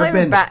 You can play I've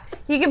been-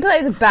 You can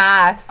play the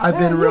bass. I've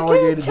been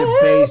relegated to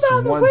bass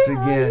once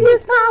again.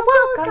 Use my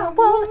walk on a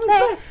wolf's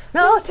day.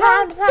 No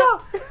time to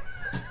stop.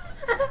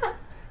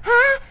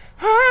 Ha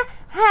ha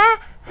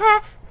ha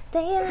ha.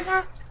 Stay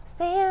alive.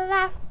 Stay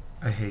alive.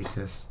 I hate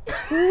this.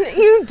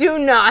 You do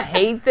not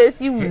hate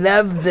this. You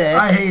love this.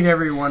 I hate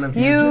every one of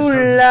you. You just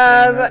from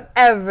love saying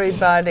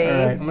everybody. All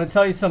right. I'm going to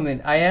tell you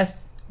something. I asked.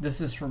 This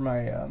is for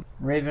my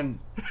Raven.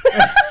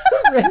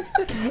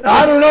 that.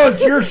 I don't know.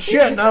 It's your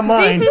shit, not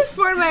mine. This is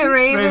for my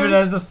Raven Raven.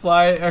 on the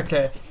fly.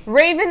 Okay.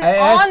 Raven I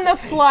asked- on the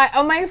fly.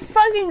 Oh my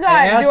fucking god!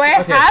 asked- Do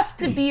I okay. have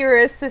to be your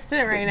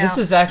assistant right now? This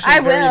is actually I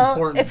very will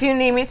important. if you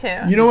need me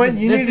to. You know what? is-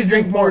 You this need to is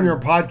drink more in your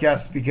important.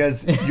 podcast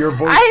because your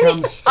voice I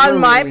comes through on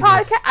my when we do-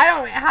 podcast. I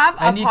don't have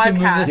a I need to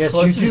move podcast. this Yes,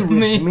 closer you do to with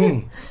me.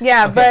 me.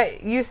 Yeah,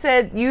 but you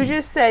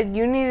just said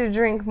you need to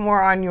drink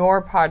more on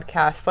your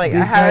podcast. Like I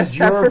have a Because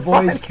your separate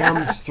voice podcast.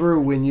 comes through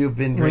when you've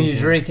been When drinking.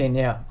 you're drinking,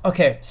 yeah.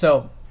 Okay,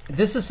 so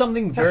this is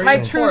something very My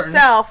important. true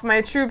self, my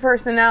true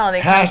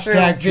personality. comes through.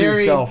 Hashtag true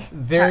Very, self.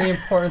 very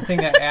important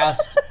thing I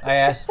asked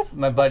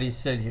my buddy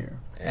Sid here.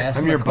 Asked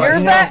I'm my your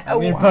question. buddy.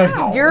 I'm your Wow.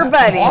 buddy. Your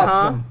buddy,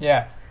 Awesome.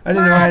 Yeah. I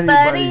didn't know I had any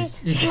buddy,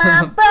 buddies.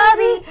 my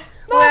buddy.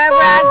 Wherever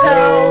I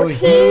go,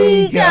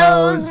 he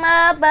goes.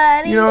 My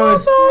buddy, You know,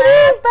 it's-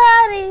 my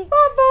buddy.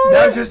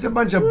 That was just a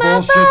bunch of My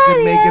bullshit to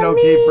buddy make it and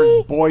okay me.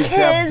 for boys to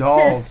have Kid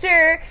dolls.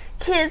 sister,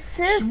 kid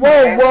sister.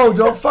 Whoa,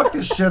 don't fuck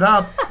this shit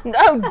up.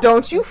 No,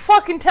 don't you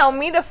fucking tell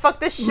me to fuck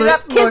this shit Look,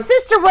 up. Kid look.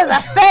 sister was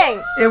a thing.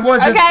 It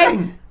was Okay. a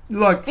thing.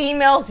 Look,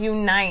 Females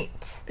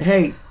unite.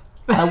 hey.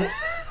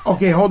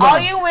 Okay, hold on. All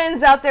you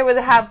wins out there with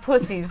have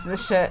pussies, the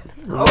shit.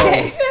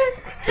 Okay.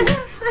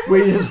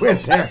 We just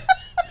went there.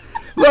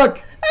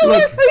 Look. You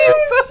both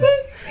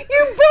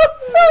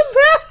fell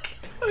back.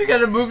 I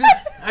gotta move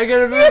this. I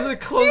gotta move it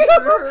closer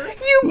to her.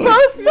 You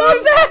both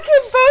fell back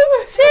and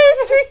both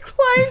chairs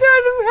reclined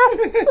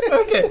automatically.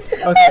 Okay.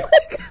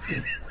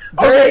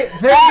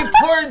 Very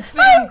important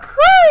thing. I'm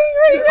crying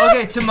right now.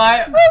 Okay, to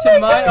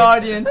my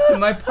audience, to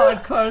my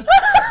podcast,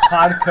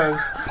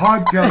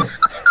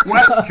 Podcast.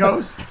 West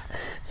Coast.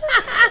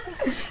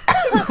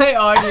 my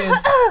audience.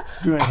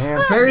 Doing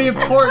hand Very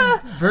signals.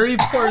 very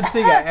important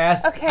thing I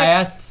asked. Okay. I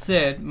asked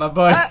Sid, my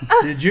buddy.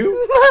 Did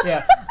you?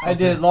 Yeah, I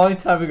did a long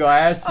time ago. I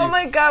asked you. Oh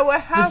my god,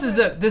 what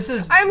happened? This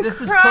is I'm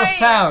this is crying.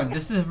 profound.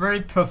 This is a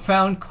very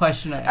profound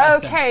question I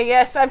asked him. Okay,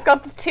 yes, I've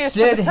got the two.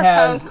 Sid for the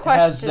has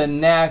profound the question.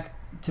 knack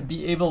to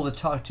be able to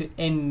talk to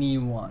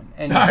anyone.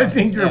 I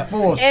think you're Yeah.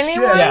 full of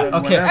Anyone? shit. Yeah,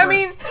 okay. I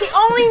mean, he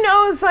only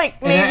knows like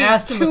And I maybe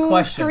asked him a 2,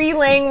 question. 3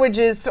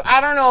 languages, so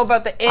I don't know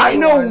about the I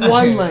know anyone.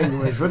 one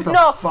language. What the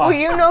No, fuck? well,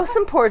 you know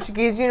some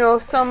Portuguese, you know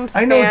some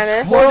I know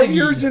Spanish. 12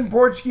 years in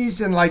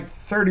Portuguese and like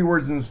 30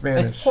 words in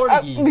Spanish. It's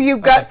Portuguese. You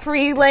got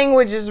 3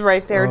 languages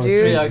right there, Oh,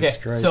 dude. Jesus Okay,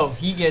 Christ. so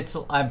he gets.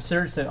 I'm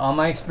seriously, all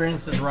my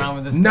experiences around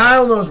with this.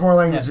 Niall knows more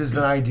languages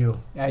than I do.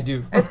 I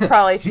do. It's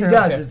probably He true.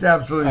 does. It's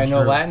absolutely I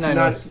know true. Latin. Do I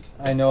not-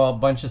 know a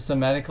bunch of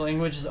Semitic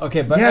languages.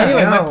 Okay, but Yeah,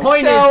 anyway, I know. my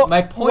point So,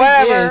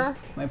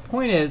 my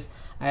point is,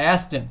 I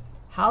asked him,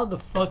 how the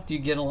fuck do you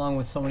get along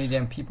with so many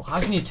damn people? How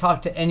can you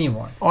talk to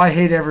anyone? Oh, I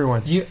hate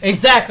everyone. Do you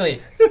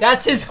exactly?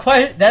 That's his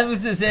question. That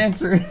was his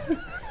answer.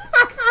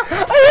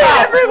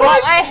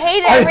 I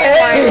hate everyone.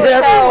 hate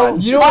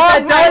everyone. So You know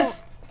what that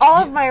does?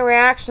 all of my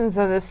reactions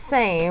are the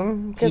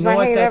same because know I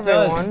what hate that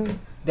does? everyone.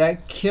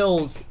 That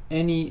kills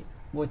any.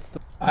 What's the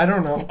I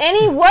don't know. And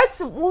he was.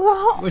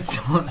 Well, With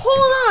someone.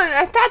 hold on.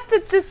 I thought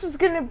that this was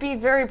going to be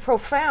very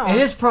profound. It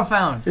is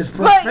profound. It's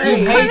But profane.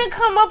 you hates- couldn't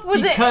come up with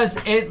it. Because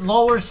it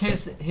lowers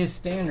his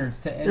standards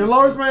to It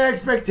lowers my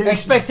expectations.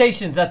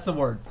 expectations. That's the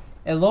word.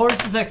 It lowers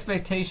his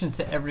expectations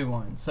to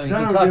everyone, so he I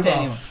can don't talk give to a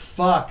anyone.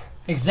 fuck.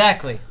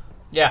 Exactly.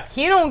 Yeah.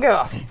 He don't give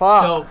a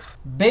fuck. So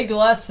big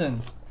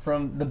lesson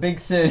from the Big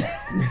Sid.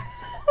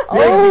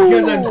 Yeah,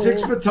 because I'm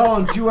 6 foot tall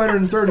and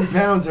 230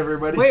 pounds,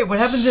 everybody. Wait, what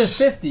happened to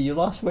 50? You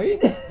lost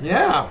weight?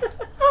 Yeah.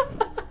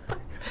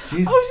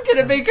 Jesus. I was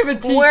gonna make him a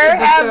t-shirt. Where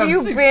that said have I'm you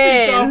 6 feet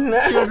been?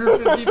 tall,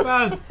 250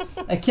 pounds.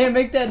 I can't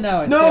make that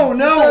now. It's No,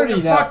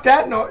 230 now. fuck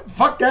that. No,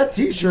 fuck that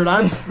T-shirt.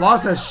 I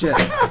lost that shit.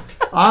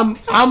 I'm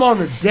on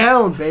the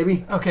down,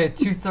 baby. Okay,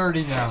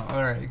 230 now.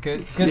 All right,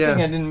 good. Good Yeah.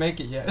 thing I didn't make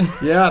it yet.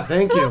 Yeah,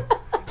 thank you.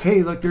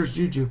 Hey, look, there's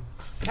Juju.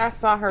 I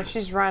saw her.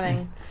 She's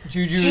running.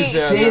 Juju She's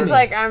is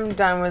like, I'm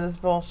done with this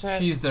bullshit.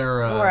 she's their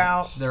We're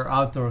out. their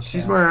outdoor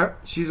cat.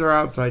 She's our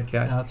outside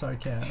cat. outside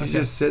cat. She's Okay.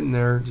 just sitting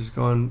there, just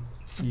going.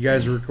 You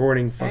guys are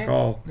recording. Fuck Hey.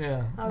 all.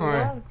 Yeah. I All was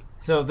right. wrong.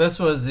 So this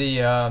was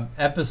the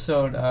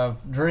episode of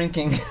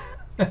drinking.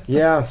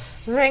 Yeah.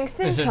 Drinks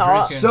and It's a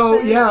talks drinking. So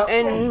yeah.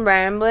 and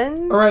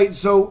rambling. All right.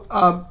 So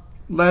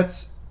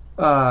let's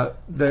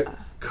the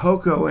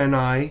Coco and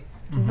I.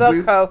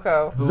 The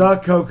Coco. The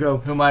Coco.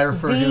 Whom I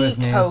refer to The as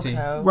Nancy.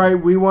 Coco. Right,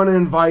 we want to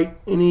invite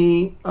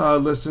any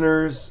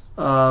listeners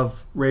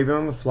of Raven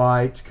on the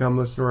Fly to come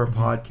listen to our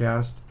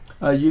podcast.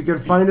 You can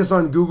find us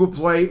on Google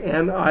Play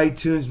and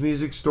iTunes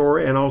Music Store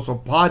and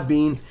also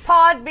Podbean.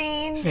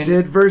 Podbean.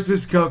 Sid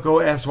versus Coco,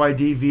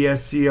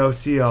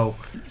 SYDVSCOCO.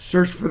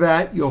 Search for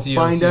that. You'll COCO.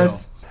 find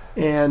us,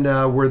 and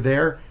we're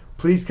there.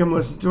 Please come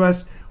listen to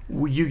us.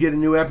 You get a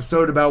new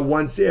episode about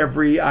once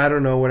every, I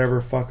don't know,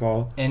 whatever, fuck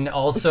all. And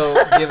also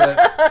give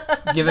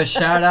a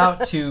shout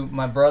out to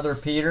my brother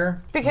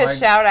Peter. Because my,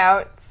 shout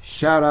outs.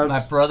 Shout my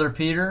outs. brother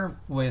Peter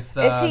with.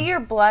 Is he your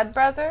blood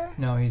brother?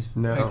 No,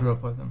 No. I grew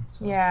up with him.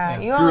 So, Yeah.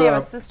 You Grew only have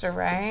up. a sister,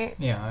 right?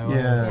 Yeah. I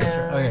Yeah. have a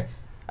sister. Yeah. Okay.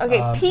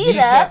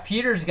 Okay,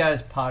 Peter's got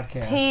his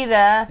podcast. Peter.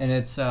 And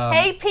it's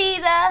Hey,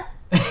 Peter.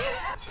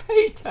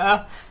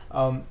 Peter.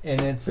 And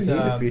it's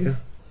Peter.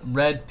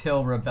 Red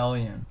Pill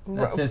Rebellion.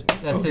 That's his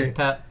Okay.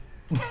 pet.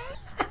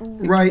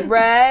 Right.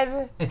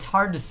 Red. It's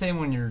hard to say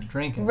when you're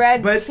drinking.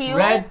 Red But Pill.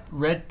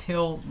 Red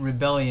Pill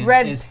Rebellion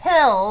Red is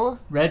Pill.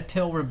 Red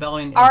Pill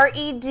Rebellion is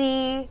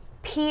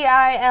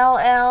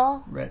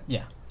REDPILL.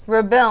 yeah.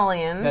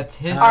 Rebellion. That's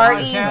his REB.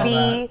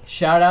 podcast.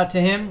 Shout out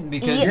to him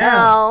because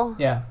EL.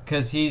 yeah,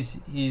 because he's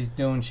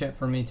doing shit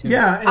for me too.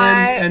 Yeah,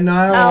 and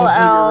Niall,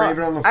 also your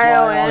Raven on the Fly,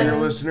 all your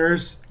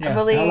listeners. Yeah. I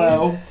believe.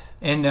 Hello.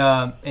 And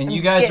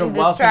you guys are Getting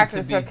welcome distracted,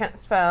 to so I be. can't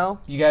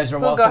spell. You guys are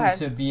Well, go welcome ahead.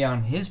 to be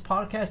on his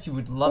podcast. You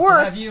would love We're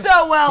to have you.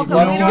 so welcome. He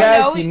loves We you don't guys.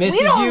 know, He misses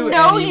we don't you,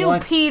 know and he you,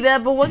 wants- Peter,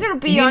 but we're gonna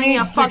be He on your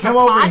needs to fucking come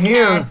over podcast.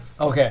 here.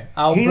 Okay,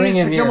 I'll He bring needs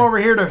him to here. come over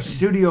here to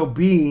Studio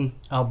B,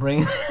 I'll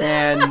bring.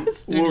 and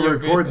Studio we'll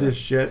record B. this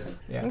shit.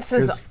 Yeah. This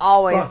is 'Cause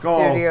always fuck all.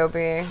 Studio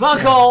B.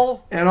 Fuck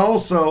all. And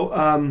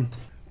also,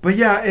 but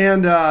yeah,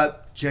 and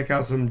check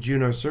out some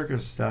Juno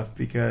Circus stuff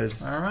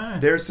because All right.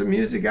 there's some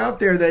music out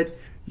there that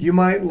you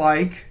might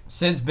like.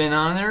 Sid's been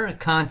on there.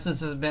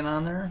 Constance has been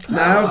on there.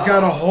 Niall's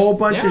got a whole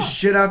bunch Yeah. of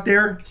shit out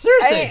there.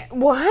 Seriously,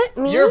 What?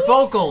 Me? your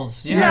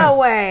vocals. Yes. No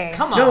way.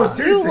 Come on. No, You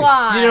seriously.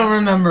 lie. You don't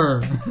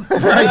remember.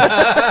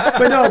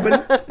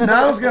 But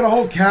Niall's got a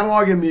whole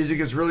catalog of music.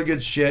 It's really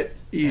good shit.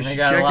 You And they should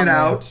got a check lot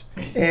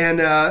it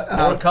more. out.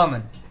 More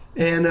coming.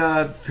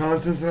 And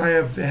Constance and I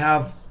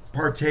have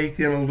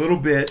partaken a little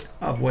bit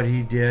of what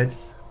he did.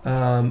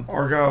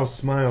 Argyle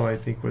Smile, I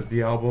think, was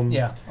the album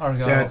Yeah.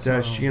 Argyle, that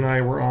so- she and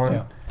I were on.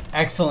 Yeah.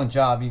 Excellent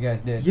job you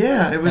guys did.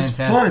 Yeah, it was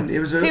Fantastic. fun. It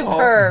was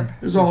Superb.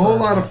 It was a whole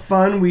Superb, lot yeah. of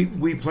fun.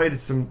 We played at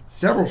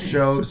several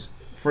shows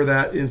for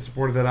that in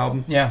support of that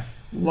album. Yeah.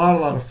 A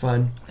lot of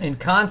fun. And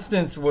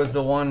Constance was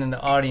the one in the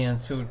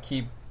audience who would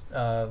keep,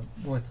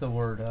 what's the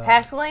word?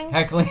 Heckling?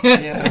 Heckling.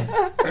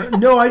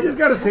 No, I just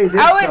got to say this.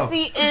 I though. was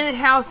the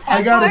in-house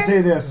heckler. I got to say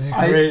this.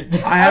 Great.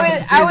 I have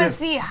to say I was this.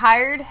 the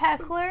hired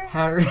heckler,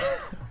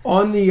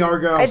 On the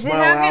Argyle I did Smile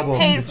not get album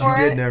paid that for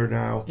you it. did never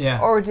know. Yeah.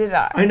 or did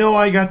I? I know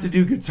I got to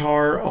do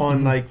guitar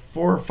on like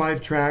 4 or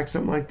 5 tracks,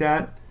 something like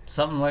that.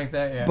 Something like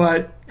that, yeah.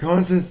 But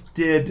Constance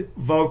did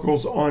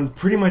vocals on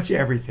pretty much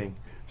everything.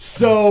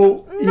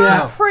 So, Not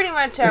yeah. pretty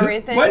much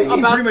everything. What do you mean?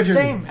 about pretty the much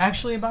same. everything.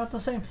 Actually, about the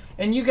same.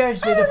 And you guys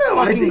did I a don't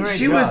know. I fucking think great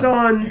she job. was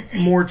on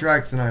more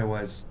tracks than I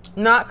was.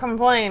 Not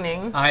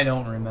complaining. I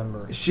don't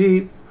remember.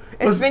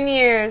 It's been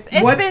years.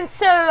 It's What- been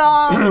so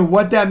long.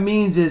 What that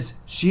means is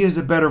she is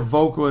a better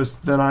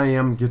vocalist than I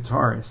am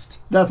guitarist.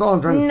 That's all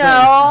I'm trying to say. No,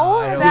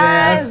 I don't-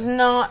 that Yes. is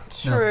not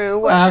true.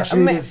 Well,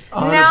 actually, it is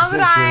 100% now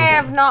that I true.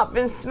 have not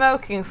been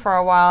smoking for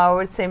a while, I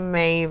would say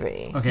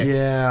maybe. Okay.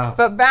 Yeah.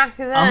 But back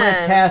then, I'm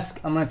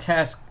gonna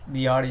task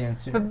the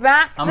audience here. But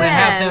back I'm then, gonna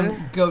have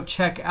them go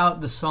check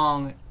out the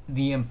song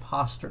 "The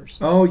Imposters."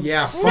 Oh,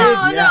 yeah. No,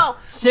 Fuck yeah. no,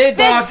 Sid,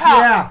 Big Fuck Top.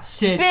 yeah.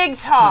 Sid, Big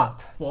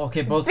Top, Well,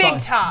 okay, both Big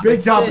songs. Top.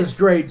 Big Top Sid- is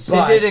great, Sid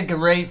but did a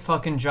great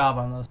fucking job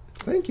on those.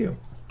 thank you.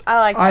 I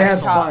like I Big had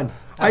Top. fun.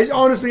 I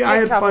honestly, I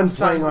had TikTok fun was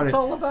fun. playing on It's it.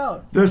 all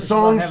about. The It's about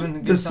songs, having a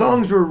good the time.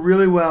 songs were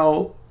really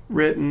well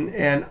written,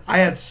 and I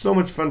had so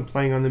much fun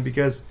playing on them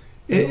because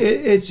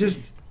it's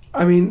just.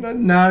 I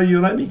mean, now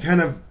you let me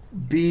kind of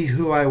be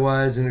who I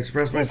was and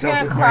express myself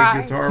gonna with cry.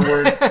 my guitar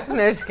work.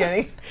 No, just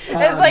kidding.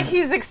 It's like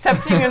he's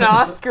accepting an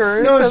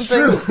Oscar or No, it's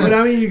something. true. But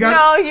I mean, you got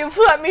No, you've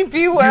let me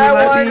be where you I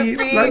let want me to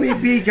be. let me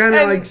be kind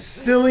of And- like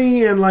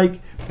silly and like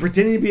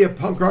pretending to be a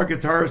punk rock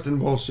guitarist and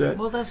bullshit.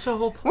 Well, that's the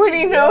whole point. when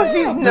he knows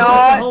he's But not.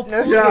 that's the whole No,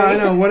 point. just Yeah, I kidding.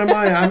 know. What am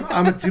I?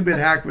 I'm a 2-bit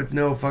hack with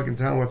no fucking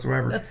talent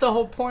whatsoever. That's the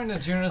whole point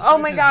of Jonas. Oh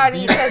my god,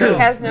 he says he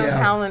has no Yeah.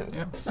 talent.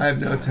 I have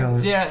no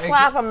talent. Yeah,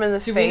 Slap him in the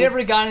See, face. we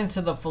never got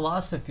into the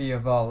philosophy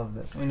of all of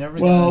this. We never.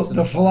 Well, got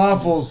into the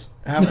falafels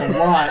have a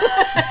lot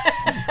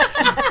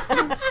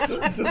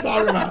to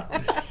talk about.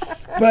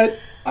 But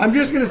I'm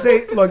just going to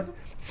say, look,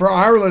 for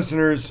our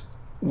listeners,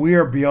 we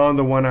are beyond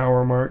the 1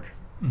 hour mark.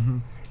 Mm-hmm.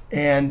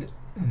 And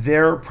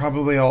they're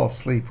probably all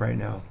asleep right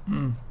now.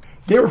 Mm.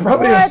 They were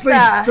probably What asleep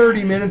the-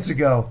 30 minutes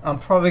ago. I'm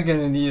probably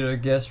gonna need a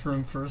guest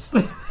room first.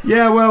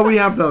 Yeah, well, we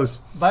have those.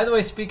 By the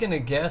way, speaking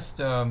of guest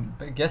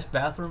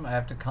bathroom, I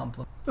have to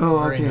compliment. Oh,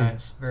 Very okay.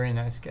 very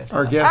nice guest.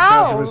 Our bathroom. guest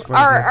bathroom is Oh,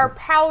 fantastic. our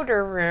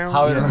powder room.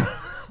 Powder.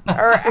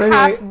 Or Anyway.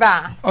 half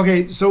bath.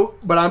 Okay, so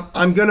but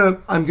I'm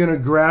gonna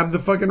grab the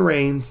fucking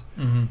reins,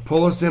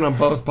 pull us in on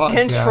both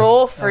podcasts,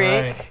 Control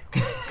freak.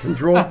 Alright.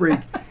 control freak,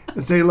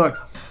 and say, look,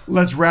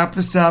 let's wrap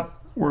this up.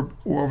 We're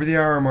over the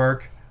hour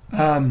mark.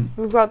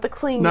 We've got the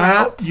cling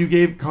Now wrap. you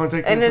gave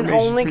contact And it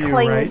information only for you,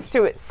 clings right?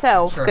 to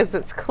itself Sure. because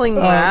it's cling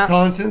Uh, wrap.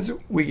 Constance,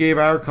 we gave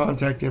our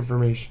contact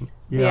information.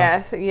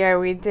 Yeah. Yeah,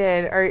 we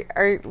did.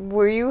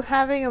 Were you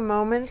having a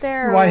moment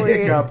there? or Well, I were you-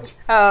 hiccuped.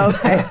 Oh,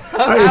 okay.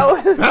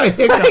 I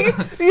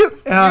hiccuped. you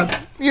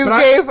You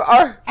gave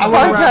our I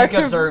wanna contact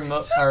Hiccups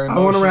info- are I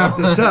want to wrap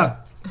this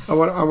up. I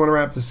want to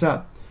wrap this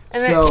up.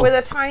 and So then with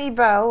a tiny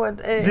bow.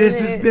 this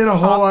has been a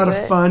whole lot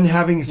of fun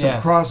having some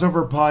Yes.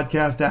 crossover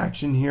podcast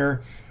action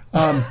here.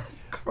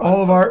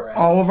 All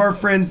of our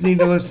friends need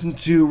to listen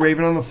to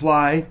Raven on the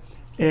Fly,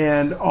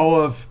 and all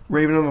of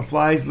Raven on the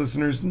Fly's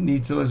listeners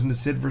need to listen to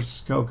Sid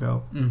versus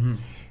Coco. Mm-hmm.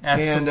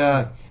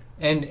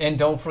 And And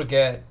don't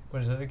forget,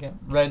 what is it again?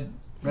 Red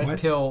What?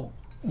 Pill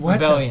What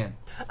the- Rebellion.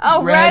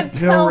 Oh, Red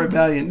Pill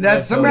Rebellion.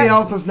 That's Red somebody Pill.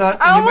 else that's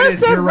not I almost anybody that's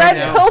said here right Red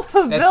now. Pill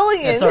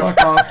Pavilion. That's our,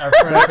 Fuck off. our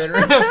friend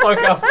Peter.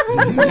 Fuck off.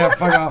 Yeah,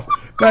 fuck off.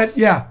 But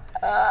yeah.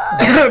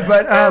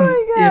 But Oh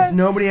my God. if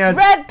nobody has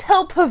Red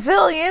Pill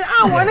Pavilion.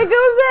 I want to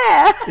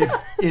go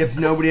there. if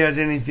nobody has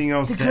anything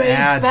else The to greatest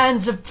add.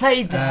 bands have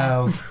played there.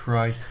 Oh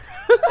Christ.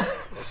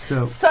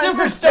 So Sons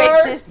of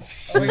Superstar.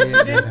 bitches. Wait,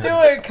 you didn't do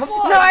it. Come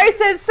on. No, I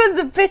said sons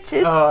of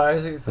bitches. Oh, I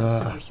think it's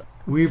Uh, Superstar.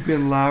 we've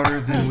been louder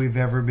than we've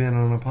ever been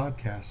on a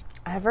podcast.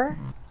 Ever?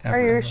 Ever.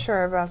 Are you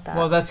sure about that?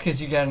 Well, that's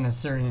because you got an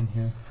Assyrian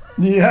here.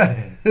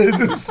 Yeah, this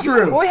is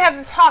true. we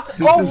have to talk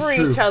This is over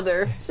true. each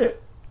other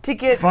to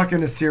get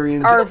Fucking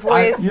Assyrians. our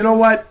voice You know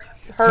what?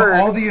 heard.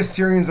 To all the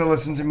Assyrians that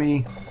listen to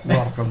me,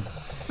 welcome.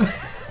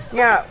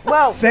 Yeah,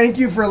 well, Thank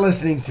you for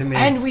listening to me.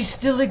 And we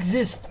still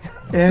exist.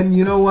 And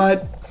you know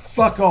what?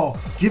 Fuck all.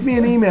 Give me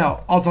an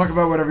email. I'll talk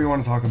about whatever you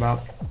want to talk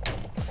about. Do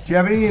you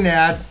have anything to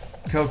add,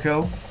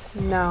 Coco?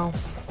 no.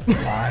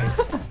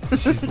 Lies.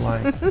 She's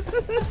lying.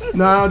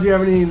 No, do you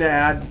have anything to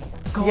add?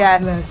 God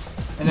Yes.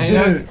 bless. And I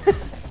know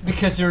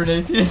because you're an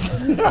atheist.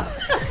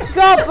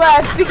 God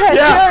bless, because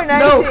you're an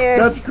no,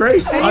 atheist. that's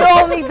great. and you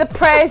all need the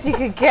prayers you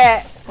could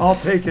get, I'll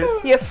take it.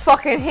 you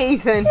fucking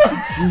heathen.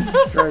 Jesus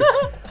Christ.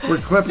 We're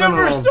clipping on.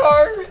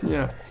 Superstar.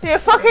 Yeah. You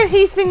fucking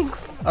heathen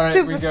All right,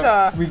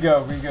 superstar. we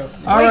go.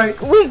 All right.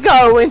 We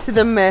go into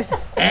the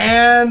mist.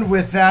 And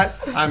with that,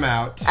 I'm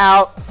out.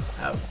 Out.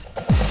 Out.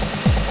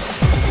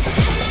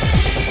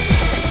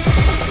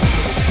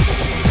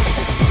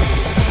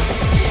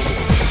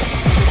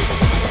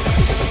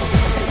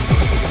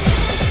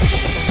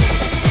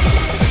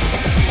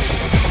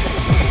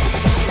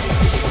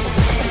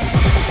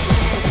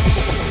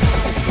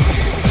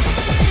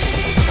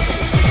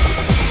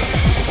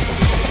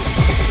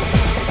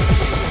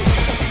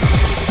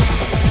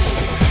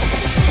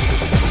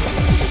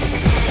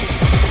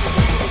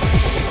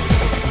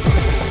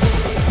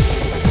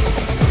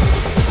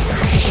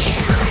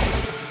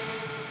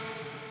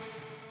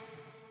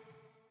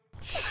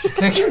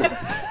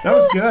 That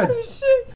was good.